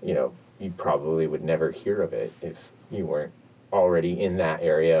you probably would never hear of it if you weren't already in that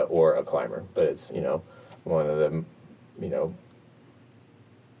area or a climber. But it's one of the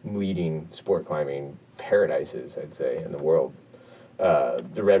leading sport climbing paradises, I'd say, in the world.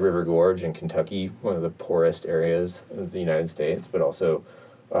 The Red River Gorge in Kentucky, one of the poorest areas of the United States, but also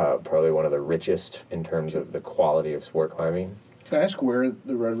probably one of the richest in terms of the quality of sport climbing. Can I ask where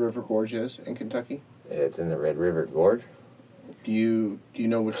the Red River Gorge is in Kentucky? It's in the Red River Gorge. Do you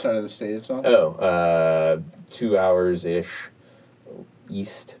know which side of the state it's on? 2 hours-ish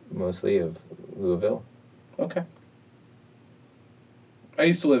east, mostly, of Louisville. Okay. I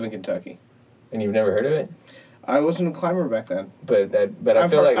used to live in Kentucky. And you've never heard of it? I wasn't a climber back then. But I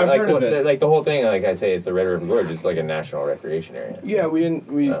feel I've heard of it. Like the whole thing, like I say, it's the Red River Gorge. It's like a national recreation area. So. Yeah, we didn't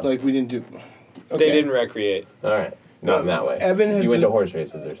do. Okay. They didn't recreate. All right, not in that way. Evan has you went to horse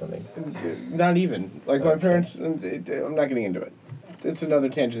races or something. Not even my parents. I'm not getting into it. It's another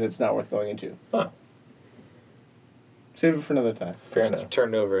tangent that's not worth going into. Huh. Save it for another time. Fair enough.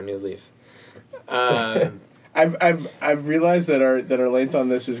 Turned over a new leaf. I've realized that our length on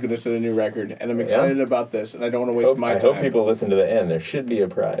this is going to set a new record, and I'm excited about this, and I don't want to waste my time. I hope people listen to the end. There should be a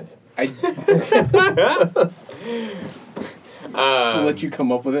prize. I'll let you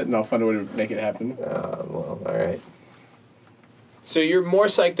come up with it, and I'll find a way to make it happen. Well, all right. So you're more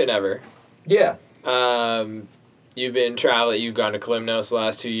psyched than ever. Yeah. You've been traveling. You've gone to Kalymnos the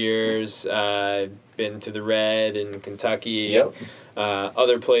last 2 years. Been to the Red in Kentucky. Yep.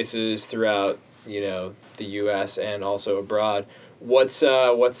 Other places throughout the U.S. and also abroad. What's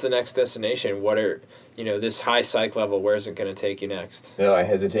the next destination? What are this high psych level? Where is it going to take you next? No, I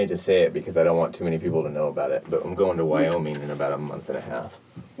hesitate to say it because I don't want too many people to know about it. But I'm going to Wyoming in about a month and a half.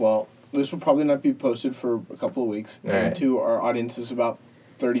 Well, this will probably not be posted for a couple of weeks. All and right. two, our audience is about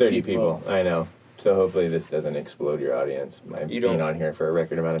 30 people. I know. So hopefully this doesn't explode your audience by being on here for a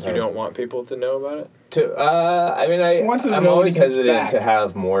record amount of time. You don't want people to know about it? I'm always hesitant to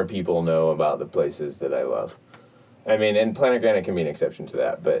have more people know about the places that I love. I mean, and Planet Granite can be an exception to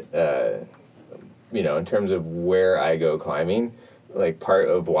that, but, in terms of where I go climbing, like, part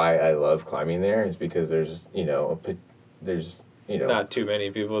of why I love climbing there is because there's not too many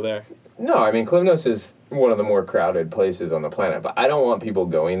people there. No, I mean, Klimnos is one of the more crowded places on the planet, but I don't want people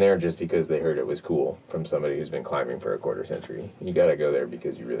going there just because they heard it was cool from somebody who's been climbing for a quarter century. You got to go there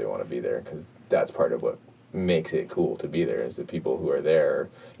because you really want to be there, because that's part of what makes it cool to be there, is the people who are there.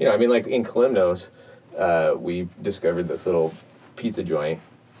 Like in Klimnos, we discovered this little pizza joint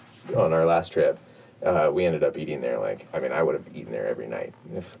on our last trip. We ended up eating there. I would have eaten there every night.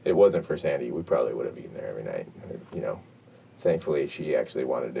 If it wasn't for Sandy, we probably would have eaten there every night, Thankfully, she actually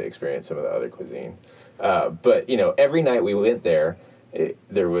wanted to experience some of the other cuisine. But every night we went there,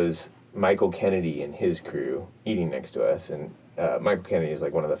 there was Michael Kennedy and his crew eating next to us. And Michael Kennedy is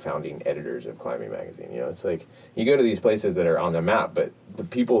like one of the founding editors of Climbing Magazine. It's like you go to these places that are on the map, but the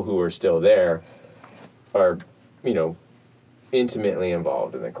people who are still there are, intimately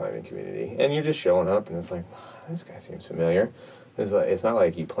involved in the climbing community. And you're just showing up, and it's like, this guy seems familiar. It's not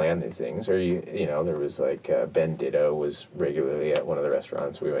like he planned these things, or there was Ben Ditto was regularly at one of the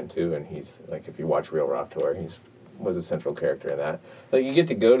restaurants we went to, and he's like, if you watch Real Rock Tour, was a central character in that. Like, you get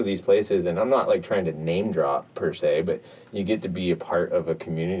to go to these places, and I'm not like trying to name drop per se, but you get to be a part of a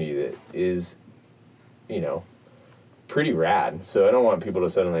community that is, pretty rad. So I don't want people to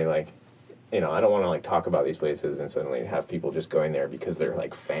suddenly I don't want to talk about these places and suddenly have people just going there because they're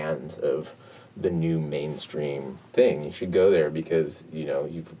fans of the new mainstream thing. You should go there because,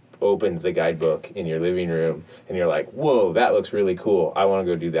 you've opened the guidebook in your living room and you're like, whoa, that looks really cool. I want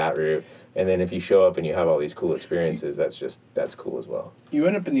to go do that route. And then if you show up and you have all these cool experiences, that's cool as well. You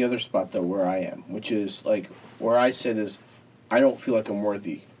end up in the other spot, though, where I am, which is, where I sit is, I don't feel like I'm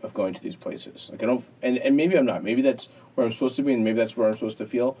worthy of going to these places. I don't, and maybe I'm not. Maybe that's where I'm supposed to be, and maybe that's where I'm supposed to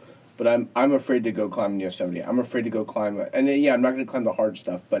feel. But I'm afraid to go climb Yosemite. I'm afraid to go climb, and I'm not going to climb the hard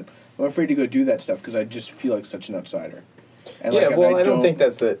stuff, but I'm afraid to go do that stuff because I just feel like such an outsider. And I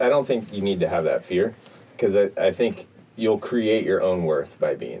don't think you need to have that fear, because I think you'll create your own worth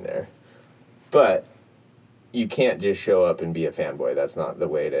by being there. But you can't just show up and be a fanboy. That's not the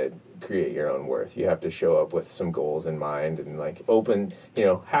way to create your own worth. You have to show up with some goals in mind and open,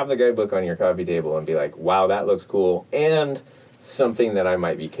 have the guidebook on your coffee table and be like, wow, that looks cool, and something that I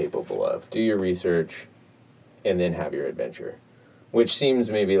might be capable of. Do your research and then have your adventure, which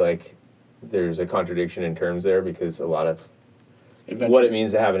seems maybe like there's a contradiction in terms there, because a lot of what it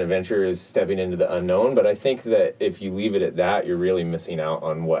means to have an adventure is stepping into the unknown. But I think that if you leave it at that, you're really missing out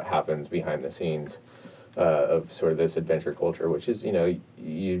on what happens behind the scenes of sort of this adventure culture, which is,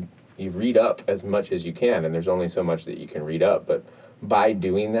 you read up as much as you can, and there's only so much that you can read up. But by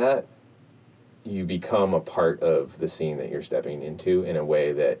doing that, you become a part of the scene that you're stepping into in a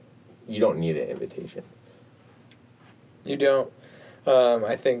way that you don't need an invitation. You don't.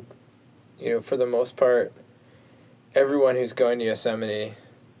 I think, for the most part, everyone who's going to Yosemite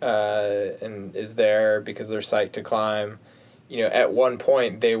and is there because they're psyched to climb, at one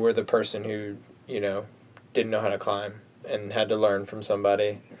point they were the person who, didn't know how to climb and had to learn from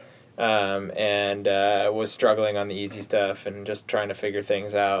somebody. And was struggling on the easy stuff and just trying to figure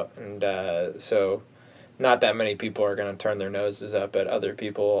things out. And so not that many people are going to turn their noses up at other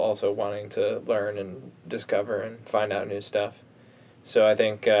people also wanting to learn and discover and find out new stuff. So I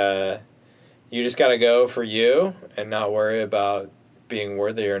think you just got to go for you and not worry about being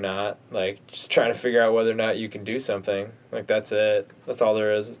worthy or not. Just trying to figure out whether or not you can do something. That's it. That's all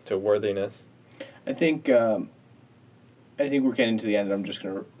there is to worthiness. I think we're getting to the end, and I'm just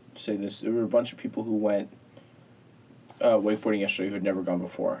going to say this. There were a bunch of people who went wakeboarding yesterday who had never gone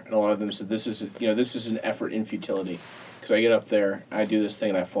before, and a lot of them said this is an effort in futility, because I get up there, I do this thing,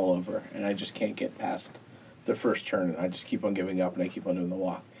 and I fall over, and I just can't get past the first turn, and I just keep on giving up, and I keep on doing the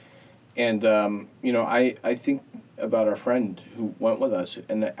walk. And I think about our friend who went with us,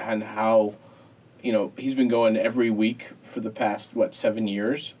 and how he's been going every week for the past 7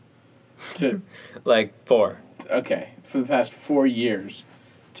 years to 4. Okay, for the past 4 years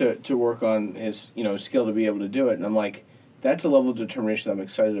to work on his skill to be able to do it. And I'm like, that's a level of determination I'm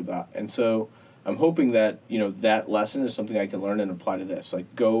excited about. And so I'm hoping that, that lesson is something I can learn and apply to this.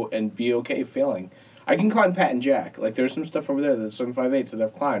 Like, go and be okay failing. I can climb Patton Jack. Like, there's some stuff over there, the 758s that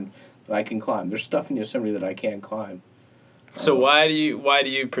I've climbed that I can climb. There's stuff in Yosemite that I can't climb. So why do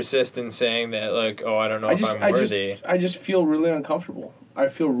you persist in saying that, like, I don't know if I'm worthy? I just feel really uncomfortable. I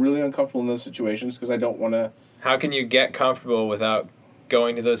feel really uncomfortable in those situations because I don't want to. How can you get comfortable without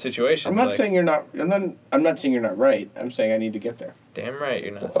going to those situations? I'm not saying you're not. I'm not saying you're not right. I'm saying I need to get there. Damn right,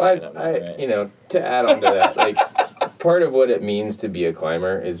 you're not saying I'm not right. To add on to that, like, part of what it means to be a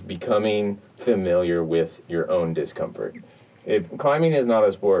climber is becoming familiar with your own discomfort. If climbing is not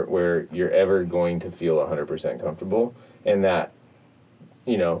a sport where you're ever going to feel 100% comfortable, and that,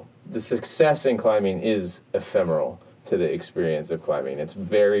 the success in climbing is ephemeral to the experience of climbing. It's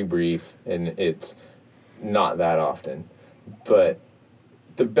very brief, and it's not that often. But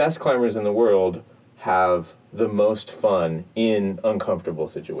the best climbers in the world have the most fun in uncomfortable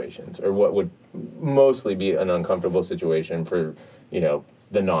situations, or what would mostly be an uncomfortable situation for,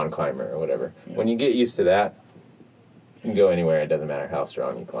 the non-climber or whatever. Yeah. When you get used to that, you can go anywhere. It doesn't matter how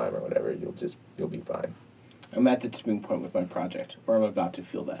strong you climb or whatever. You'll be fine. I'm at the tipping point with my project, or I'm about to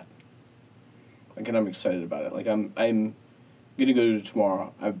feel that. Like, and I'm excited about it. Like, I'm gonna go to it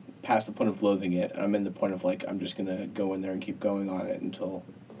tomorrow. I've passed the point of loathing it, and I'm in the point of, like, I'm just gonna go in there and keep going on it until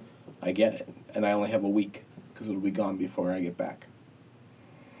I get it. And I only have a week, because it'll be gone before I get back.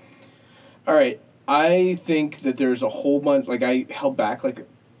 All right. I think that there's a whole bunch, like, I held back, like,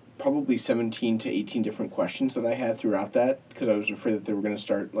 probably 17 to 18 different questions that I had throughout that, because I was afraid that they were going to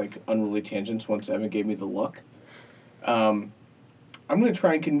start, like, unruly tangents once Evan gave me the look. I'm going to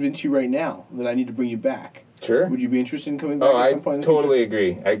try and convince you right now that I need to bring you back. Sure. Would you be interested in coming back at some point in the future? I totally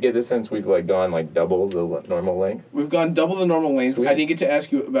agree. I get the sense we've, like, gone, double the normal length. We've gone double the normal length. Sweet. I didn't get to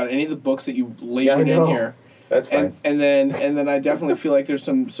ask you about any of the books that you labored in here. That's fine. And then I definitely feel like there's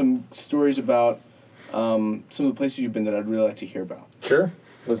some stories about some of the places you've been that I'd really like to hear about. Sure.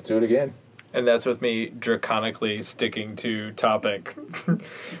 Let's do it again. And that's with me draconically sticking to topic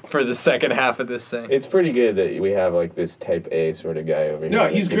for the second half of this thing. It's pretty good that we have, like, this type A sort of guy over here. No,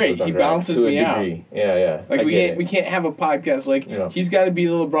 he's great. He balances me out. Yeah. Like, we can't have a podcast. Like, he's got to be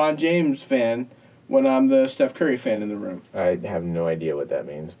the LeBron James fan when I'm the Steph Curry fan in the room. I have no idea what that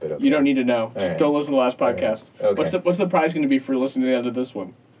means, but okay. You don't need to know. All right. Don't listen to the last podcast. Right. Okay. What's the prize going to be for listening to the end of this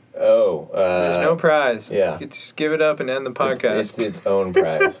one? Oh. There's no prize. Yeah. Just give it up and end the podcast. It's its own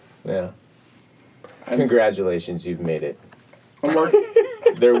prize. Yeah. Congratulations, you've made it.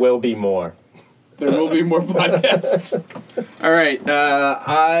 There will be more. There will be more podcasts. All right.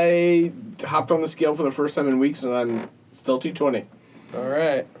 I hopped on the scale for the first time in weeks, and I'm still 220. All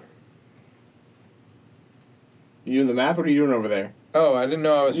right. You doing the math? What are you doing over there? Oh, I didn't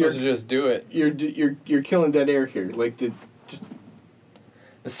know I was supposed to just do it. You're killing dead air here. Like the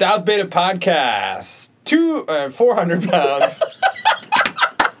South Beta Podcast. 400 pounds.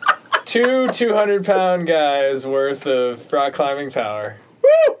 200-pound guys worth of rock climbing power.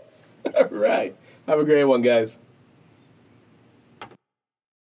 Woo! All right. Have a great one, guys.